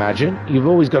Brown, I imagine. You've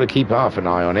always got to keep half an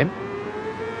eye on him,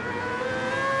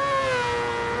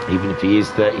 even if he is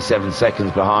 37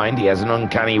 seconds behind. He has an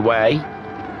uncanny way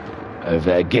of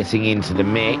getting into the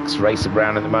mix. Racer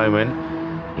Brown at the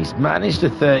moment, he's managed a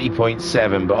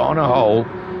 30.7, but on a whole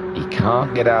he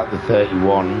can't get out the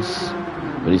 31s.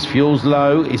 But his fuel's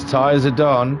low, his tyres are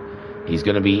done. He's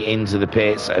going to be into the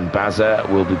pits, and Baza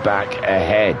will be back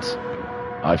ahead,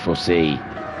 I foresee,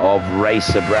 of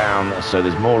Racer Brown. So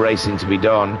there's more racing to be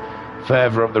done.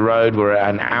 Further up the road, we're at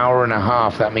an hour and a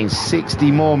half. That means 60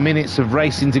 more minutes of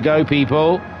racing to go,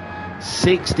 people.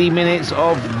 60 minutes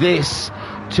of this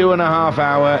 2.5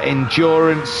 hour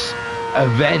endurance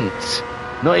event.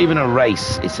 Not even a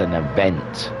race, it's an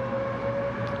event.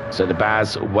 So the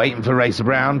Baz waiting for Racer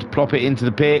Brown to plop it into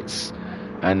the pits,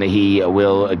 and he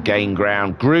will gain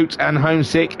ground. Groot and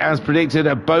Homesick, as predicted,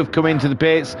 have both come into the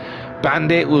pits.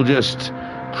 Bandit will just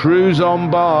cruise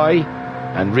on by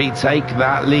and retake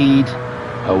that lead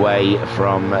away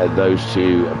from those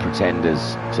two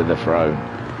pretenders to the throne.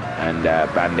 And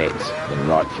Bandit, the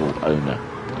rightful owner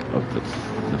of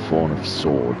the Fawn of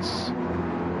Swords.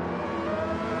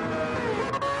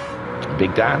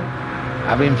 Big Dan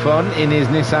having fun in his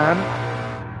Nissan,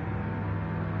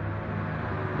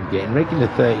 getting regular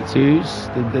 32s,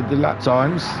 the lap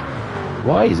times.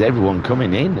 Why is everyone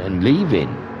coming in and leaving?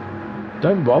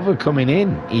 Don't bother coming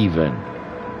in even.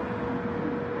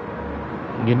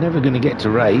 You're never going to get to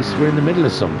race. We're in the middle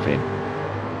of something.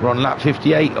 We're on lap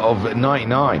 58 of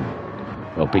 99.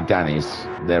 Well, Big Dan is.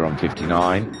 They're on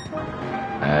 59.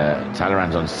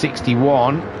 Talleyrand's on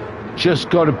 61.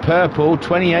 Just got a purple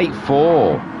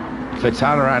 28.4 for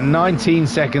Talleyrand, 19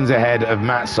 seconds ahead of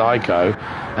Matt Psycho.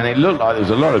 And it looked like there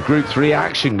was a lot of Group 3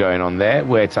 action going on there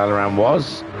where Talleyrand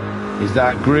was. Is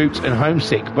that Groot and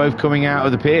Homesick both coming out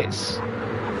of the pits?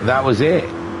 That was it.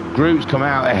 Groot's come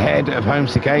out ahead of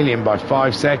Homesick Alien by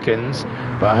 5 seconds,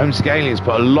 but Homesick Alien's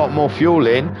put a lot more fuel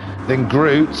in than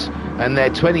Groot, and they're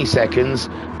 20 seconds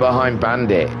behind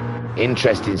Bandit.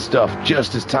 Interesting stuff.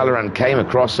 Just as Talleyrand came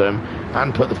across them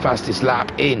and put the fastest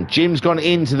lap in. Jim's gone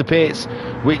into the pits,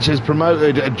 which has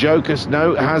promoted a Jokus.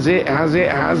 No, has it?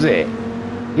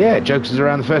 Yeah, Jokus is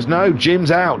around the first. No,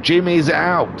 Jim's out. Jim is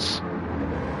out.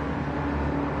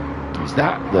 Is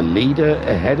that the leader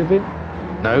ahead of him?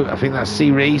 No, I think that's C.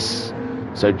 Reese.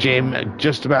 So Jim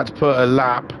just about to put a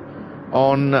lap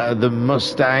on the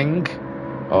Mustang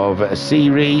of C.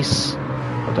 Reese.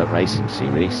 Oh, don't race him, C.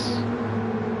 Reese.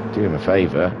 Do him a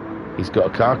favour. He's got a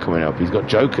car coming up. He's got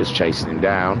jokers chasing him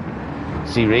down.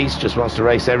 C. Reese just wants to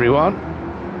race everyone.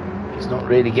 He's not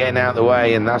really getting out of the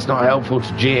way, and that's not helpful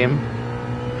to Jim.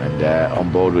 And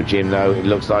on board with Jim, though, it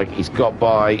looks like he's got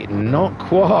by. Not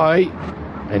quite.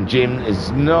 And Jim is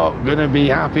not going to be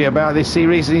happy about this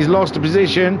series, and he's lost a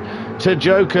position to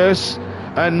Jokers.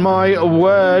 And my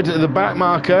word, the back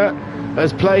marker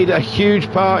has played a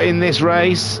huge part in this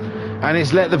race, and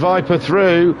it's let the Viper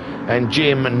through. And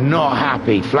Jim not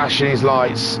happy, flashing his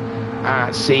lights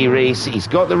at C. Reese. He's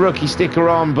got the rookie sticker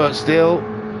on, but still,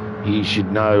 he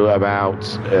should know about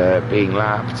being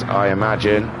lapped, I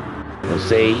imagine. We'll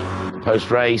see.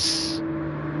 Post-race,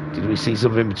 did we see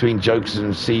something between Jokers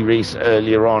and C. Reese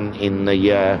earlier on in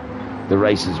the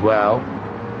race as well?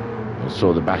 I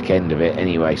saw the back end of it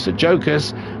anyway. So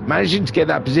Jokers managing to get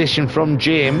that position from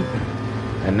Jim,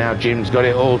 and now Jim's got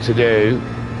it all to do.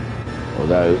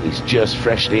 Although he's just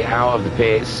freshly out of the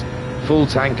pits, full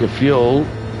tank of fuel.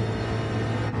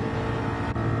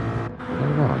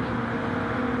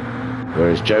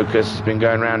 Whereas Jokers has been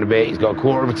going around a bit. He's got a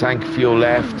quarter of a tank of fuel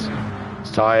left.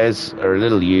 His tyres are a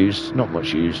little used, not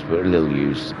much used, but a little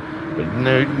used. But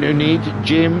no need.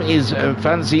 Jim is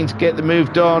fancying to get the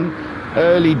move done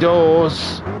early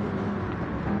doors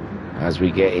as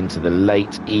we get into the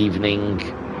late evening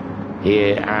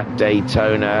here at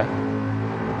Daytona.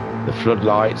 The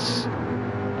floodlights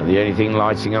are the only thing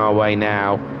lighting our way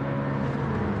now.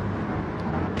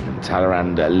 And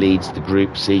Talleyrand leads the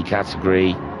Group C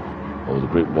category, or the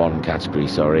Group 1 category,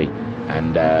 sorry,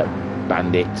 and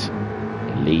Bandit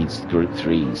leads Group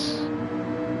 3's.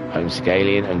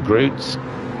 Homescalian and Groot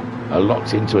are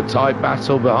locked into a tight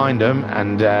battle behind them,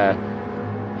 and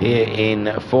here in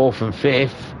 4th and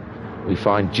 5th we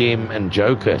find Jim and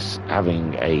Jokers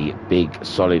having a big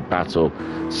solid battle.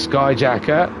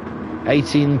 Skyjacker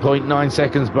 18.9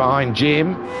 seconds behind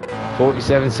Jim,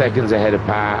 47 seconds ahead of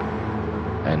Pat,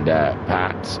 and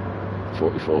Pat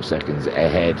 44 seconds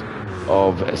ahead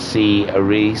of C.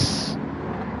 Reese.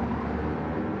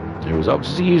 He was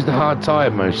opted to use the hard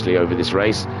tyre mostly over this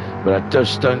race, but I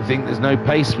just don't think there's no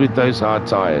pace with those hard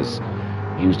tyres.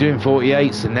 He was doing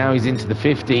 48s, and now he's into the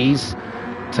 50s.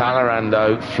 Talleyrand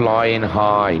flying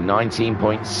high,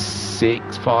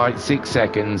 19.6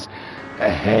 seconds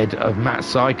ahead of Matt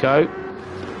Psycho.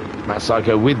 Matt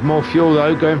Psycho with more fuel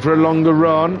though, going for a longer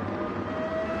run,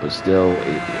 but still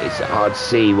it's hard to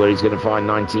see where he's going to find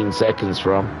 19 seconds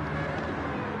from.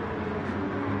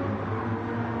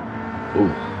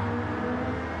 Ooh,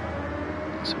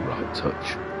 it's a right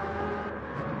touch.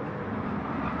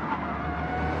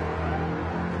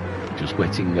 Just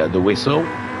wetting the whistle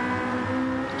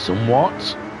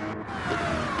somewhat.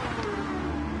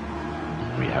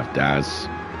 We have Daz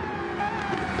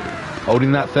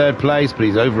holding that 3rd place, but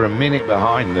he's over a minute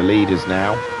behind the leaders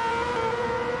now,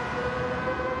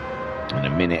 and a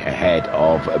minute ahead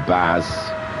of Baz.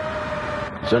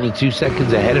 He's only 2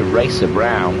 seconds ahead of Racer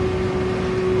Brown.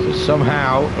 So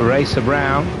somehow Racer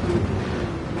Brown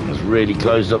has really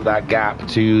closed up that gap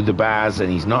to the Baz,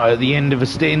 and he's not at the end of a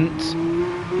stint.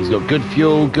 He's got good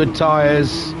fuel, good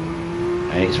tyres,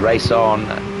 and it's race on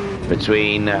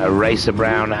between Racer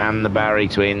Brown and the Barry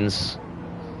twins.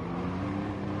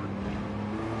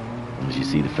 As you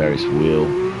see the Ferris wheel,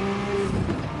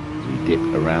 we dip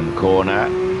around the corner.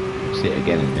 We'll see it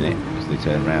again in a minute because they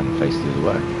turn around and face the other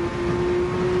way.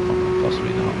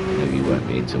 Possibly not. Maybe you won't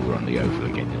be until we're on the oval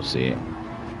again. You'll see it.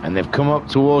 And they've come up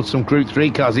towards some Group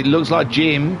 3 cars. It looks like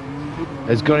Jim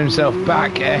has got himself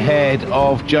back ahead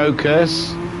of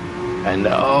Jokers. And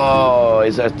oh,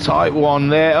 it's a tight one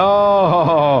there.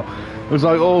 Oh, looks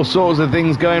like all sorts of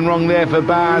things going wrong there for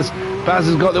Baz. Baz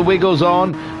has got the wiggles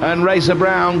on, and Racer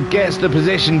Brown gets the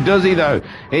position. Does he though?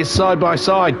 It's side by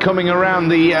side coming around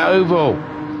the oval.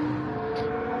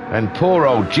 And poor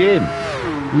old Jim.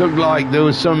 Looked like there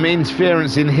was some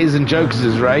interference in his and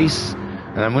Jokers' race.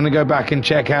 And I'm going to go back and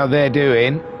check how they're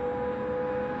doing.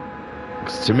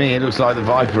 Because to me it looks like the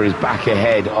Viper is back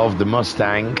ahead of the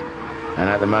Mustang. And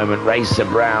at the moment Racer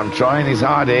Brown trying his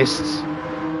hardest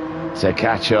to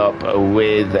catch up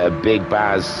with Big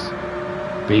Baz,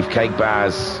 Beefcake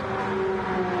Baz.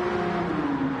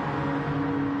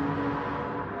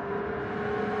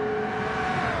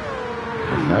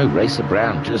 No, Racer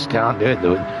Brown just can't do it.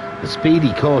 The speed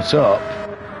he caught up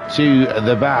to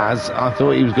the Baz, I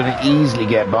thought he was going to easily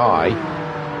get by,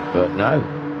 but no.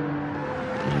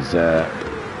 He's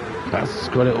Baz has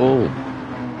got it all.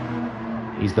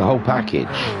 He's the whole package.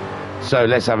 So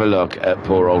let's have a look at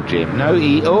poor old Jim. No,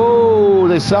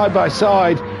 they're side by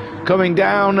side, coming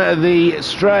down the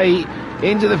straight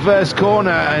into the first corner,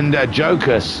 and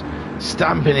Jokus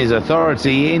stamping his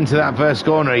authority into that first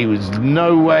corner. He was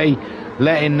no way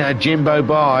letting Jimbo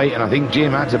by, and I think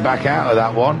Jim had to back out of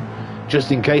that one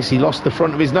just in case he lost the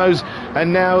front of his nose.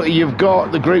 And now you've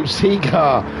got the Group C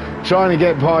car trying to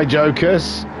get by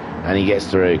Jokus, and he gets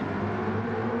through.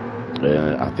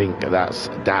 I think that's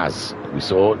Daz we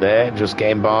saw there just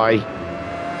getting by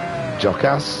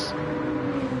Jokas.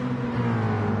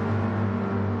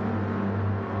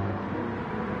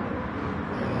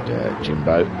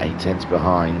 Jimbo 8/10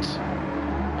 behind,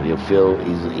 but he'll feel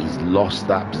he's lost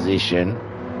that position.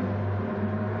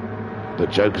 But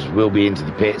Jokus will be into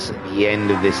the pits at the end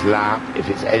of this lap, if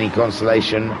it's any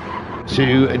consolation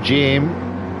to Jim,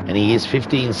 and he is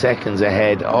 15 seconds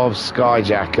ahead of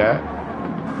Skyjacker,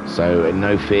 so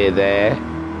no fear there.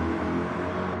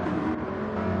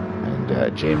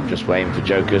 And Jim just waiting for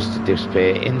Jokus to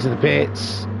disappear into the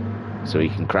pits so he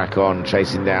can crack on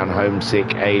chasing down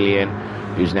Homesick Alien,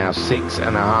 who's now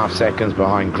 6.5 seconds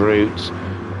behind Groot,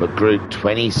 but Groot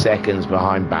 20 seconds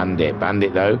behind Bandit.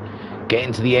 Bandit, though,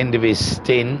 getting to the end of his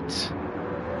stint.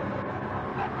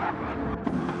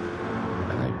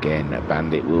 And again,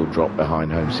 Bandit will drop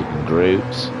behind Homesick and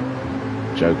Groot.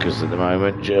 Jokus at the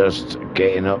moment just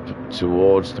getting up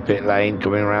towards the pit lane,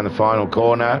 coming around the final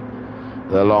corner,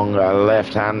 the long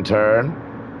left-hand turn.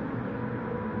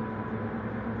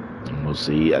 And we'll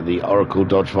see the Oracle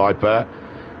Dodge Viper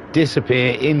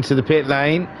disappear into the pit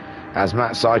lane as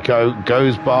Matt Psycho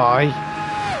goes by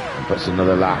and puts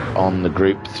another lap on the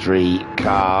Group 3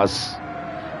 cars.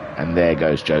 And there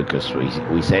goes Jokus.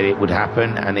 We said it would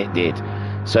happen, and it did.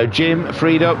 So Jim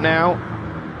freed up now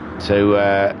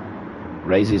to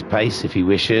raise his pace if he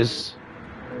wishes.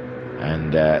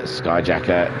 And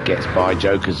Skyjacker gets by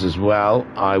Jokus as well,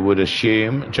 I would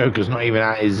assume. Joker's not even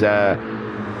at his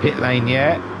pit lane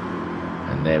yet.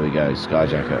 And there we go,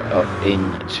 Skyjacker up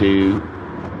into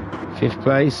 5th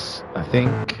place, I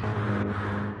think.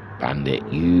 Bandit,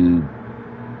 you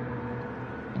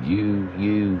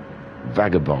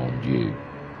vagabond, you.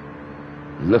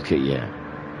 Look at you.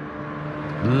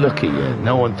 Look at you.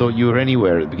 No one thought you were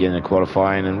anywhere at the beginning of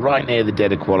qualifying, and right near the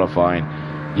dead of qualifying,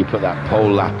 you put that pole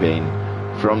lap in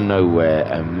from nowhere,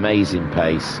 amazing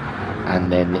pace, and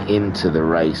then into the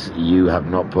race. You have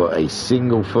not put a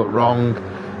single foot wrong.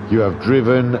 You have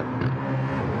driven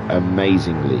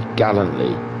amazingly,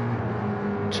 gallantly,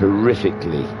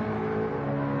 terrifically,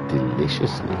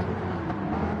 deliciously.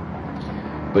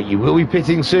 But you will be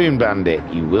pitting soon, Bandit.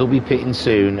 You will be pitting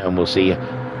soon, and we'll see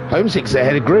Homesick's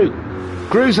ahead of Groot.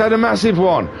 Groot's had a massive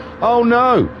one. Oh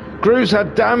no, Groot's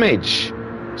had damage.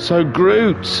 So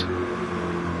Groot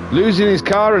losing his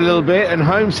car a little bit, and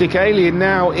Homesick Alien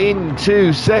now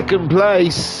into 2nd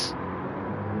place.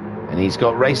 And he's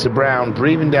got Racer Brown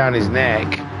breathing down his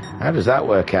neck. How does that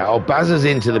work out? Oh, Bazza's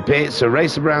into the pit, so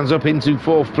Racer Brown's up into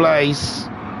 4th place.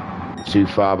 Too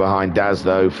far behind Daz,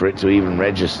 though, for it to even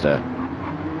register.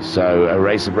 So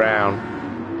Racer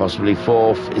Brown, possibly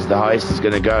 4th, is the highest he's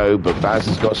going to go, but Baz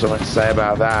has got something to say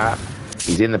about that.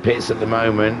 He's in the pits at the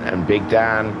moment, and Big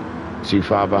Dan too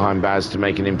far behind Baz to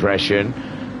make an impression.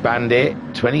 Bandit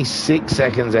 26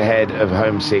 seconds ahead of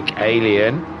Homesick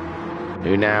Alien,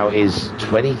 who now is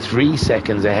 23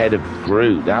 seconds ahead of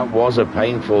Groot. That was a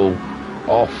painful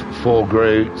off for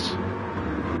Groot.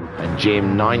 And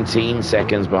Jim 19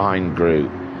 seconds behind Groot.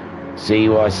 See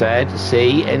what I said?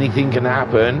 See, anything can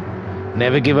happen.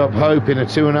 Never give up hope in a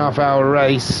 2.5 hour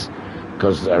race,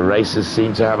 because racers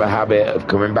seem to have a habit of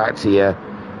coming back to you.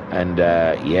 And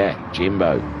yeah,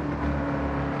 Jimbo,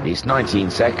 it's 19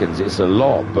 seconds, it's a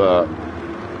lot, but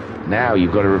now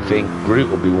you've got to think Groot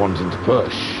will be wanting to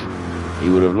push. He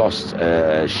would have lost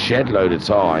a shed load of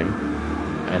time,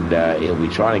 and he'll be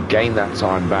trying to gain that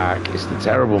time back. It's the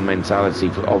terrible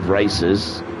mentality of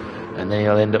racers, and then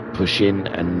he'll end up pushing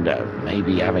and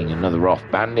maybe having another off.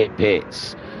 Bandit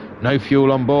pits, no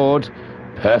fuel on board,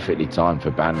 perfectly timed for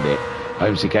Bandit.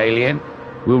 Homesick Alien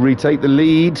will retake the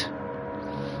lead.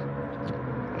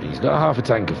 He's got half a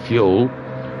tank of fuel.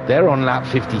 They're on lap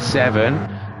 57.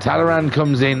 Talleyrand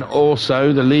comes in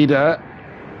also, the leader.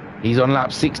 He's on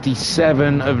lap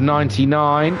 67 of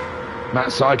 99.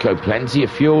 Matt Psycho, plenty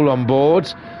of fuel on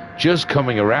board, just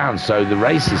coming around. So the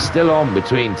race is still on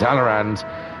between Talleyrand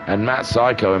and Matt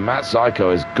Psycho, and Matt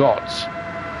Psycho has got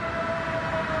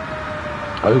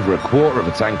over a quarter of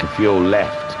a tank of fuel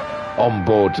left on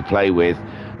board to play with.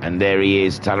 And there he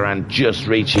is, Talleyrand just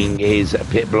reaching his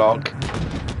pit block.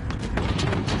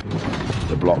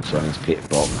 The blocks on his pit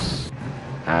box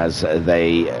as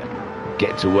they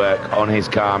get to work on his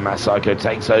car. Matt Psycho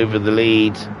takes over the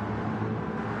lead.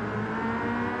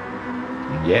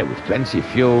 Yeah, with plenty of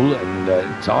fuel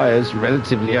and tyres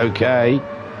relatively okay.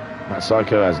 Matt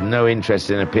Psycho has no interest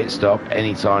in a pit stop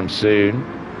anytime soon.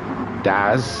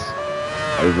 Daz,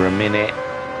 over a minute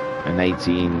and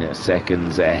 18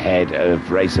 seconds ahead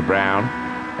of Racer Brown,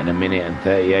 and a minute and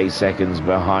 38 seconds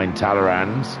behind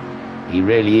Talleyrand. He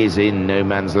really is in no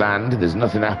man's land. There's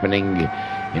nothing happening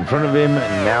in front of him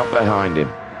and out behind him.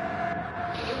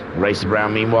 Racer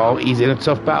Brown, meanwhile, he's in a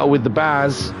tough battle with the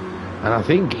Baz, and I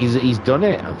think he's done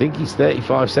it. I think he's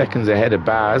 35 seconds ahead of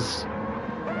Baz.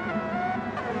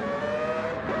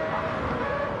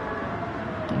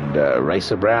 And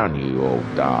Racer Brown, you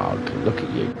old dog, look at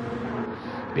you.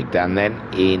 Big Dan then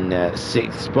in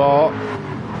 6th spot.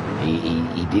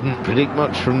 He didn't predict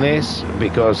much from this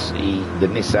because the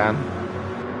Nissan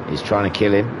is trying to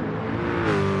kill him.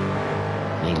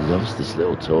 He loves this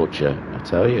little torture, I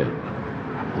tell you.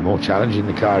 The more challenging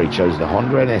the car, he chose the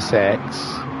Honda NSX.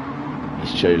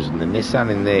 He's chosen the Nissan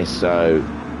in this, so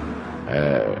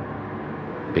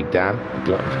Big Dan, a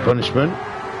glutton for punishment.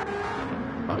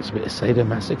 Oh, it's a bit of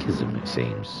sadomasochism, it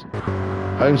seems.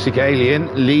 Homesick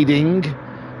Alien leading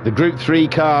the Group 3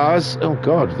 cars. Oh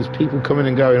God, there's people coming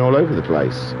and going all over the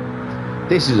place.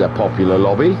 This is a popular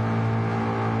lobby.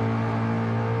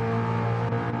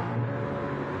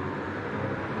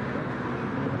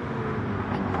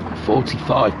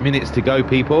 "45 minutes to go,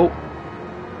 people."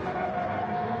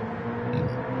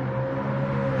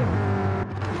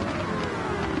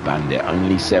 Bandit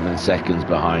only 7 seconds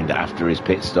behind after his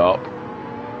pit stop.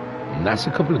 And that's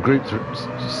a couple of Group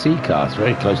C cars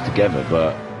very close together,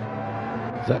 but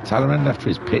is that Talleyrand after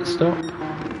his pit stop?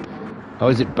 Oh,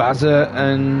 is it Baza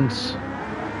and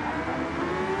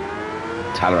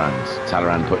Talleyrand?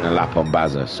 Talleyrand putting a lap on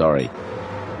Baza, sorry.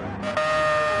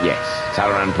 Yes,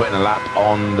 Talleyrand putting a lap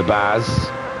on the Baz.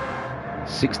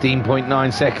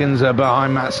 16.9 seconds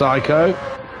behind Matt Psycho,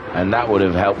 and that would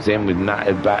have helped him with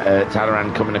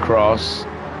Talleyrand coming across.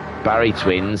 Barry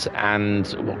Twins, and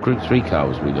what Group 3 car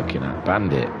was we looking at?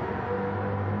 Bandit.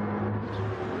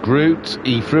 Groot,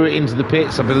 he threw it into the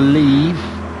pits, I believe.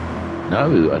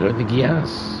 No, I don't think he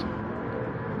has.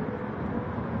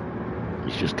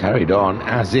 He's just carried on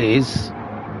as is,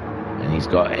 and he's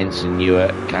got Ensign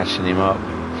Newer catching him up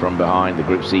from behind. The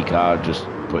Group C car just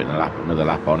putting another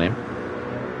lap on him.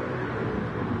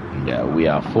 And we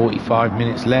are 45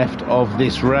 minutes left of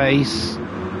this race.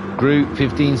 Group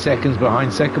 15 seconds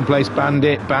behind second place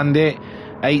Bandit.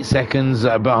 8 seconds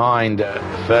behind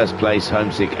first place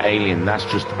Homesick Alien. That's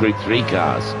just the Group 3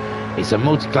 cars. It's a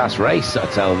multi-class race, I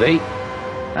tell thee.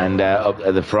 And up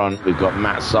at the front we've got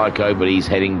Matt Psycho, but he's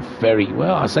heading very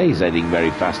well. I say he's heading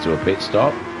very fast to a pit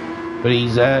stop, but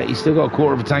he's still got a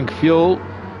quarter of a tank of fuel.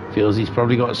 Feels he's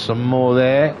probably got some more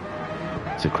there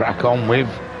to crack on with.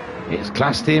 It's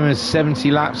classed him as 70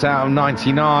 laps out of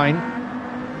 99.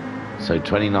 So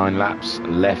 29 laps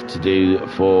left to do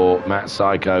for Matt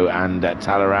Psycho and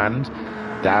Talleyrand.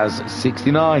 Daz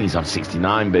 69. He's on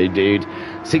 69, dude.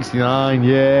 69,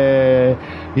 yeah.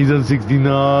 He's on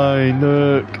 69.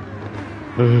 Look.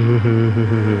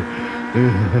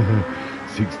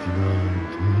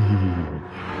 69.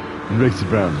 And Racer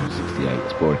Brown's on 68.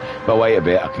 It's boring. But wait a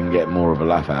bit, I can get more of a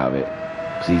laugh out of it,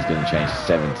 because he's going to change to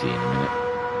 70 in a minute.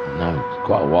 No, it's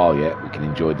quite a while yet. We can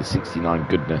enjoy the 69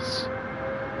 goodness.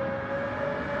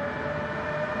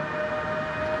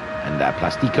 And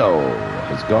Plastico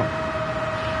has gone.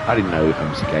 I didn't know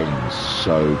Homesick Alien was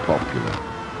so popular.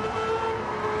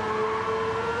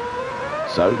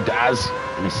 So Daz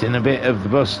missing a bit of the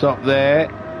bus stop there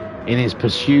in his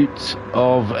pursuit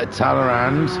of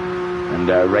Talleyrand. And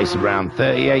Racer Brown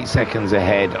 38 seconds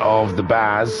ahead of the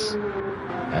Baz.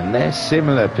 And they're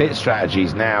similar pit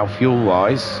strategies now,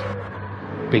 fuel-wise.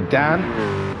 Big Dan,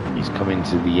 he's coming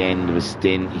to the end of a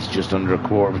stint. He's just under a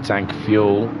quarter of a tank of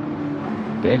fuel.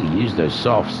 Barely used those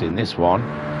softs in this one.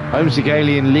 Homesick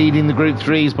Alien leading the Group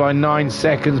 3s by 9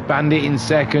 seconds. Bandit in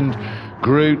second.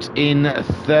 Groot in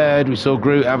third. We saw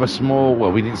Groot have a small...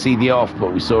 Well, we didn't see the off,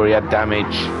 but we saw he had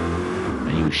damage. And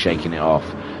he was shaking it off.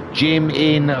 Jim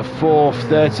in fourth.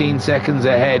 13 seconds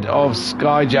ahead of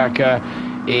Skyjacker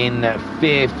in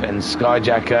fifth. And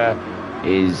Skyjacker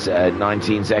is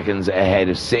 19 seconds ahead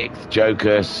of sixth.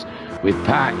 Jokus with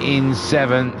Pat in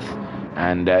seventh.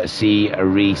 And C.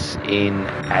 Reese in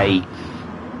 8th.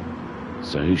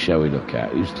 So who shall we look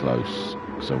at? Who's close?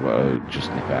 So we'll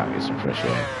just nip out and get some fresh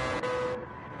air.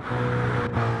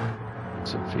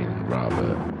 So I'm feeling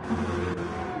rather...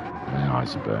 My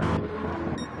eyes are burning.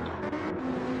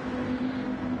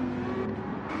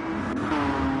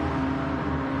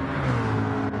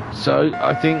 So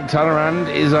I think Talleyrand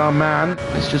is our man.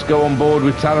 Let's just go on board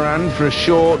with Talleyrand for a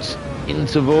short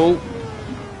interval.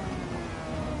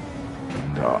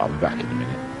 I'll be back in a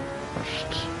minute.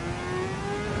 Just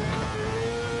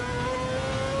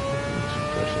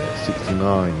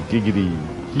 69, giggity,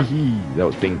 hee hee. That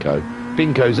was Binko.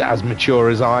 Binko's as mature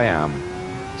as I am.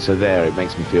 So there, it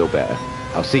makes me feel better.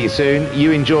 I'll see you soon.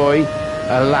 You enjoy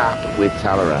a lap with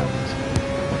Talleyrand.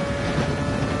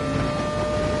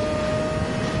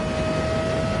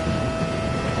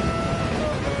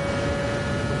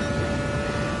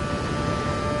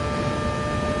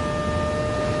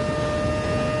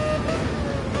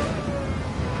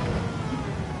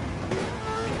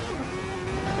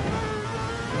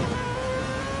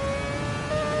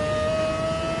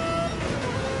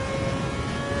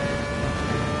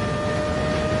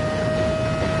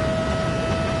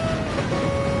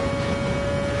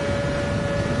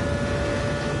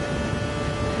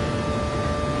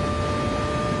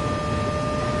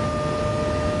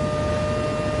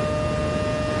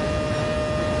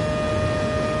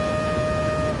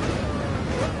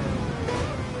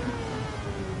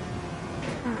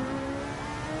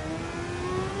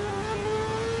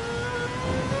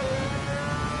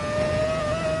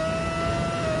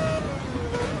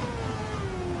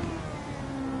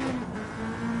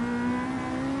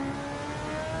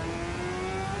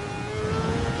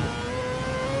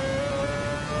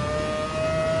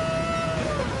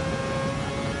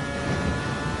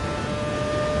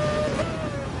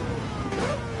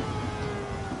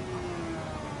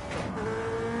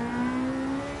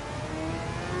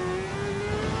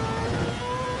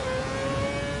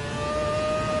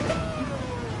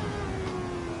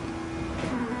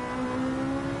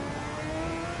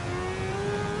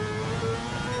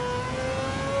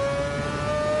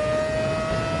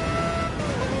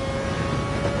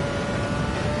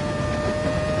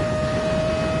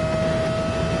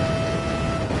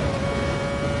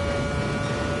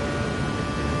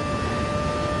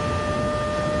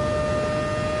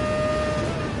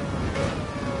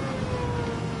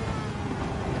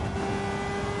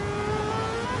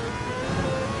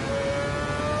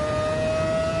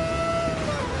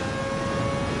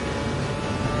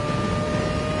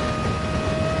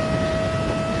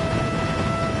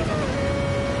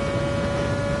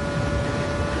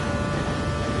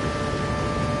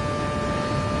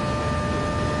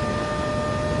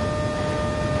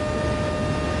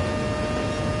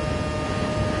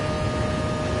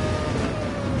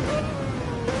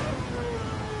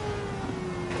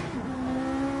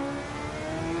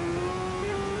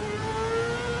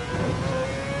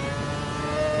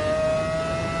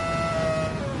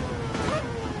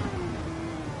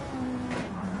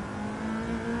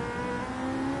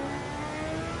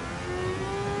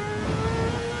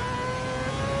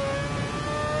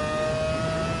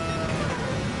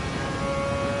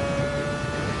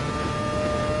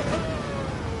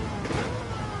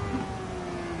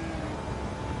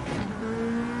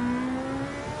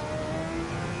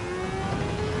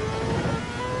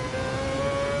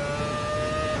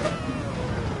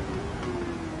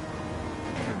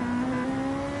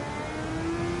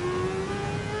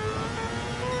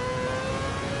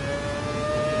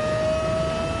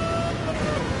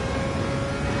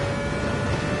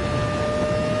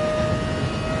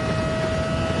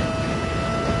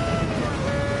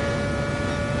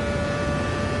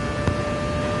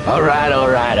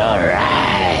 All right.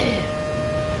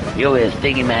 You're with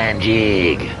Thingy Man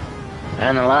Jig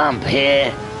and the Lump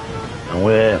here, and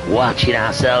we're watching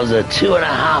ourselves a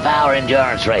 2.5-hour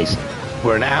endurance race.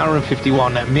 We're an hour and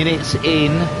 51 minutes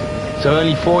in, so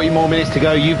only 40 more minutes to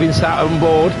go. You've been sat on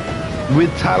board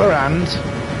with Talleyrand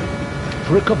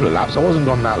for a couple of laps. I wasn't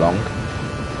gone that long.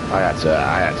 I had to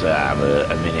have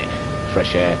a minute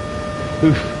fresh air.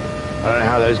 Oof. I don't know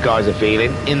how those guys are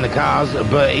feeling in the cars,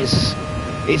 but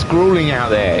it's grueling out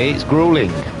there. It's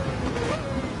grueling.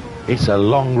 It's a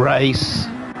long race.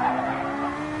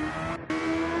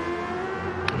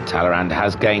 Talleyrand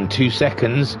has gained 2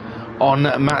 seconds on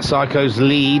Matt Psycho's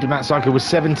lead. Matt Psycho was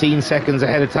 17 seconds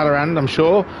ahead of Talleyrand, I'm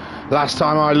sure. Last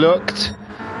time I looked,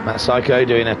 Matt Psycho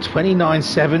doing a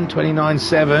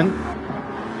 29.7.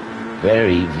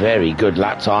 Very, very good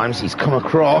lap times. He's come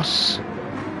across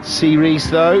C. Reese,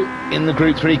 though, in the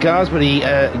Group 3 cars, but he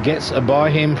gets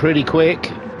by him pretty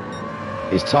quick.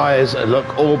 His tyres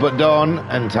look all but done,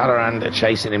 and Talleyrand are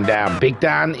chasing him down. Big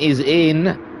Dan is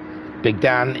in. Big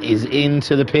Dan is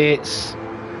into the pits.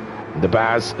 The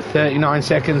Baz 39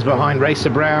 seconds behind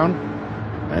Racer Brown,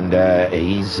 and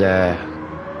he's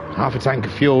half a tank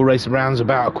of fuel. Racer Brown's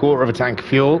about a quarter of a tank of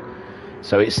fuel,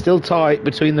 so it's still tight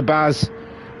between the Baz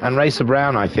and Racer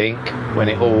Brown, I think, when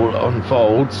it all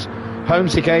unfolds.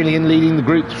 Homesick Alien leading the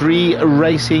Group 3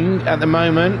 racing at the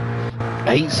moment,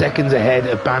 8 seconds ahead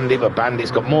of Bandit, but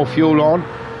Bandit's got more fuel on.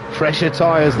 fresher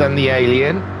tyres than the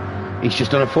Alien. He's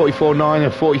just done a 44.9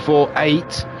 and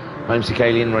 44.8. Homesick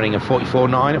Alien running a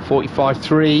 44.9 and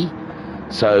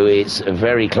 45.3. So it's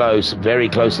very close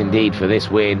indeed for this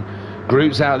win.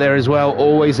 Group's out there as well,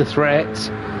 always a threat.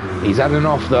 He's had an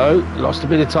off though, lost a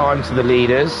bit of time to the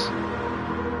leaders.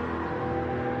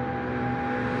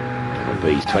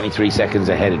 But he's 23 seconds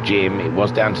ahead of Jim. It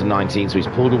was down to 19, so he's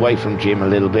pulled away from Jim a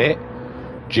little bit.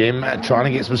 Jim trying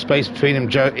to get some space between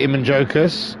him and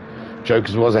Jokers.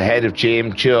 Jokers was ahead of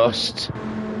Jim just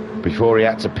before he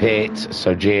had to pit,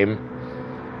 so Jim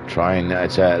trying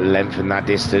to lengthen that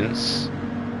distance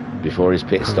before his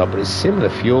pit stop. But it's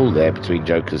similar fuel there between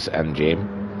Jokers and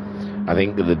Jim. I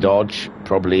think the Dodge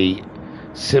probably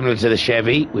similar to the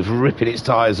Chevy with ripping its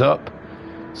tyres up,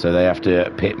 so they have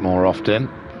to pit more often.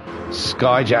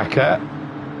 Skyjacker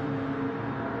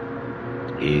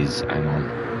is, hang on,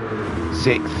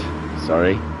 6th,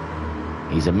 sorry.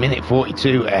 He's a minute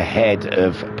 42 ahead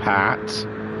of Pat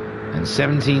and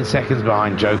 17 seconds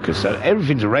behind Joker. So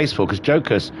everything's a race for, because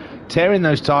Joker's tearing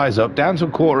those tyres up down to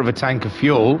a quarter of a tank of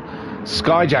fuel.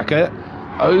 Skyjacker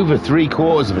over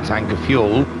 3/4 of a tank of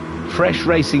fuel. Fresh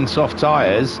racing soft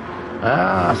tyres.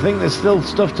 I think there's still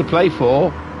stuff to play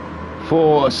for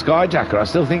Skyjacker. I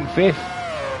still think 5th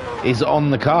is on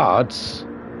the cards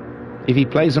if he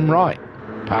plays them right.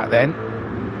 Pat then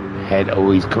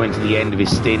he's coming to the end of his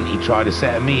stint. He tried a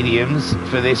set of mediums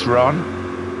for this run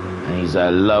and he's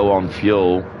low on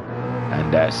fuel.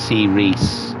 And C.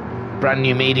 Reese, brand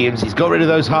new mediums, he's got rid of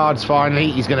those hards finally.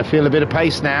 He's going to feel a bit of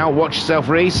pace now. Watch yourself,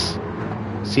 Reese.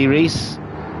 C. Reese,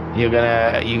 you're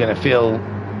gonna feel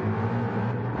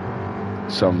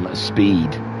some speed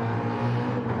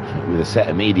with a set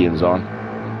of mediums on.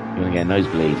 You're going to get a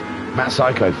nosebleed. Matt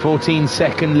Psycho,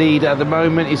 14-second lead at the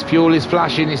moment. His fuel is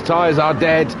flashing. His tyres are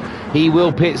dead. He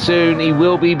will pit soon. He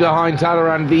will be behind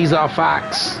Talleyrand. These are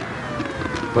facts.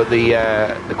 But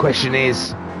the question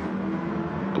is,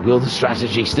 will the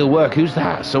strategy still work? Who's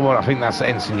that? Someone, I think that's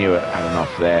Ensign Newitt had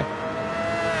enough there.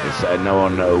 It's no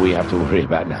one we have to worry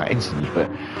about now. Ensign Newitt.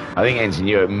 I think Ensign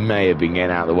Newitt may have been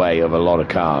getting out of the way of a lot of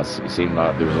cars. It seemed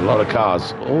like there was a lot of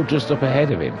cars all just up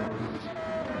ahead of him.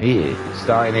 Here,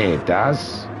 starting here,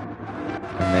 Daz.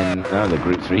 And then, the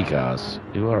Group 3 cars.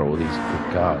 Who are all these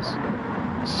good cars?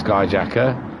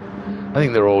 Skyjacker. I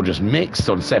think they're all just mixed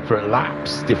on separate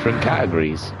laps, different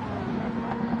categories.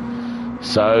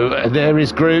 So, there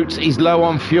is Groot. He's low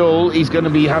on fuel. He's going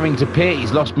to be having to pit.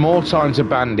 He's lost more time to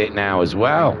Bandit now as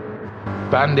well.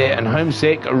 Bandit and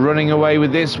Homesick are running away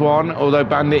with this one. Although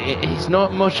Bandit, he's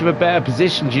not much of a better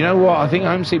position. Do you know what? I think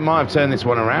Homesick might have turned this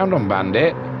one around on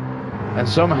Bandit. And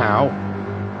somehow,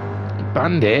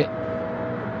 Bandit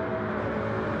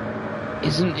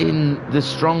isn't in the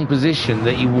strong position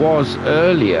that he was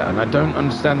earlier, and I don't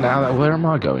understand how that. Where am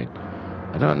I going?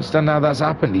 I don't understand how that's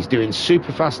happened. He's doing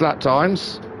super fast lap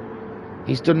times.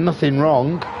 He's done nothing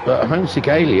wrong, but Homesick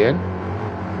Alien,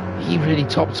 he really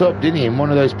topped up, didn't he, in one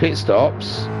of those pit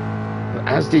stops?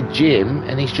 As did Jim,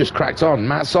 and he's just cracked on.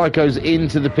 Matt Psycho's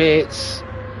into the pits.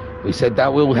 We said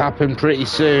that will happen pretty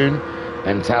soon,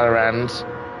 and Talleyrand,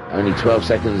 only 12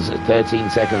 seconds, 13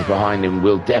 seconds behind him,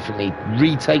 will definitely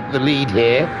retake the lead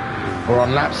here. We're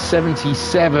on lap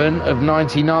 77 of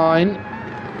 99.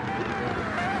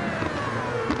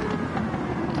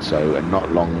 So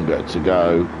not long to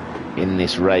go in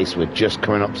this race. We're just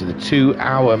coming up to the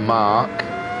 2-hour mark.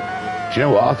 Do you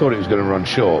know what? I thought it was going to run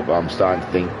short, but I'm starting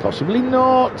to think possibly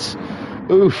not.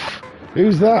 Oof.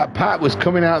 Who's that? Pat was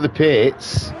coming out of the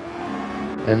pits.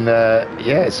 And,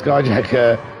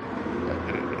 Skyjacker...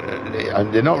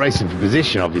 they're not racing for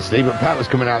position, obviously, but Pat was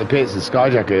coming out of the pits and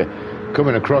Skyjacker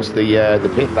coming across the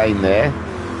pit lane there.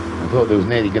 I thought there was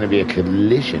nearly going to be a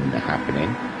collision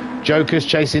happening. Joker's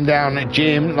chasing down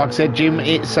Jim. Like I said, Jim,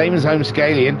 same as Homesick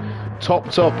Alien,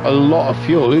 topped up a lot of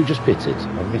fuel. Who just pitted?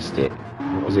 I missed it.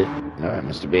 What was it? No, it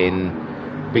must have been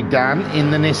Big Dan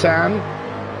in the Nissan.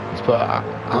 He's put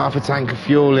half a tank of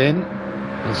fuel in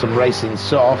and some racing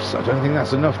softs. I don't think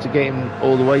that's enough to get him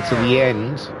all the way to the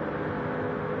end.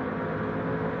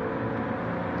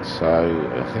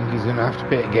 So I think he's going to have to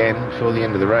pit again before the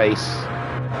end of the race.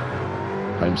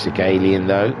 Homesick Alien,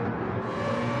 though,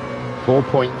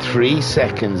 4.3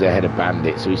 seconds ahead of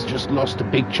Bandit. So he's just lost a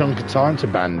big chunk of time to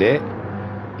Bandit.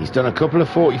 He's done a couple of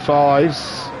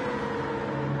 45s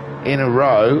in a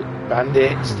row.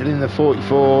 Bandit still in the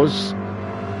 44s.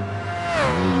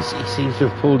 He seems to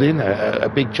have pulled in a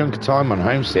big chunk of time on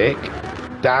Homesick.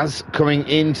 Daz coming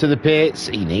into the pits.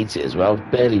 He needs it as well.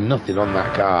 Barely nothing on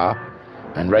that car.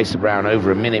 And Racer Brown over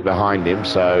a minute behind him,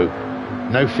 so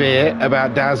no fear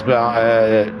about Daz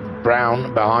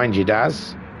Brown behind you,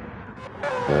 Daz.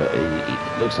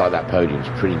 looks like that podium's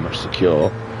pretty much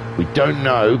secure. We don't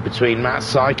know between Matt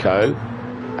Psycho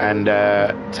and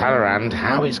Talleyrand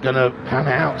how it's going to pan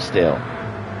out still.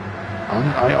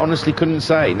 I honestly couldn't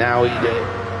say. Now,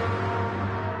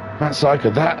 Matt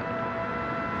Psycho,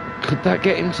 could that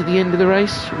get him to the end of the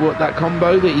race? What, that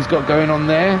combo that he's got going on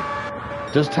there?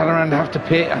 Does Talleyrand have to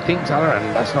pit? I think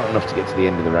Talleyrand, that's not enough to get to the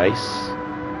end of the race.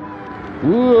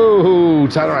 Whoa,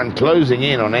 Talleyrand closing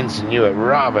in on Ensign Hewitt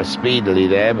rather speedily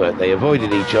there, but they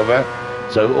avoided each other,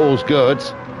 so all's good.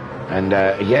 And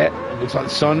yeah, it looks like the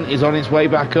sun is on its way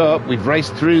back up. We've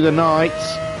raced through the night.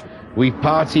 We've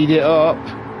partied it up.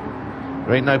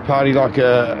 There ain't no party like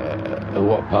a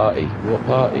what party? What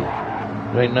party?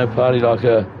 There ain't no party like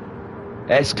a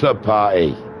S Club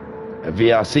party, a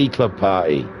VRC Club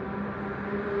party.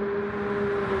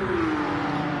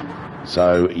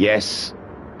 So yes,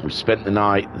 we've spent the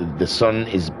night. The sun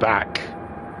is back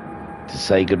to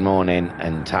say good morning,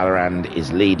 and Talleyrand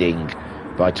is leading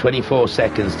by 24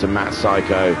 seconds to Matt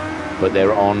Psycho, but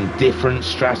they're on different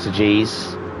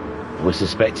strategies. We're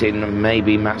suspecting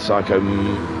maybe Matt Psycho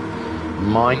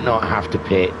might not have to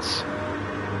pit,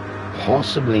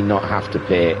 possibly not have to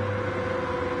pit,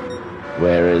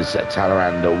 whereas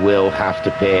Talleyrand will have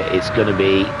to pit. It's going to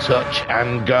be touch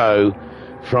and go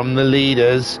from the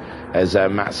leaders as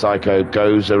Matt Psycho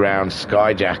goes around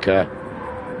Skyjacker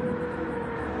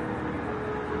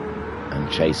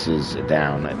and chases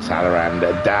down Talleyrand.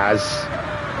 Daz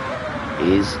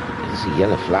is a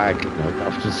yellow flag. I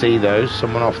often see those.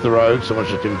 Someone off the road. Someone's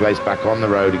just been placed back on the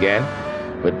road again.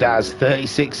 But Daz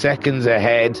 36 seconds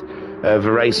ahead of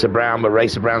Racer Brown, but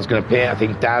Racer Brown's going to pit. I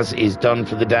think Daz is done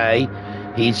for the day.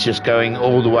 He's just going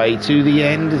all the way to the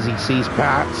end as he sees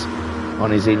Pat on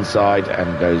his inside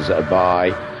and goes by.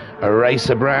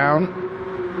 Racer Brown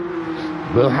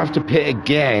will have to pit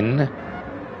again,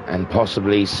 and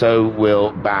possibly so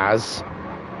will Baz.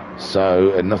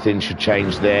 So nothing should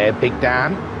change there. Big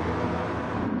Dan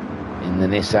in the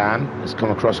Nissan has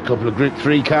come across a couple of Group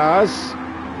 3 cars.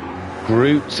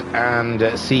 Groot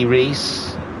and C.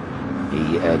 Reese.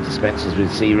 He dispenses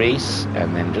with C. Reese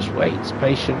and then just waits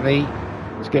patiently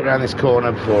to get around this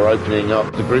corner before opening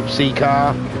up the Group C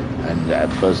car and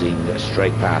buzzing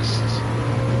straight past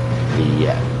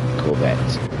the Corvette.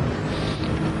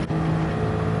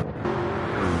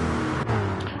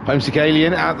 Homesick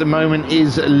Alien at the moment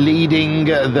is leading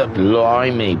the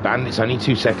blimey. Bandit's only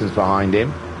 2 seconds behind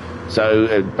him.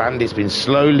 So Bandit's been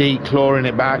slowly clawing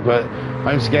it back, but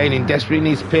Homesick Alien desperately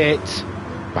needs pit.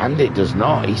 Bandit does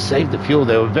not. He saved the fuel.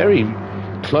 They were very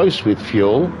close with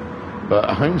fuel, but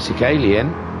Homesick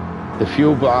Alien, the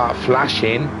fuel bar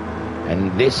flashing,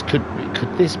 and this could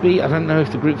this be? I don't know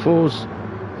if the Group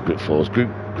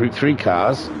 3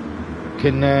 cars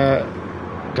can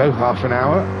go half an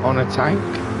hour on a tank,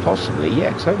 possibly. Yeah,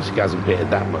 because Homesick hasn't pitted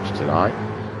that much tonight,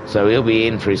 so he'll be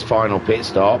in for his final pit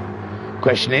stop.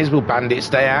 Question is, will Bandit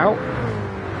stay out,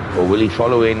 or will he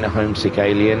follow in Homesick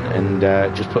Alien and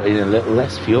just put in a little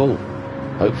less fuel?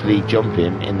 Hopefully jump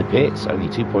him in the pits. Only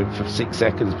 2.6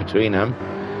 seconds between them.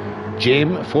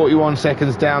 Jim 41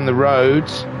 seconds down the road,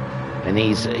 and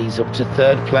he's up to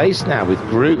 3rd place now with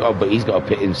Groot. Oh, but he's got to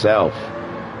pit himself.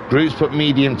 Groot's put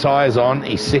medium tyres on.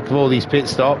 He's sick of all these pit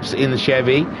stops in the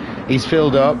Chevy. He's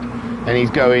filled up and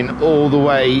he's going all the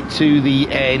way to the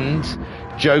end.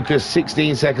 Joker's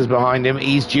 16 seconds behind him.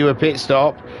 He's due a pit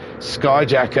stop.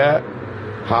 Skyjacker,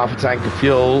 half a tank of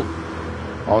fuel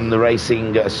on the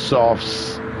racing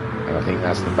softs. And I think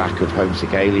that's the back of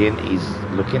Homesick Alien he's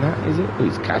looking at, is it? Oh,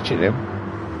 he's catching him.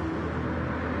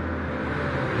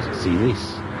 Let's see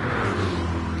this.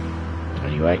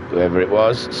 Anyway, whoever it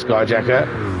was, Skyjacker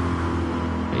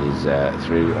is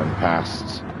through and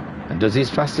past, and does his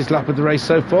fastest lap of the race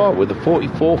so far with a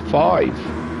 44.5.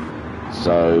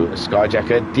 So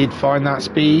Skyjacker did find that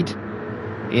speed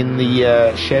in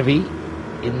the Chevy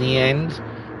in the end.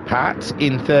 Pat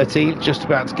in 13th, just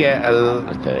about to get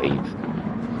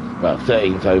 13th. Well,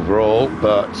 13th overall,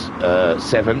 but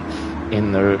 7th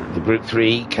in the Group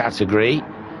 3 category.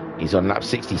 He's on lap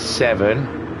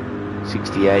 67,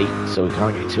 68, so we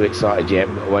can't get too excited yet.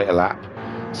 We've got to wait a lap.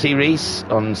 C. Reese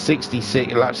on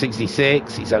 66, lap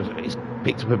 66. He's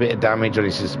picked up a bit of damage on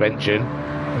his suspension.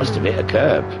 Must have hit a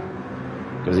curb,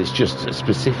 because it's just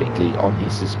specifically on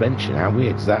his suspension. How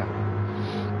weird is that?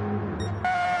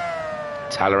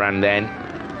 Talleyrand then.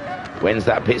 When's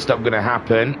that pit stop going to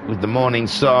happen? With the morning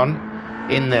sun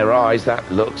in their eyes,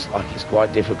 that looks like it's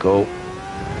quite difficult.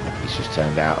 He's just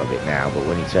turned out of it now, but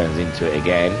when he turns into it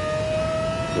again,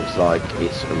 looks like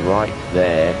it's right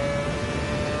there,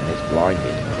 and it's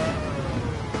blinded.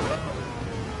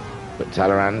 But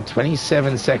Talleyrand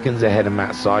 27 seconds ahead of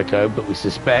Matt Psycho, but we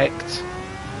suspect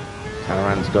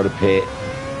Talleyrand's got a pit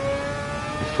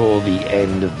before the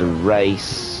end of the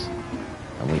race,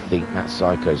 and we think Matt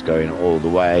Psycho's going all the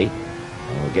way,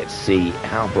 and we'll get to see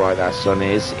how bright that sun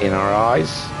is in our eyes.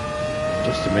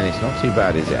 Just a minute, it's not too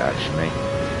bad, is it, actually?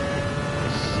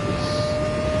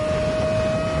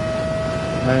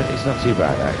 No, it's not too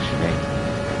bad, actually.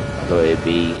 I thought it'd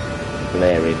be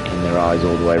blaring in their eyes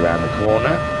all the way around the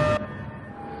corner.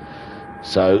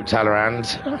 So,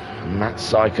 Talleyrand, Matt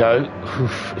Psycho,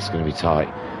 it's going to be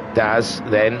tight. Daz,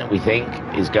 then, we think,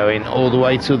 is going all the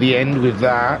way till the end with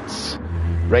that.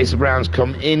 Racer Brown's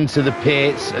come into the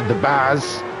pits at the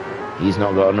Baz. He's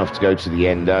not got enough to go to the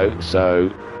end, though,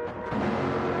 so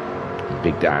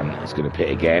Big Dan is going to pit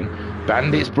again.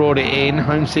 Bandit's brought it in.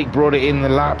 Homesick brought it in the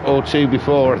lap or two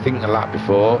before. I think the lap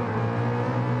before.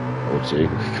 Or two,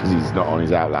 because he's not on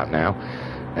his out lap now.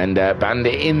 And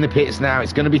Bandit in the pits now.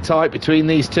 It's going to be tight between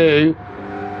these two.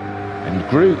 And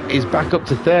Groot is back up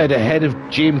to third ahead of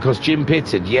Jim, because Jim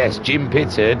pitted. Yes, Jim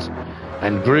pitted.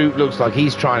 And Groot looks like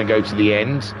he's trying to go to the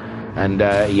end. And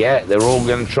yeah, they're all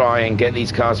going to try and get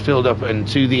these cars filled up and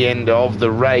to the end of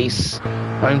the race.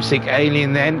 Homesick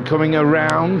Alien then coming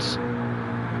around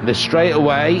the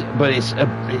straightaway, but it's a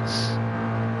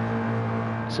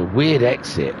weird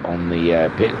exit on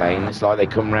the pit lane. It's like they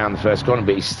come around the first corner,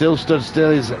 but he still stood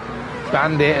still as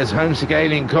Bandit as Homesick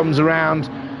Alien comes around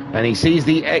and he sees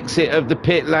the exit of the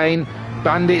pit lane.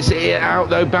 Bandit's out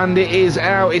though. Bandit is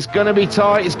out. It's going to be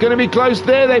tight. It's going to be close.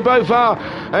 There they both are.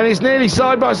 And it's nearly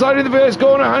side by side in the first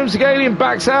corner. Homesick Alien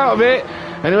backs out of it.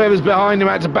 And whoever's behind him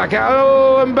had to back out.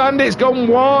 Oh, and Bandit's gone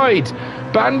wide.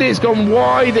 Bandit's gone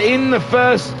wide in the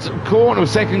first corner,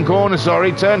 second corner,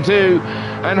 sorry, turn 2.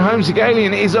 And Homesick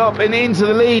Alien is up and into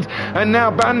the lead. And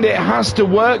now Bandit has to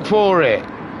work for it.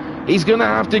 He's going to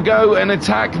have to go and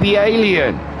attack the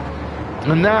Alien.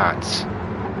 And that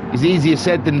is easier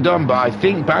said than done, but I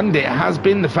think Bandit has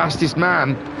been the fastest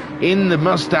man in the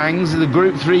Mustangs, the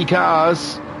Group 3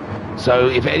 cars. So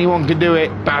if anyone can do it,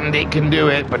 Bandit can do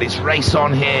it. But it's race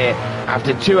on here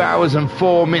after 2 hours and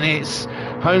 4 minutes.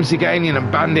 Homesick Alien and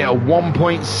Bandit are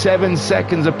 1.7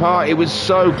 seconds apart. It was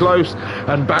so close.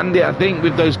 And Bandit, I think,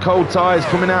 with those cold tyres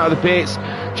coming out of the pits,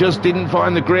 just didn't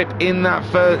find the grip in that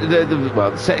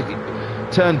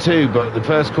turn 2, but the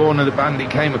first corner that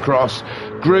Bandit came across.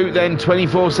 Groot then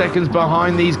 24 seconds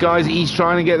behind these guys. He's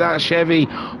trying to get that Chevy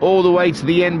all the way to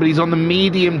the end, but he's on the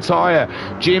medium tyre.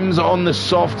 Jim's on the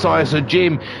soft tyre, so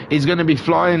Jim is going to be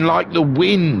flying like the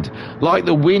wind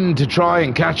to try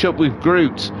and catch up with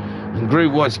Groot. And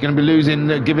Groot, what's going to be losing,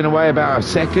 giving away about a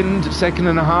second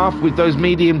and a half with those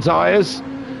medium tyres.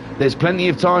 There's plenty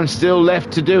of time still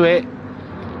left to do it.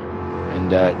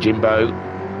 And Jimbo,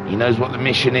 he knows what the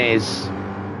mission is.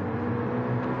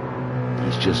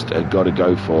 He's just got to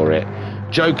go for it.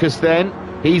 Jokus then,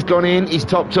 he's gone in, he's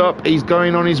topped up, he's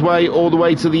going on his way all the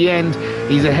way to the end.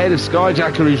 He's ahead of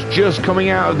Skyjacker, who's just coming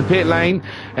out of the pit lane,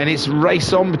 and it's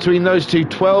race on between those two.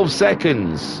 12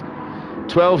 seconds.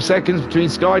 12 seconds between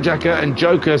Skyjacker and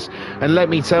Jokus, and let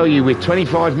me tell you, with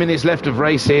 25 minutes left of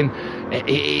racing,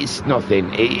 it's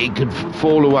nothing. It could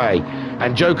fall away.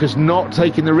 And Joker's not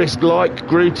taking the risk like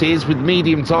Groot is with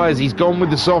medium tyres. He's gone with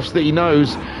the softs that he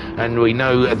knows, and we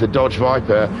know the Dodge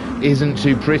Viper isn't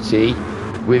too pretty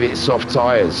with its soft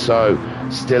tyres. So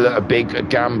still a big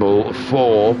gamble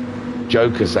for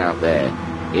Joker's out there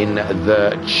in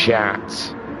the chat.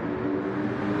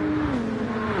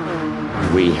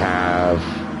 We have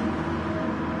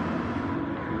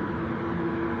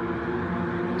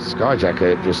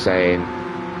Skyjacker just saying,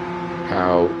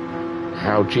 how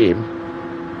Jim?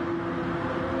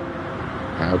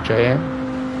 How JM?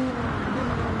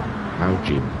 How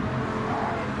Jim?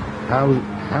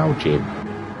 How Jim?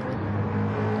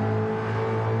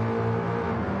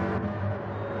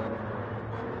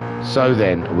 So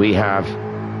then we have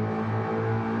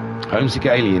Homesick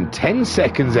Alien 10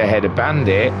 seconds ahead of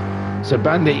Bandit. So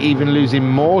Bandit even losing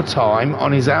more time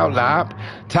on his outlap.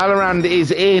 Talleyrand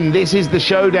is in. This is the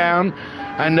showdown.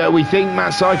 And we think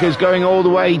Matt Psycho's going all the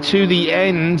way to the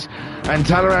end. And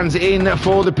Talleyrand's in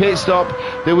for the pit stop.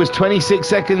 There was 26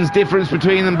 seconds difference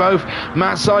between them both.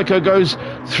 Matt Psycho goes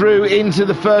through into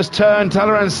the first turn.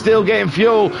 Talleyrand's still getting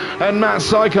fuel. And Matt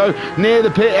Psycho near the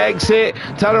pit exit.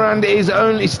 Talleyrand is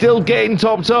only still getting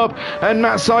topped up. And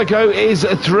Matt Psycho is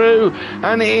through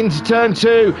and into turn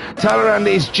 2. Talleyrand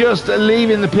is just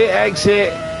leaving the pit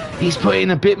exit. He's putting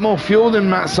a bit more fuel than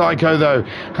Matt Psycho, though.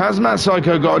 Has Matt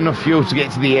Psycho got enough fuel to get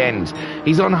to the end?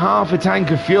 He's on half a tank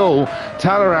of fuel.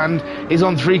 Talleyrand is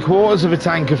on 3/4 of a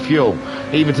tank of fuel.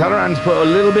 Either Talleyrand's put a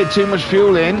little bit too much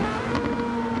fuel in,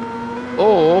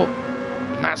 or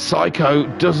Matt Psycho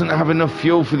doesn't have enough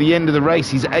fuel for the end of the race.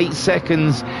 He's 8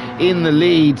 seconds in the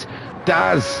lead.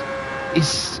 Daz,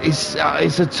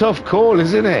 it's a tough call,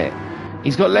 isn't it?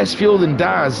 He's got less fuel than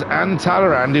Daz and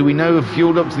Talleyrand, who we know have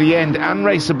fueled up to the end, and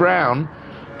Racer Brown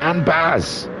and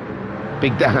Baz.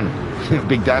 Big Dan.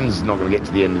 Big Dan's not going to get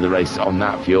to the end of the race on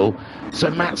that fuel. So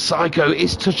Matt Psycho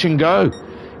is touch and go.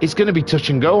 It's going to be touch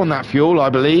and go on that fuel, I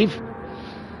believe.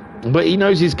 But he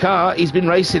knows his car. He's been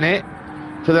racing it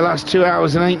for the last 2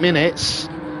 hours and 8 minutes.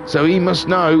 So he must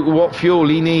know what fuel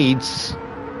he needs.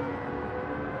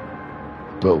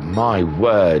 But my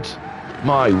word,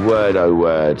 oh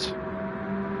word.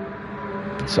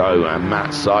 So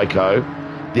Matt Psycho,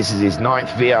 this is his 9th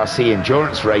VRC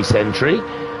endurance race entry.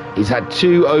 He's had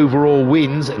 2 overall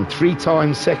wins and 3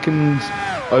 times seconds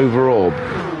overall.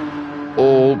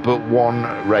 All but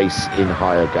 1 race in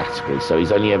higher category. So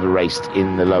he's only ever raced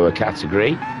in the lower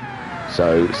category.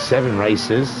 So 7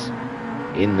 races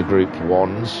in the Group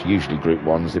 1s, usually Group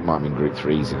 1s, it might have been Group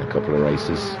 3s in a couple of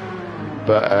races.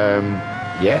 But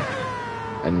yeah,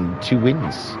 and 2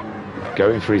 wins.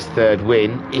 Going for his 3rd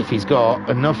win if he's got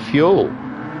enough fuel.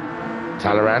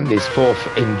 Talleyrand, his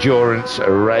 4th endurance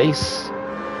race.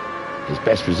 His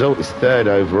best result is 3rd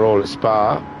overall at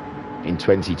Spa in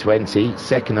 2020,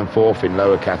 2nd and 4th in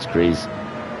lower categories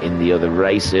in the other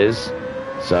races.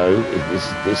 So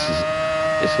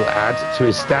this will add to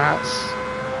his stats.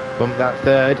 Bump that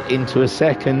 3rd into a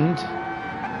 2nd,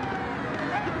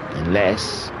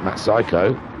 unless Matt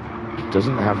Psycho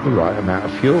doesn't have the right amount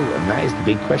of fuel, and that is the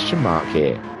big question mark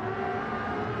here.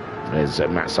 As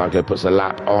Matt Psycho puts a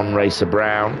lap on Racer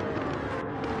Brown.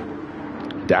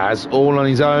 Daz all on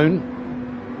his own,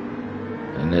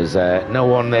 and there's no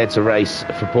one there to race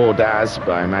for poor Daz, but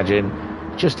I imagine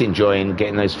just enjoying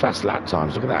getting those fast lap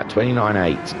times. Look at that,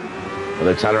 29.8.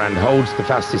 Although Talleyrand holds the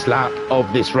fastest lap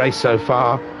of this race so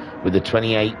far with a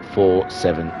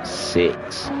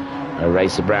 28.476.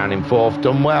 Racer Brown in 4th,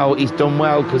 done well. He's done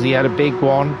well because he had a big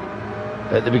one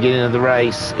at the beginning of the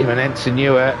race, him and Edson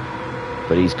Ewart,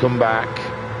 but he's come back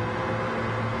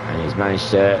and he's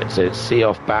managed to see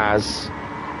off Baz.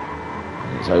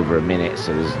 It's over a minute,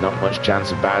 so there's not much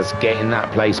chance of Baz getting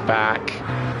that place back.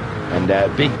 And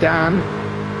Big Dan,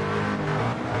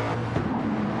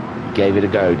 he gave it a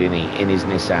go, didn't he, in his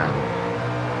Nissan.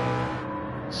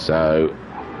 So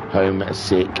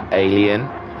Homesick Alien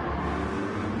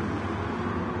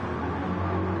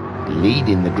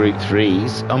leading the Group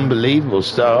 3s. Unbelievable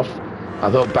stuff. I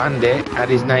thought Bandit had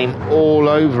his name all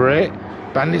over it.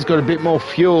 Bandit's got a bit more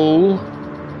fuel.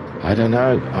 I don't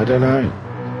know.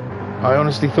 I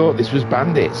honestly thought this was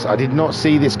Bandit's. I did not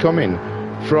see this coming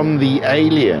from the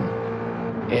Alien.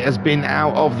 It has been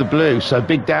out of the blue. So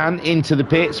Big Dan into the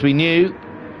pits. We knew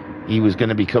he was going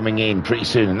to be coming in pretty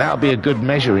soon, and that'll be a good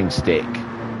measuring stick.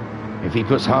 If he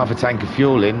puts half a tank of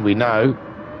fuel in, we know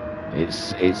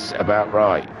it's about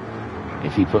right.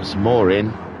 If he puts more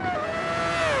in,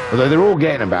 although they're all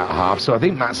getting about half, so I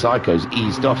think Matt Psycho's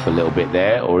eased off a little bit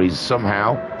there, or he's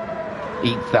somehow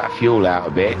eked that fuel out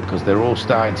a bit, because they're all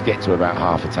starting to get to about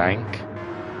half a tank.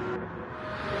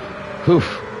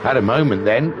 Oof, had a moment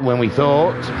then when we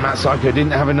thought Matt Psycho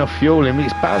didn't have enough fuel in, but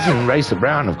it's Baz and Racer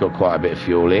Brown have got quite a bit of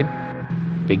fuel in.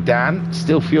 Big Dan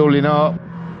still fueling up.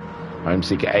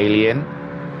 Homesick Alien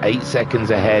 8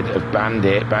 seconds ahead of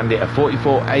Bandit. Bandit a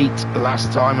 44.8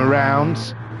 last time around.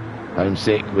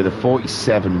 Homesick with a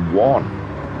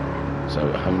 47.1.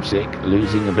 So Homesick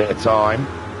losing a bit of time.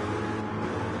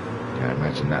 Can't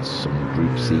imagine that's some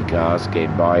Group C cars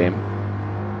getting by him.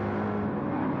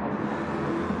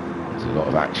 There's a lot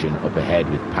of action up ahead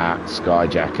with Pat,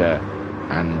 Skyjacker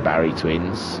and Barry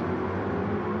Twins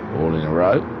all in a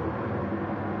row.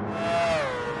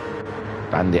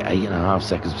 Bandit 8.5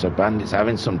 seconds, so Bandit's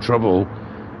having some trouble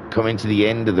coming to the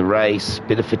end of the race.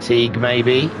 Bit of fatigue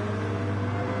maybe,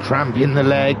 cramp in the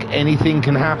leg, anything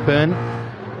can happen.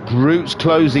 Groot's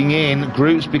closing in.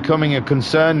 Groot's becoming a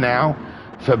concern now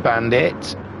for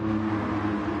Bandit.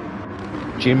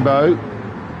 Jimbo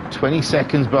 20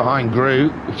 seconds behind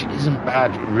Groot, which isn't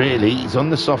bad really. He's on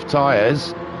the soft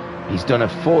tyres. He's done a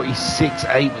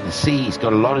 46.8 with the C. He's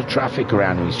got a lot of traffic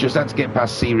around him. He's just had to get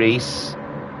past C. Reese.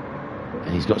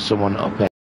 And he's got someone up there.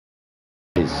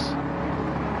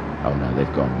 Oh no,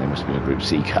 they've gone. They must be a Group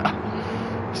C car.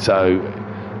 So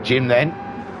Jim then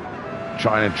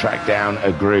trying to track down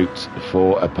a Groot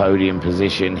for a podium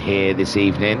position here this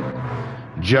evening.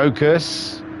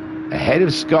 Jokus ahead of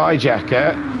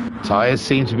Skyjacker. Tyres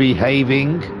seem to be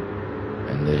having,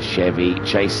 and the Chevy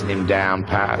chasing him down,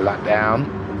 Pat a lap down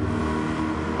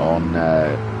on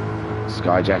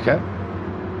Skyjacker.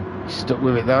 He's stuck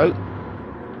with it though,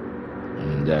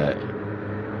 and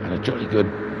and a jolly good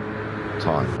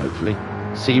time, hopefully.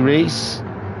 Reese,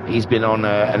 he's been on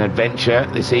an adventure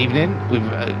this evening with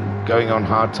going on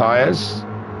hard tyres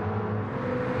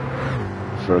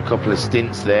for a couple of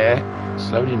stints there.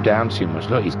 Slowed him down too much.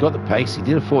 Look, he's got the pace. He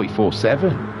did a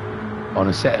 44.7 on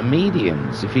a set of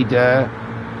mediums. If he'd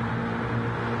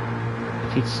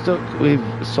stuck with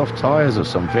soft tyres or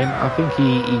something, I think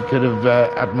he could have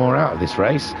had more out of this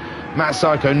race. Matt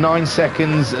Psycho, 9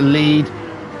 seconds lead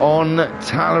on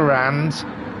Talleyrand,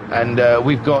 and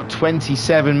we've got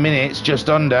 27 minutes just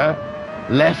under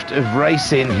left of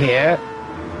racing here.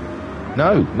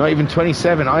 No, not even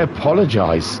 27. I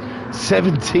apologise.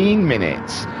 17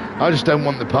 minutes. I just don't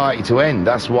want the party to end.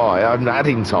 That's why I'm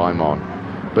adding time on.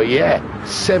 But yeah,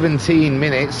 17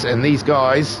 minutes, and these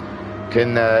guys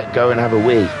can go and have a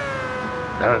wee.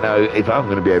 I don't know if I'm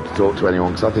going to be able to talk to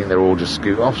anyone, because I think they'll all just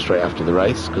scoot off straight after the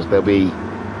race, because they'll be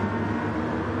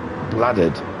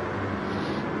bladdered.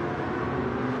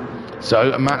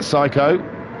 So Matt Psycho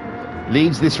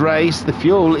leads this race. The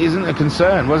fuel isn't a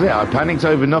concern, was it? I panicked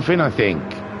over nothing, I think.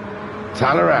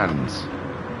 Talleyrand.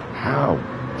 How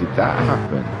did that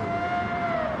happen?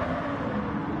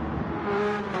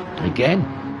 Again,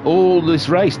 all this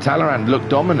race, Talleyrand looked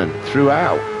dominant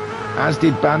throughout, as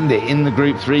did Bandit in the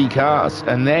Group 3 cars.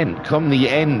 And then, come the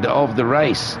end of the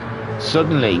race,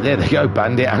 suddenly, there they go,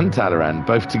 Bandit and Talleyrand,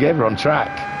 both together on track.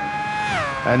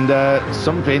 And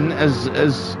something as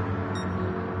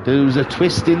there was a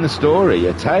twist in the story,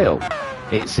 a tale,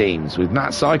 it seems, with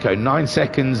Matt Psycho 9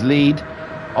 seconds lead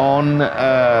on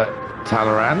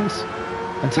Talleyrand.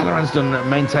 And Talleyrand's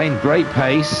maintained great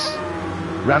pace,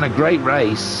 ran a great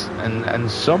race, and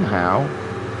somehow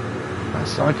Matt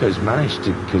Psycho's managed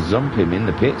to gazump him in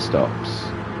the pit stops.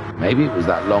 Maybe it was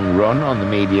that long run on the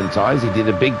medium tyres. He did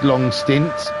a big long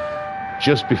stint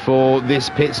just before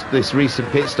this recent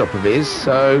pit stop of his.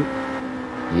 So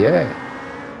yeah,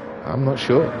 I'm not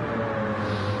sure.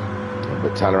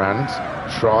 But Talleyrand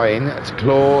trying to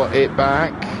claw it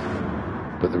back,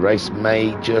 but the race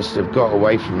may just have got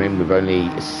away from him with only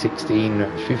 15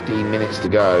 minutes to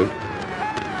go.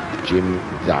 Jim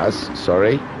Daz,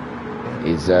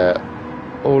 is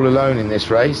all alone in this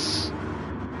race.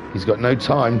 He's got no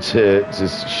time to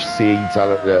see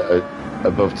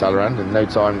above Talleyrand, and no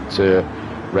time to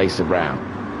race around.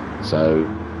 So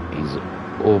he's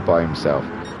all by himself.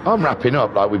 I'm wrapping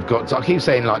up like we've got, I keep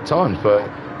saying like times, but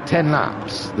 10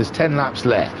 laps. There's 10 laps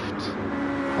left.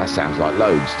 That sounds like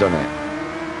loads, doesn't it?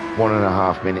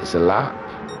 1.5 minutes a lap.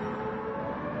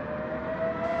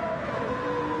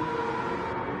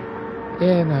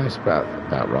 Yeah, no, it's about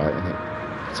right, isn't it?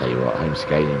 I'll tell you what, home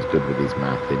scaling's good with his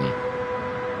math, isn't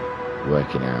he?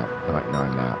 Working out like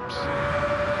 9 laps.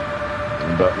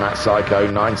 But Matt Psycho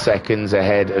 9 seconds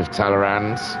ahead of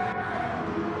Talleyrand,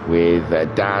 with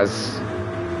Daz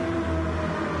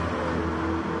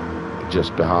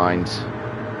just behind,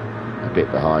 a bit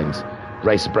behind.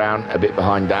 Racer Brown a bit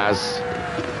behind Daz,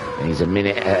 and he's a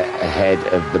minute ahead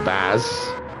of the Baz,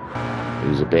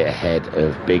 who's a bit ahead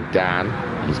of Big Dan.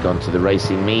 He's gone to the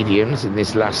racing mediums in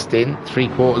this last stint,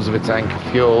 3/4 of a tank of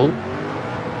fuel.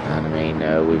 And I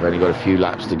mean, we've only got a few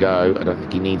laps to go. I don't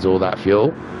think he needs all that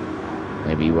fuel.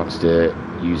 Maybe he wants to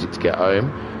use it to get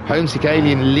home. Homesick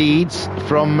Alien leads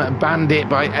from Bandit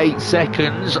by 8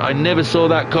 seconds. I never saw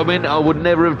that coming. I would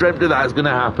never have dreamt of that was going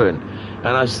to happen.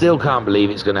 And I still can't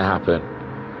believe it's going to happen.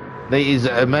 It is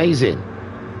amazing.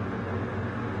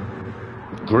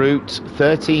 Groot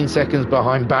 13 seconds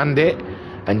behind Bandit,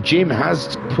 and Jim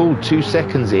has pulled 2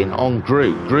 seconds in on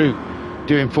Groot. Groot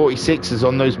doing 46s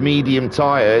on those medium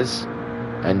tyres,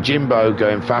 and Jimbo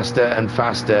going faster and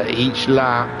faster each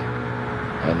lap.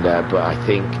 And but I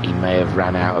think he may have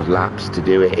ran out of laps to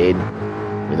do it in,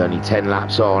 with only 10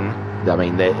 laps on. I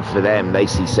mean, for them, they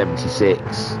see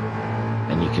 76,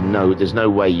 and you can know there's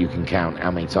no way you can count how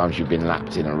many times you've been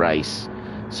lapped in a race.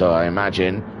 So I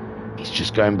imagine he's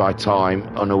just going by time,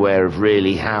 unaware of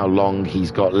really how long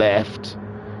he's got left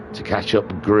to catch up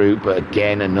with Groot. But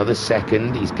again, another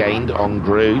second he's gained on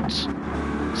Groot.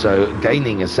 So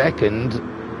gaining a second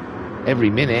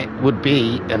every minute would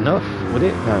be enough, would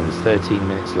it? No, there's 13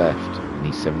 minutes left, and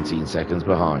he's 17 seconds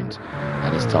behind,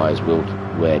 and his tyres will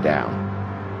wear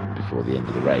down before the end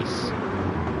of the race.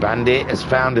 Bandit has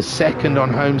found a second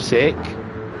on Homesick,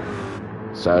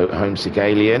 so Homesick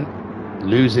Alien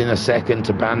losing a second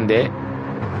to Bandit.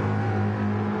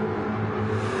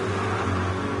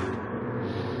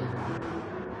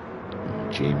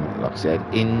 Jim, like I said,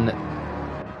 in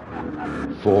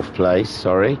 4th place,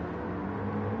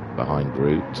 behind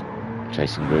Groot,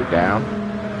 chasing Groot down.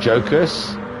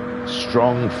 Jokus,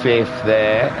 strong 5th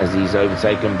there as he's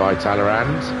overtaken by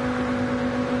Talleyrand.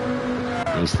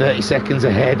 He's 30 seconds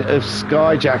ahead of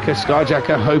Skyjacker.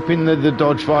 Skyjacker hoping that the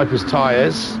Dodge Viper's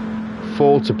tyres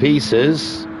fall to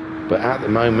pieces, but at the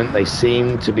moment they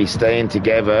seem to be staying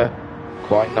together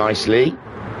quite nicely.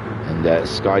 And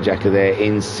Skyjacker there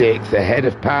in 6th, ahead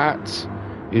of Pat,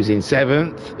 who's in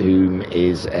 7th, whom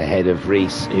is ahead of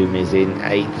Reese, whom is in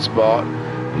 8th spot,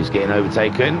 who's getting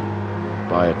overtaken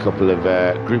by a couple of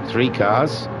Group 3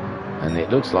 cars. And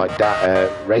it looks like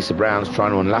Racer Brown's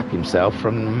trying to unlap himself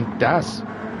from Daz.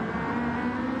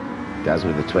 Daz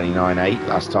with a 29.8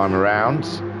 last time around.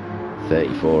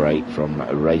 34.8 from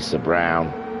Racer Brown.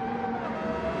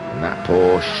 And that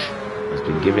Porsche has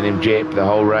been giving him jip the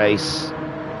whole race.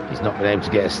 He's not been able to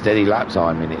get a steady lap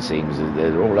time in, it seems.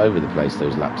 They're all over the place,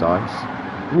 those lap times.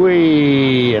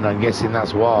 Whee! And I'm guessing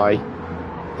that's why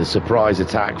the surprise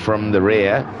attack from the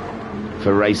rear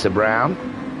for Racer Brown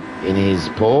in his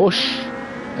Porsche,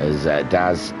 as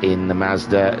Daz in the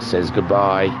Mazda says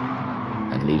goodbye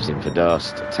and leaves him for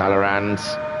dust. Talleyrand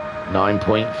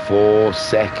 9.4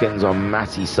 seconds on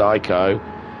Matty Psycho,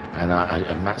 and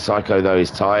Matt Psycho, though,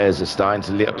 his tyres are starting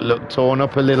to look torn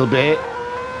up a little bit,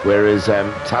 whereas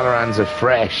Talleyrand's are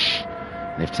fresh,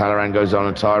 and if Talleyrand goes on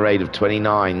a tyre rate of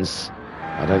 29s,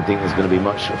 I don't think there's going to be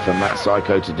much for Matt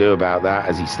Psycho to do about that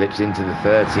as he slips into the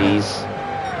 30s.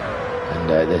 And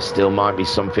there still might be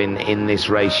something in this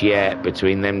race yet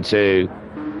between them two.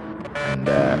 And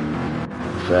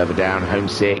further down,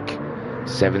 Homesick,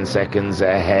 7 seconds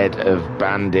ahead of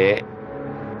Bandit.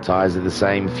 Tyres are the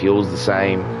same, fuel's the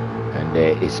same, and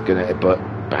it's gonna. But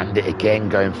Bandit again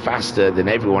going faster than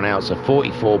everyone else, a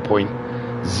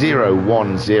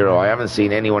 44.010. I haven't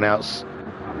seen anyone else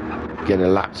get a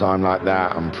lap time like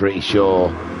that. I'm pretty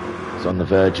sure it's on the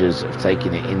verges of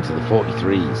taking it into the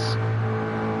 43s.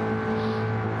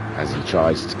 As he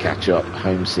tries to catch up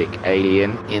Homesick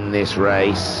Alien in this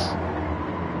race.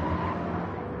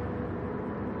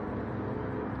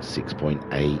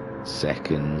 6.8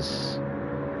 seconds.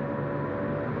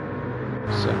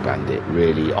 So Bandit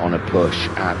really on a push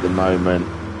at the moment,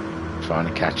 trying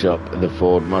to catch up the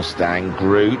Ford Mustang.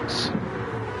 Groot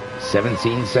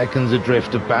 17 seconds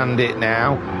adrift of Bandit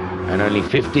now, and only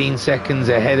 15 seconds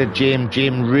ahead of Jim.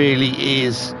 Jim really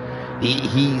is,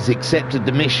 he's accepted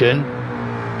the mission.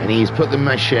 And he's put the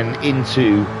mission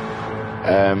into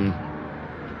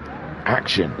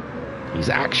action. He's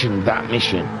actioned that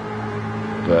mission.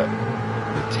 But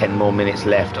with 10 more minutes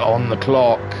left on the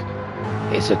clock,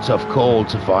 it's a tough call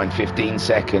to find 15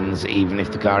 seconds, even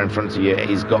if the car in front of you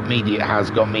has got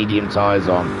medium tyres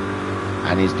on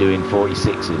and is doing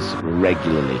 46s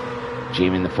regularly.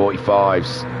 Jim in the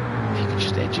 45s. If you could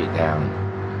just edge it down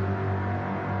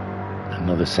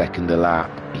another second a lap,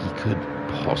 he could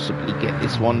possibly get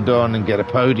this one done and get a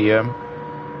podium,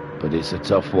 but it's a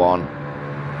tough one.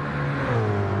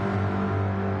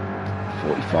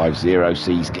 45.0,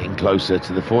 so he's getting closer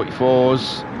to the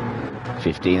 44s.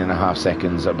 15.5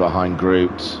 seconds behind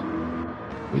Groot,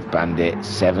 with Bandit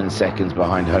 7 seconds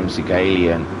behind Homesick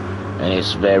Alien, and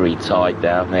it's very tight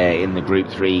down there in the Group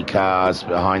 3 cars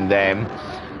behind them.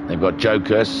 They've got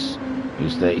Jokus,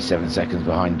 who's 37 seconds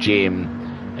behind Jim,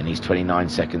 and he's 29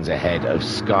 seconds ahead of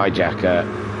Skyjacker,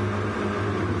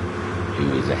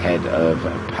 who is ahead of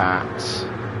Pat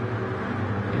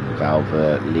in the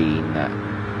Valvoline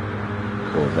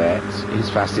Corvette. His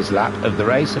fastest lap of the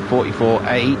race, a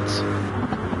 44.8.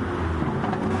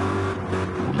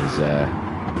 He's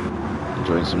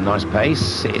enjoying some nice pace,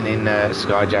 sitting in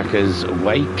Skyjacker's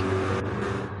wake.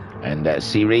 And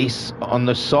Reese on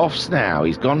the softs now.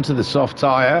 He's gone to the soft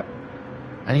tyre,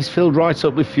 and he's filled right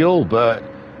up with fuel, but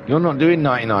you're not doing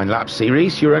 99 laps,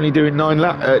 Reese. You're only doing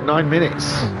 9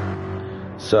 minutes.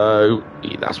 So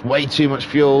that's way too much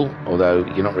fuel, although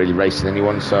you're not really racing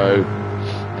anyone, so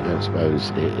I don't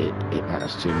suppose it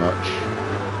matters too much.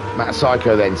 Matt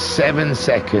Psycho then, 7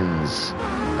 seconds.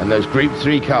 And those Group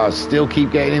 3 cars still keep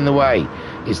getting in the way.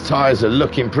 His tyres are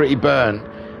looking pretty burnt,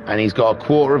 and he's got a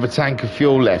quarter of a tank of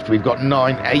fuel left. We've got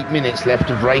 8 minutes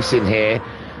left of racing here.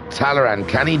 Talleyrand,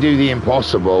 can he do the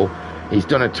impossible? He's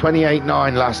done a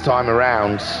 28.9 last time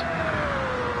around.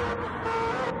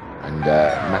 And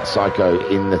Matt Psycho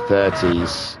in the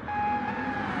 30s.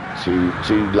 Two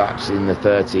laps in the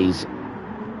 30s.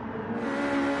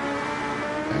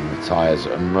 And the tyres,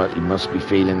 you must be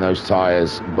feeling those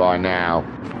tyres by now.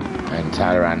 And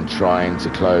Talleyrand trying to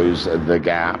close the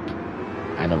gap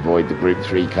and avoid the Group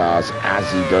 3 cars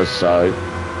as he does so.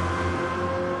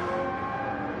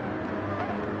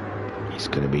 It's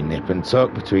going to be nip and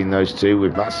tuck between those two,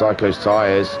 with Matt Psycho's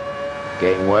tyres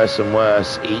getting worse and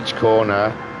worse each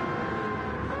corner.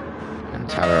 And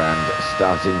Talleyrand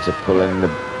starting to pull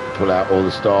out all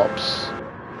the stops.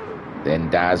 Then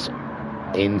Daz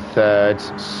in third,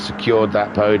 secured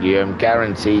that podium,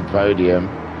 guaranteed podium.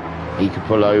 He could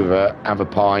pull over, have a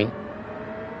pint,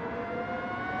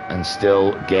 and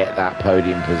still get that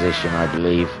podium position, I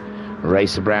believe.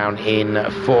 Racer Brown in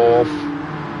fourth,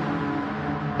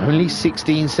 only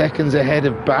 16 seconds ahead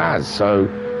of Baz, so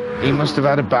he must have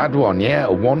had a bad one. Yeah,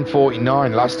 a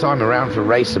 1:49 last time around for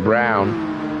Racer Brown,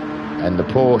 and the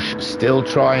Porsche still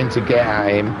trying to get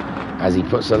at him as he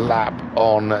puts a lap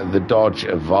on the Dodge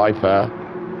Viper.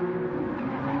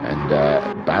 And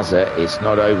Bazza, it's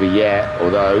not over yet,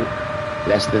 although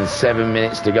less than 7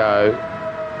 minutes to go.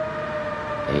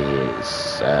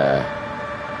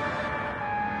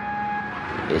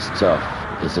 It's tough.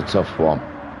 It's a tough one.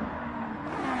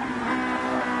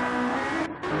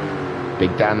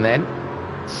 Big Dan then,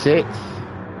 6th.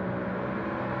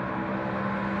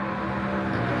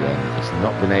 And again, he's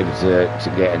not been able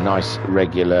to get a nice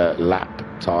regular lap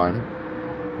time.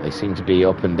 They seem to be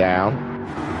up and down.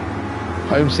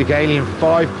 Homesick Alien,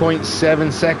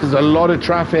 5.7 seconds. A lot of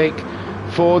traffic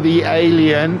for the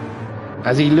Alien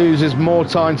as he loses more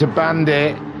time to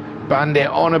Bandit. Bandit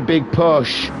on a big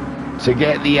push to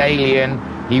get the Alien.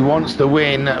 He wants the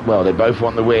win. Well, they both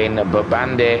want the win, but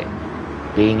Bandit,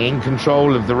 being in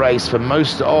control of the race for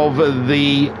most of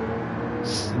the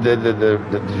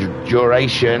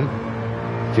duration,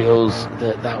 feels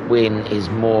that win is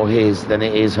more his than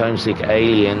it is Homesick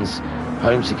Alien's.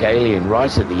 Homesick Alien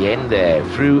right at the end there,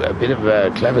 through a bit of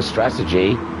a clever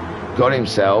strategy, got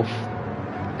himself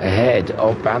ahead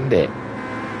of Bandit.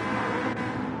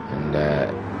 And I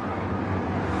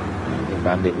think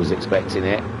Bandit was expecting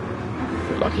it.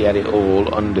 Looked like he had it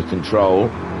all under control,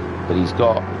 but he's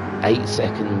got 8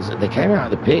 seconds. They came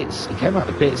out of the pits. He came out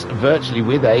of the pits virtually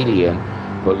with Alien,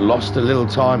 but lost a little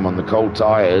time on the cold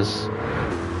tyres.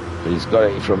 But he's got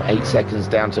it from 8 seconds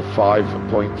down to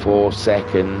 5.4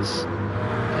 seconds.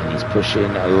 And he's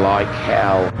pushing like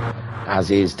hell,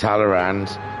 as is Talleyrand,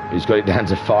 who's got it down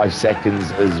to 5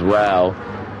 seconds as well.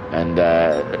 And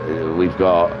we've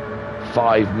got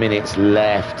 5 minutes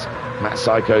left. Matt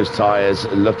Psycho's tyres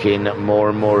looking more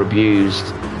and more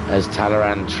abused as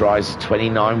Talleyrand tries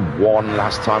 29.1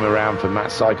 last time around for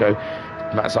Matt Psycho.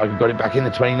 Matt Psycho got it back in the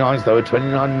 29s though, at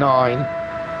 29.9.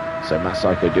 So Matt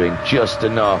Psycho doing just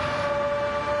enough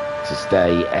to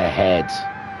stay ahead.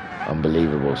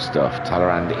 Unbelievable stuff.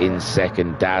 Talleyrand in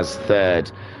second, Daz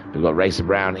third. We've got Racer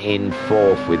Brown in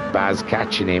fourth, with Baz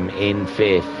catching him in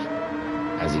fifth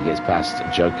as he gets past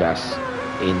Jokas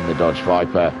in the Dodge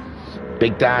Viper.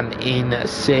 Big Dan in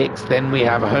sixth. Then we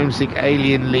have Homesick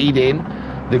Alien leading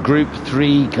the Group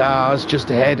 3 cars, just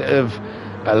ahead of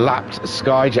a lapped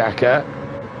Skyjacker,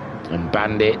 and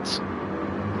Bandit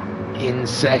in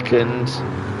second.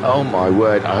 Oh my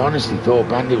word, I honestly thought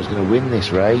Bandit was going to win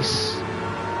this race.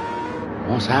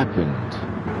 What's happened?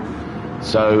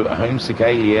 So Homesick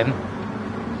Alien,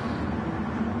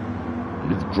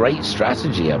 with great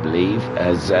strategy, I believe,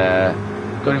 has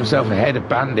got himself ahead of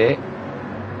Bandit.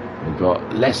 We've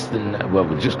got less than, well,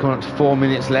 we've just gone up to 4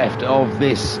 minutes left of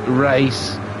this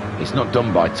race. It's not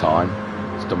done by time,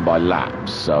 it's done by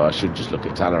laps, so I should just look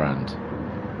at Talleyrand,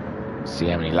 see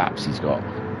how many laps he's got.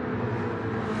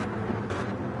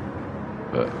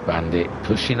 But Bandit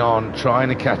pushing on, trying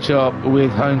to catch up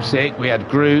with Homesick. We had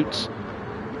Groot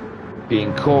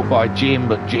being caught by Jim,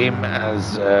 but Jim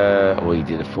has, he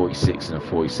did a 46 and a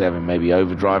 47, maybe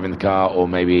overdriving the car, or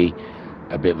maybe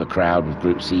a bit of a crowd with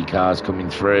Group C cars coming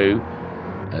through,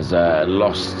 has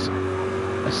lost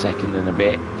a second and a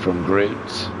bit from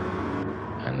Groot,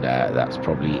 and that's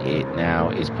probably it now.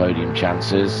 His podium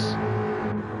chances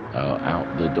are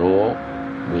out the door,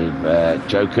 with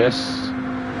Jokas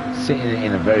sitting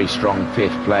in a very strong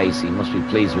 5th place. He must be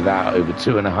pleased with that, over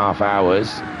 2.5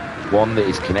 hours. One, that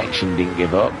his connection didn't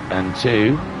give up, and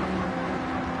two,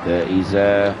 that he's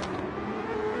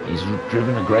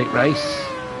driven a great race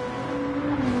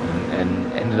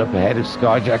and ended up ahead of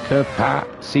Skyjacker, Pat,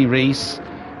 C. Reese,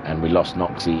 and we lost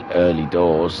Noxie early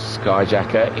doors.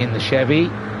 Skyjacker in the Chevy.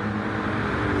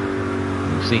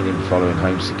 We've seen him following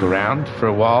Homesick around for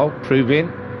a while,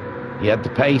 proving he had the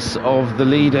pace of the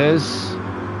leaders,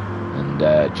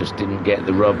 and just didn't get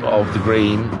the rub of the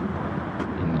green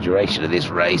in the duration of this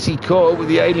race. He caught up with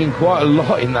the Alien quite a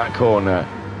lot in that corner.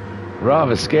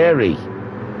 Rather scary.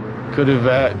 Could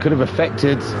have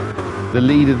affected the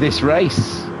lead of this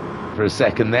race for a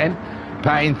second then.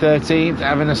 Pat in 13th,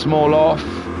 having a small off.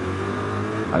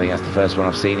 I think that's the first one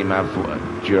I've seen him have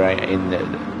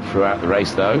throughout the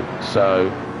race though, so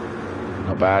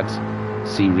not bad.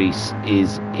 C. Reese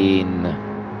is in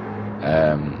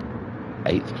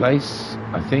 8th place,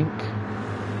 I think.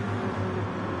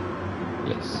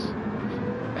 Yes,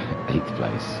 8th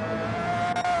place.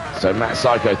 So Matt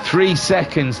Psycho, 3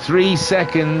 seconds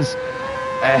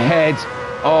ahead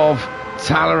of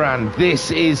Talleyrand. This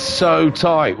is so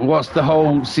tight. What's the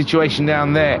whole situation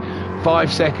down there?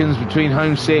 5 seconds between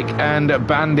Homesick and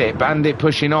Bandit. Bandit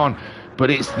pushing on, but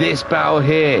it's this battle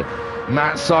here.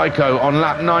 Matt Psycho on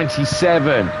lap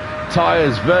 97.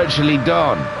 Tyres virtually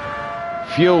done.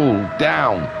 Fuel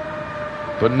down,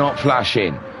 but not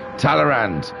flashing.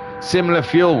 Talleyrand, similar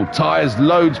fuel. Tyres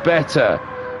loads better.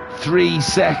 3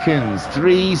 seconds.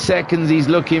 3 seconds he's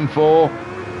looking for.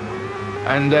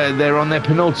 And they're on their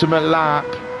penultimate lap.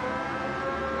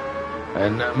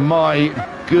 And my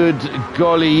good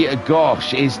golly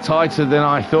gosh, is tighter than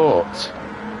I thought.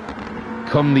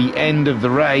 Come the end of the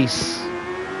race,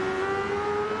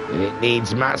 and it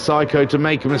needs Matt Psycho to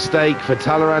make a mistake for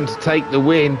Talleyrand to take the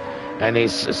win. And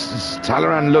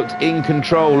Talleyrand looked in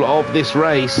control of this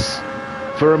race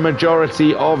for a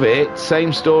majority of it.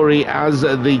 Same story as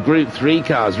the Group 3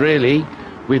 cars, really,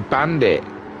 with Bandit.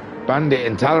 Bandit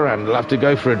and Talleyrand will have to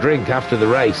go for a drink after the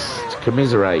race to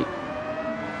commiserate.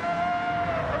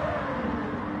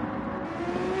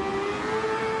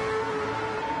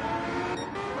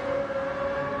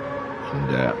 And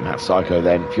Matt Psycho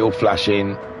then, fuel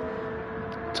flashing,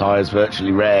 tyres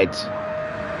virtually red,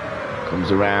 comes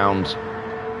around.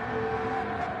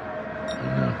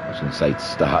 I was going to say to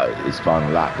start his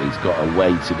final lap, but he's got a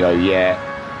way to go yet.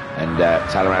 And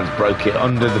Talleyrand's broke it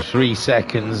under the 3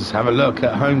 seconds. Have a look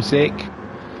at Homesick.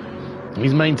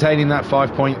 He's maintaining that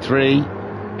 5.3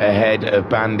 ahead of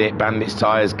Bandit. Bandit's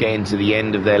tyres getting to the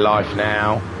end of their life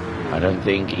now. I don't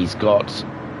think he's got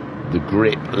the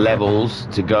grip levels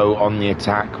to go on the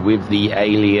attack with the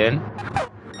Alien.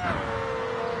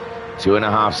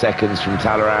 2.5 seconds from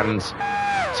Talleyrand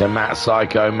to Matt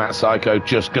Psycho. Matt Psycho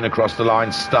just going to cross the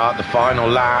line, start the final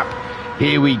lap.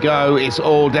 Here we go, it's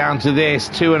all down to this.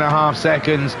 2.5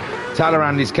 seconds.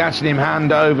 Talleyrand is catching him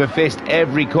hand over fist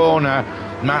every corner.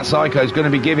 Matt Psycho is going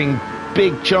to be giving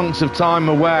big chunks of time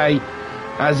away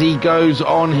as he goes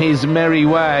on his merry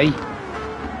way.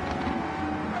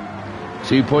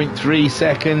 2.3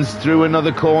 seconds through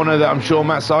another corner that I'm sure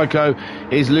Matt Psycho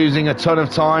is losing a ton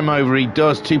of time over. He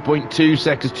does. 2.2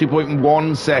 seconds,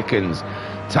 2.1 seconds.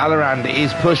 Talleyrand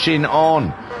is pushing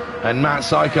on, and Matt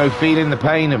Psycho feeling the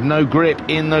pain of no grip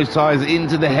in those tyres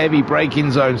into the heavy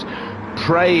braking zones,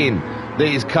 praying that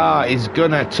his car is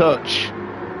gonna touch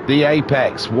the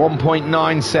apex.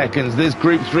 1.9 seconds. There's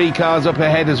Group 3 cars up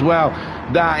ahead as well.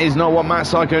 That is not what Matt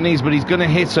Psycho needs, but he's gonna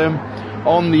hit them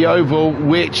on the oval,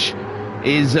 which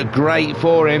is great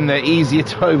for him. They're easier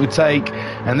to overtake,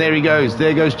 and there he goes.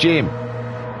 There goes Jim.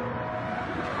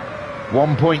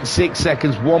 1.6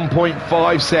 seconds,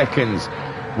 1.5 seconds.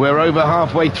 We're over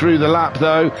halfway through the lap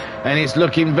though, and it's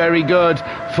looking very good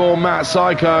for Matt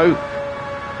Psycho.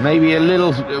 Maybe a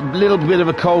little bit of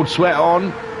a cold sweat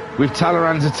on with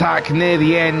Talleyrand's attack near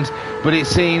the end, but it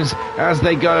seems as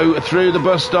they go through the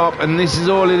bus stop, and this is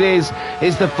all it is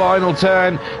the final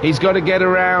turn. He's got to get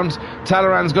around.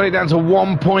 Talleyrand's got it down to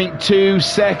 1.2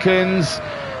 seconds.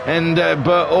 And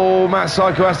but all Matt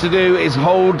Psycho has to do is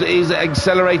hold his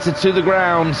accelerator to the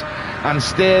ground and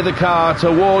steer the car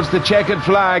towards the checkered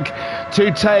flag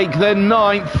to take the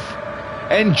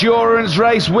 9th endurance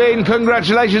race win.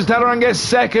 Congratulations, Talleyrand gets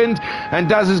second, and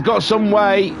Daz has got some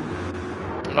way.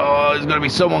 Oh, there's got to be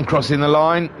someone crossing the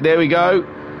line. There we go.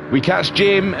 We catch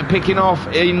Jim picking off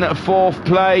in 4th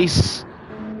place.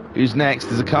 Who's next?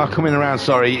 There's a car coming around.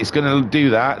 Sorry, it's going to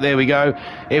do that. There we go.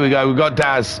 Here we go. We've got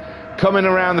Daz coming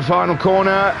around the final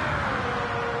corner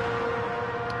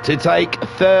to take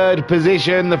 3rd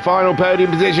position, the final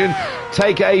podium position.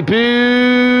 Take a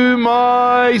boo,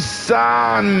 my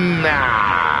son.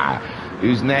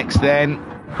 Who's next then?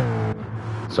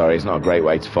 Sorry, it's not a great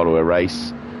way to follow a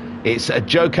race. It's a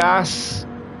Jokas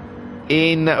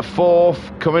in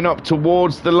 4th, coming up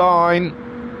towards the line.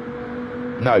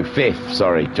 No, 5th,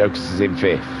 sorry. Jokas is in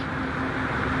 5th.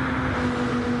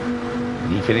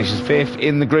 He finishes 5th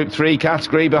in the Group 3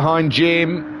 category behind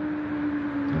Jim.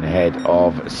 And ahead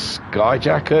of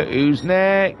Skyjacker. Who's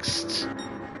next?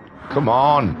 Come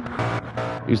on.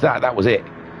 Who's that? That was it.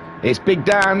 It's Big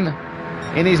Dan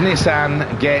in his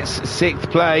Nissan. Gets 6th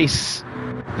place.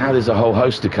 Now there's a whole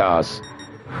host of cars.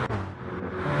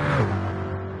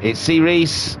 It's C.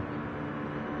 Reese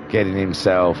getting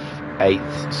himself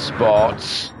 8th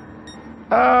spot.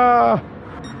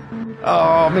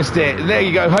 Oh, missed it. There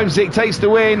you go. Homesick takes the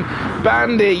win.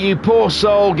 Bandit, you poor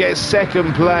soul, gets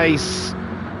 2nd place.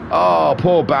 Oh,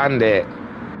 poor Bandit.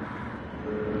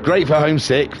 Great for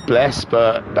Homesick, bless,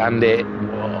 but Bandit,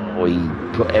 oh, he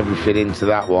put everything into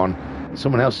that one.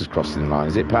 Someone else is crossing the line.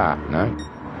 Is it Pat? No?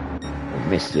 I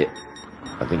missed it.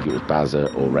 I think it was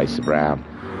Bazza or Racer Brown.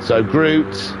 So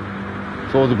Groot,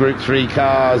 for the Group 3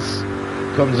 cars,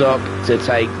 comes up to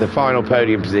take the final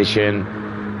podium position.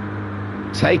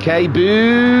 Take a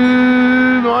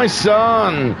boo, my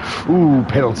son. Ooh,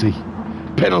 penalty.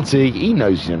 Penalty. He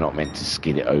knows you're not meant to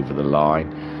skid it over the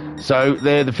line. So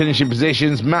they're the finishing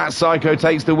positions. Matt Psycho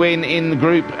takes the win in the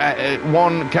Group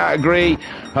 1 category.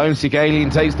 Homesick Alien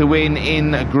takes the win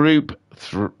in Group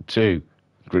 2.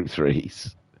 Group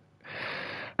 3s.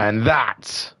 And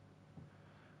that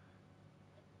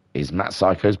is Matt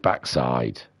Psycho's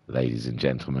backside, ladies and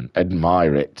gentlemen.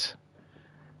 Admire it.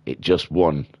 It just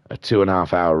won a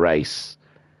 2.5 hour race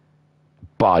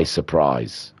by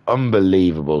surprise.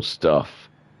 Unbelievable stuff.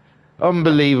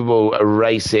 Unbelievable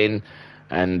racing.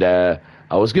 And I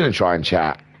was going to try and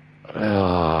chat.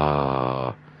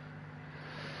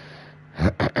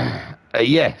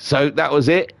 Yeah, so that was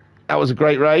it. That was a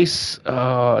great race.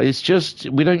 It's just,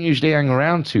 we don't usually hang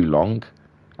around too long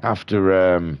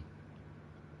after...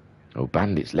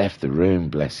 Bandit's left the room,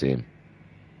 bless him.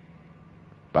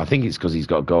 But I think it's because he's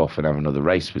got to go off and have another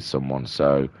race with someone,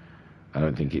 so I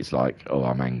don't think it's like, oh,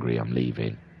 I'm angry, I'm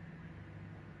leaving.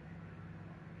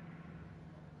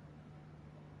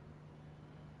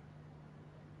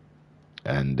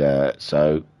 And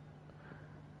so,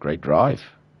 great drive.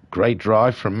 Great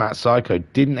drive from Matt Psycho.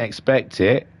 Didn't expect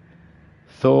it.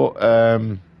 Thought...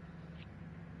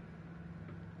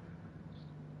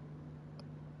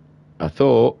 I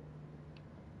thought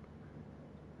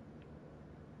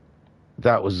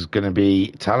that was going to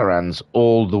be Talleyrand's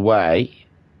all the way.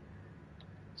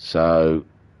 So,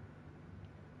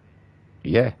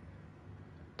 yeah.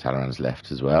 Talleyrand's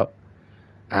left as well.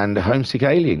 And Homesick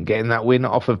Alien getting that win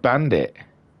off of Bandit.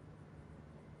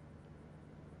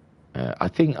 I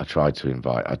think I tried to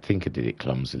invite. I think I did it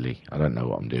clumsily. I don't know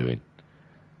what I'm doing.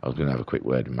 I was going to have a quick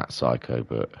word with Matt Psycho,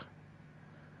 but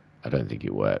I don't think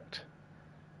it worked.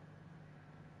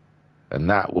 And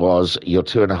that was your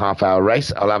 2.5 hour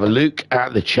race. I'll have a look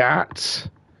at the chat.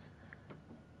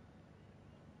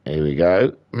 Here we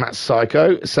go. Matt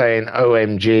Psycho saying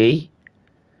OMG.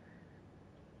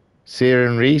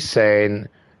 Ciaran Reese saying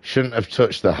shouldn't have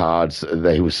touched the hards.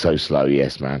 They were so slow.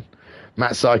 Yes, man.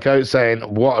 Matt Psycho saying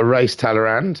what a race,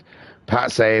 Talleyrand.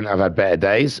 Pat saying I've had better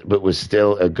days, but was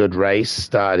still a good race.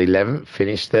 Started 11th,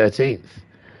 finished 13th.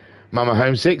 Mama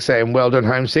Homesick saying well done,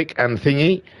 Homesick and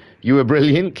Thingy. You were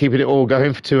brilliant, keeping it all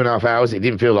going for 2.5 hours. It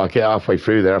didn't feel like it halfway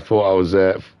through there. I thought I was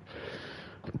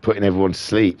putting everyone to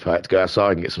sleep. I had to go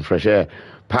outside and get some fresh air.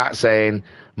 Pat saying,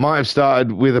 might have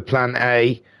started with a plan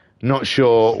A. Not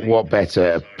sure what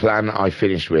better plan I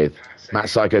finished with. Matt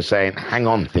Psycho saying, hang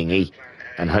on, Thingy.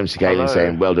 And Homesick Alien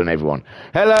saying, well done, everyone.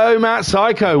 Hello, Matt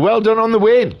Psycho. Well done on the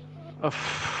win. Oh,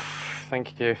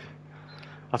 thank you.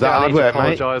 I think I need to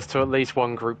apologise to at least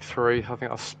one Group 3. I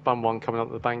think I spun one coming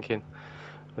up the banking.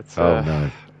 But, oh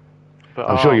no! But,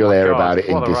 I'm sure you'll hear about it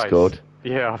in Discord. Race.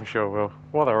 Yeah, I'm sure we'll.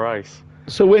 What a race!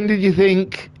 So when did you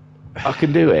think I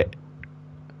can do it?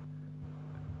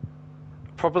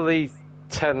 Probably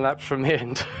 10 laps from the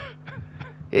end.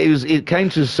 It came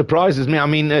to surprises me. I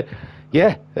mean,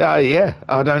 yeah.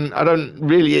 I don't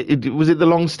really. Was it the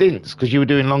long stints? Because you were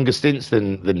doing longer stints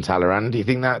than Talleyrand. Do you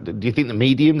think the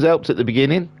mediums helped at the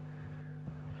beginning?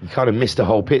 You kind of missed a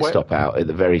whole pit stop out at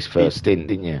the very first stint,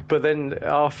 didn't you? But then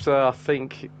after, I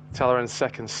think, Talleyrand's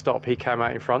second stop, he came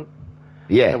out in front.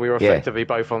 Yeah. And we were effectively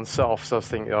both on soft, so I was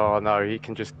thinking, oh no, he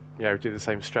can just do the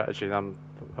same strategy that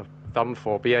I've done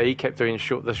for. But yeah, he kept doing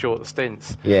the shorter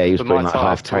stints. Yeah, he was putting like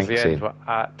half tanks the end in. Were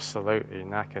absolutely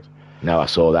knackered. No, I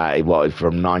saw that. It was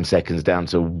from 9 seconds down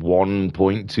to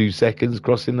 1.2 seconds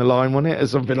crossing the line, wasn't it? Or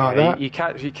something like that? You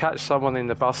catch someone in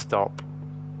the bus stop,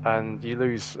 and you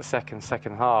lose a second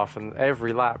half, and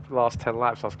every lap, last 10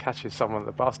 laps, I was catching someone at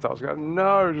the bus stop. I was going,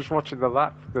 no, just watching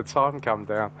the time come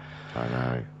down. I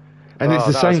know. And it's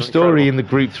the same story in the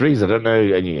Group 3s. I don't know,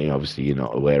 and obviously you're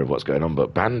not aware of what's going on,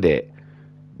 but Bandit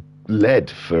led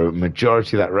for a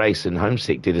majority of that race, and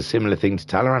Homesick did a similar thing to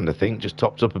Talleyrand, I think, just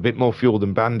topped up a bit more fuel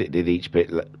than Bandit did each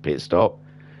pit stop,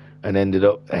 and ended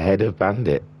up ahead of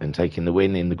Bandit and taking the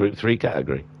win in the Group 3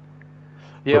 category.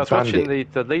 Yeah, I was watching the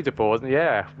leaderboard,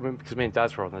 yeah, because me and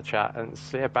Daz were on the chat, and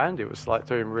yeah, Bandit was like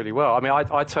doing really well. I mean,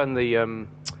 I turned the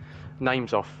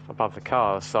names off above the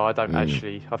cars, so I don't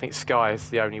actually. I think Sky is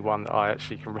the only one that I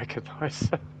actually can recognise.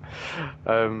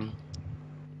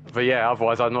 But yeah,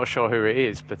 otherwise I'm not sure who it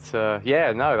is. But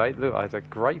yeah, no, they look like a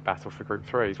great battle for Group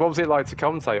 3s. What was it like to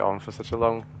commentate on for such a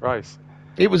long race?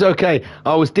 It was okay.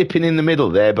 I was dipping in the middle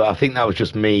there, but I think that was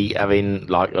just me having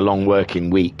like a long working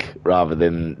week rather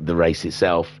than the race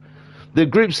itself. The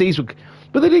Group C's were,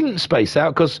 but they didn't space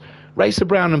out because Racer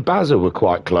Brown and Bazza were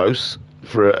quite close.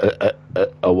 for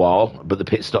a while, but the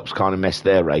pit stops kind of messed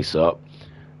their race up.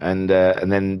 And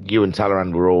then you and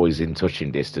Talleyrand were always in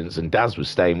touching distance, and Daz was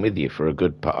staying with you for a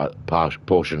good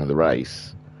portion of the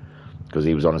race because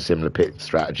he was on a similar pit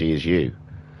strategy as you.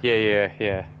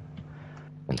 Yeah.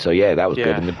 And so that was good.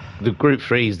 And the Group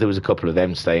 3s, there was a couple of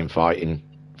them staying fighting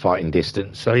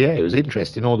distance. So it was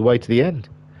interesting all the way to the end.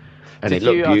 And it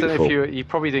looked beautiful. I don't know if you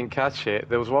probably didn't catch it.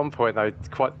 There was one point though,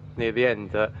 quite near the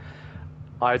end, that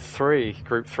I had 3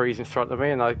 Group 3s in front of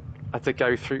me, and I had to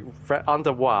go through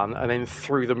under one and then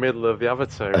through the middle of the other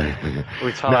 2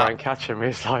 with Tyler and catch him.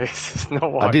 It's like, it's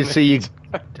not what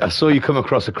I saw you come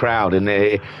across a crowd,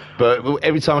 but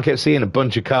every time I kept seeing a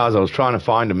bunch of cars, I was trying to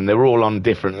find them, and they were all on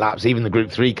different laps. Even the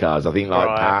Group 3 cars, I think,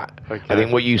 Pat. Okay. I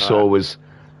think what you saw was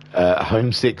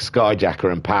Homesick,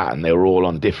 Skyjacker, and Pat, and they were all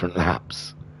on different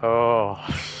laps. Oh,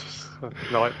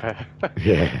 nightmare.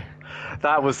 Yeah.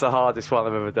 That was the hardest one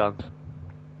I've ever done.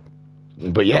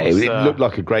 But it looked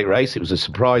like a great race. It was a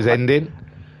surprise ending.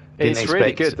 It's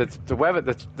really good. The weather,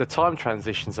 the time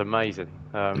transition's amazing.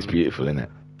 It's beautiful, isn't it?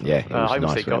 Yeah, it was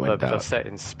nice when it went down. The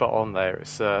settings spot on there.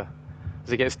 It's as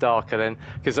it gets darker, then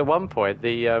because at one point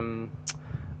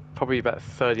probably about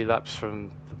 30 laps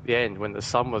from the end, when the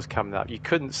sun was coming up, you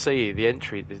couldn't see the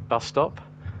entry, the bus stop.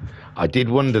 I did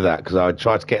wonder that because I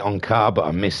tried to get on car, but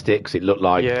I missed it because it looked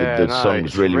like the sun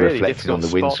was really reflected on the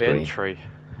windscreen.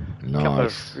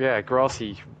 Nice. Couple of,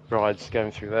 grassy rides going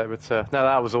through there, but no,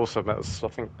 that was awesome. That was, I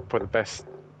think, probably the best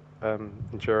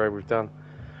enduro we've done.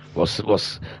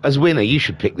 As winner, you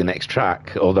should pick the next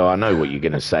track. Although I know what you're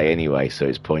going to say anyway, so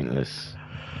it's pointless.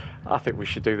 I think we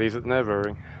should do these at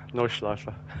Nürburgring,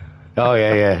 Neuschleife. Oh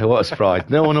yeah, what a surprise!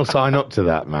 No one will sign up to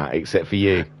that, Matt, except for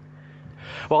you.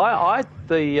 Well, I had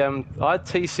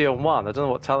TC on 1. I don't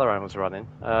know what Talleyrand was running,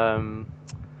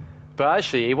 but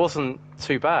actually it wasn't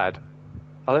too bad.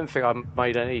 I don't think I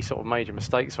made any sort of major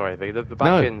mistakes or anything. The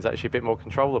back end's actually a bit more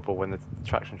controllable when the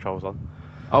traction control's on.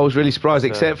 I was really surprised,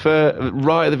 except for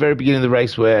right at the very beginning of the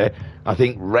race where I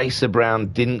think Racer Brown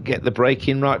didn't get the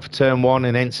braking right for turn 1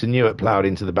 and Ensign Newitt ploughed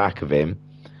into the back of him.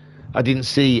 I didn't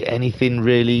see anything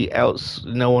really else.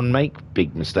 No one make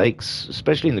big mistakes,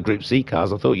 especially in the Group C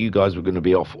cars. I thought you guys were going to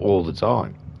be off all the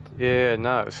time. Yeah,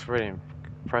 no, it was really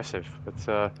impressive.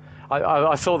 But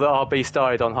I saw that RB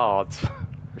started on hards,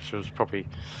 which was probably...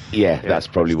 Yeah, that's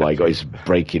probably why he got his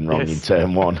braking wrong in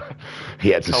turn 1. He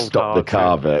had to stop the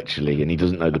car virtually, and he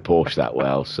doesn't know the Porsche that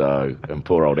well. So, and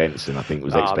poor old Ensign, I think,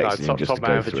 was expecting him just to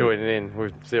go through. For joining in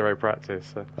with zero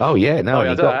practice. So. Oh yeah, no.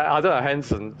 I don't know.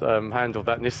 Henson handled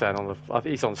that Nissan on the. I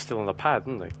think he's still on the pad,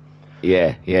 isn't he?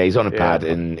 Yeah, he's on a pad,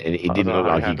 and it didn't look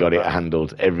like he got it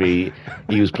handled. He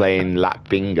was playing lap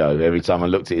bingo. Every time I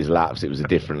looked at his laps, it was a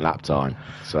different lap time.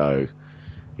 So,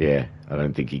 yeah, I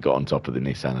don't think he got on top of the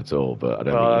Nissan at all. But I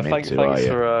don't think he meant to. Thanks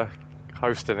for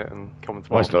hosting it and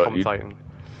commentating.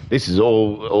 This is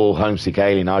all Homesick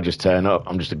Alien. I just turn up.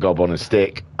 I'm just a gob on a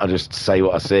stick. I just say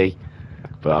what I see.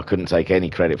 But I couldn't take any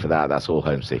credit for that. That's all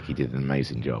Homesick. He did an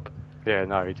amazing job. Yeah,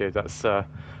 no, he did. That's I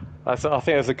think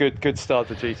it was a good start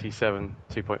to GT7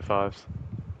 2.5s.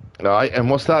 All right, and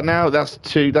what's that now? That's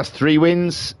 3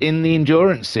 wins in the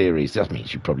endurance series. That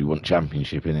means you probably want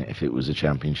championship in it if it was a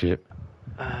championship.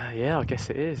 Yeah, I guess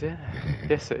it is. Yeah,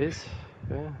 yes, it is.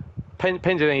 Yeah.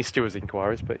 Pending any stewards'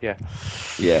 inquiries, but yeah.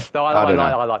 Yeah. No,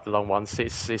 I like the long ones.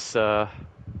 It's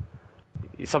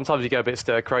sometimes you go a bit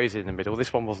stir crazy in the middle.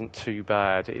 This one wasn't too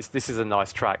bad. This is a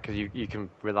nice track because you can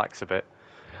relax a bit.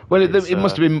 Well, it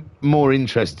must have been more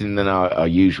interesting than our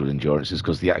usual endurances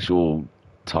because the actual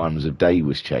times of day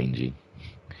was changing.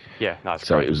 Yeah, no, it's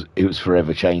so great. it was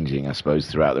forever changing, I suppose,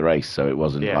 throughout the race. So it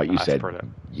wasn't like you said.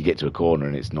 Brilliant. You get to a corner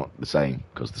and it's not the same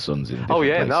because the sun's in. Oh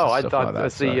yeah,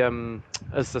 places,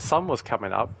 as the sun was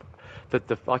coming up,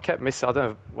 I kept missing. I don't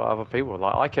know what other people were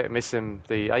like. I kept missing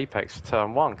the apex for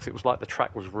turn 1 because it was like the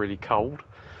track was really cold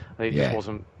and it just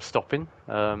wasn't stopping.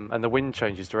 And the wind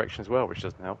changes direction as well, which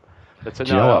doesn't help. But Do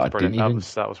you know what?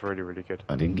 That was really, really good.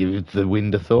 I didn't give the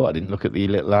wind a thought. I didn't look at the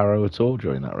little arrow at all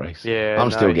during that race. Yeah,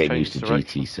 I'm still getting used to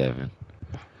GT7.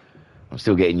 I'm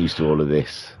still getting used to all of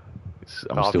this.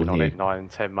 I've still been on new. it 9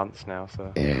 and 10 months now,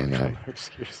 so yeah, no. No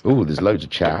excuse. Oh, there's loads of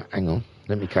chat. Hang on,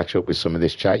 let me catch up with some of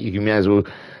this chat. You may as well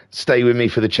stay with me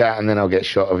for the chat, and then I'll get a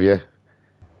shot of you.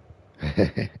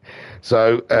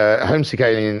 So, Homesick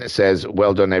Alien says,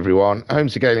 "Well done, everyone."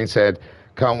 Homesick Alien said,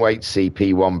 "Can't wait to see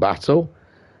P1 battle."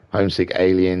 Homesick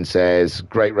Alien says,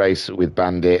 "Great race with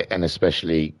Bandit and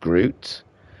especially Groot."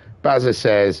 Bazza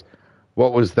says,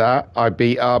 "What was that? I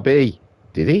beat RB."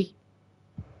 Did he?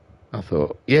 I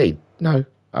thought, no,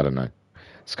 I don't know.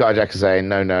 Skyjacker saying,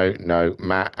 no,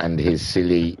 Matt and his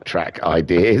silly track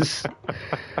ideas.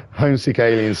 Homesick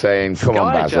Alien saying, come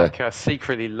on, Bazza. Skyjacker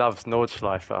secretly loves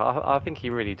Nordschleifer. I think he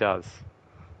really does.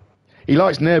 He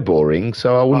likes Nürburgring,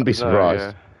 so I wouldn't be surprised. No,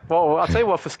 yeah. Well, I'll tell you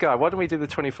what, for Sky, why don't we do the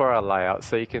 24-hour layout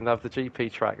so you can have the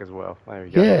GP track as well? There we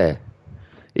go. Yeah.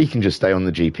 He can just stay on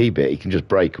the GP bit. He can just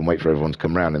brake and wait for everyone to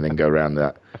come round and then go around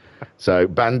that. So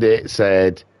Bandit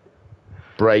said,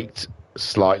 braked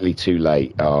slightly too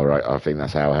late. Oh, right, I think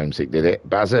that's how Homesick did it.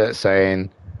 Bazza saying,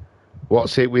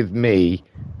 what's it with me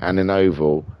and an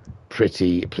oval?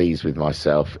 Pretty pleased with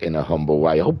myself in a humble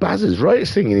way. Oh, Bazza's right,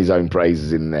 singing his own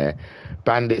praises in there.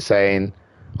 Bandit saying,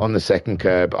 on the second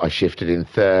curb, I shifted in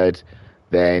third,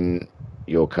 then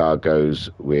your car goes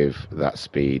with that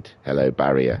speed. Hello,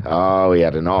 barrier. Oh, he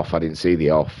had an off. I didn't see the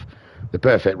off. The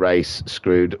perfect race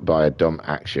screwed by a dumb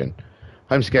action.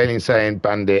 Homescaling saying,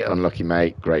 Bandit, unlucky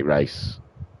mate, great race.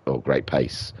 Or great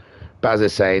pace. Bazza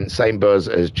saying, same buzz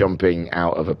as jumping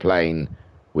out of a plane.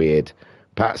 Weird.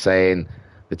 Pat saying,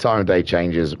 the time of day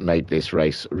changes made this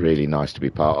race really nice to be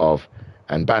part of.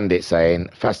 And Bandit saying,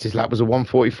 fastest lap was a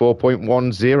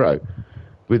 144.10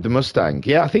 with the Mustang.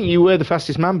 Yeah, I think you were the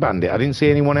fastest man, Bandit. I didn't see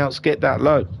anyone else get that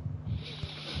low.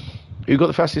 Who got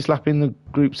the fastest lap in the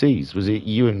Group C's? Was it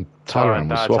you and Tyron?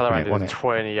 No, Tyron did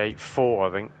 28.4,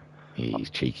 I think. He's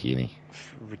cheeky, isn't he?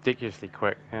 Ridiculously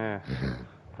quick, yeah.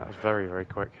 That was very, very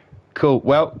quick. Cool.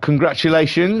 Well,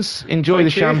 congratulations. Enjoy the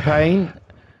champagne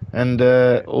and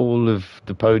all of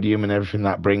the podium and everything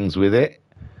that brings with it.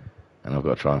 And I've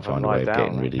got to try and find a way of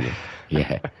getting rid of you.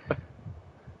 Yeah.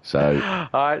 So.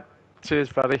 All right.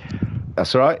 Cheers, buddy.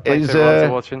 That's all right. Thanks everyone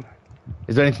for watching.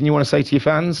 Is there anything you want to say to your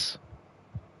fans?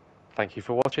 Thank you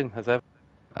for watching, as ever.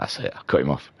 That's it. I'll cut him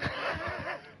off.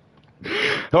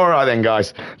 All right then,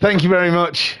 guys. Thank you very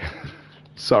much.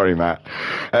 Sorry, Matt.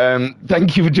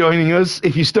 Thank you for joining us.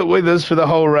 If you stuck with us for the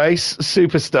whole race,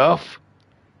 super stuff.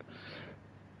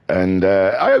 And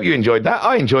I hope you enjoyed that.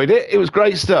 I enjoyed it. It was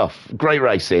great stuff. Great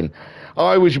racing.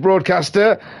 I was your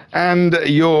broadcaster and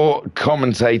your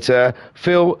commentator,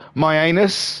 Phil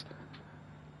Myanus.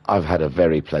 I've had a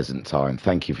very pleasant time.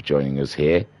 Thank you for joining us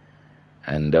here.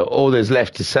 And all there's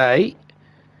left to say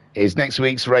is next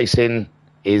week's racing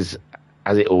is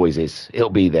as it always is. It'll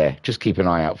be there. Just keep an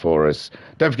eye out for us.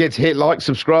 Don't forget to hit like,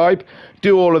 subscribe,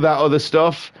 do all of that other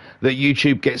stuff that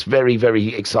YouTube gets very,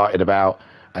 very excited about.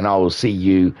 And I will see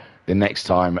you the next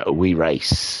time we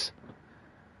race.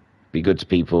 Be good to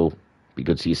people. Be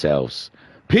good to yourselves.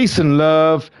 Peace and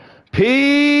love.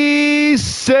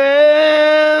 Peace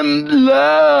and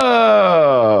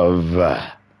love.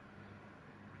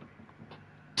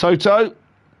 Toto,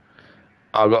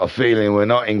 I've got a feeling we're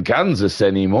not in Kansas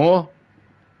anymore.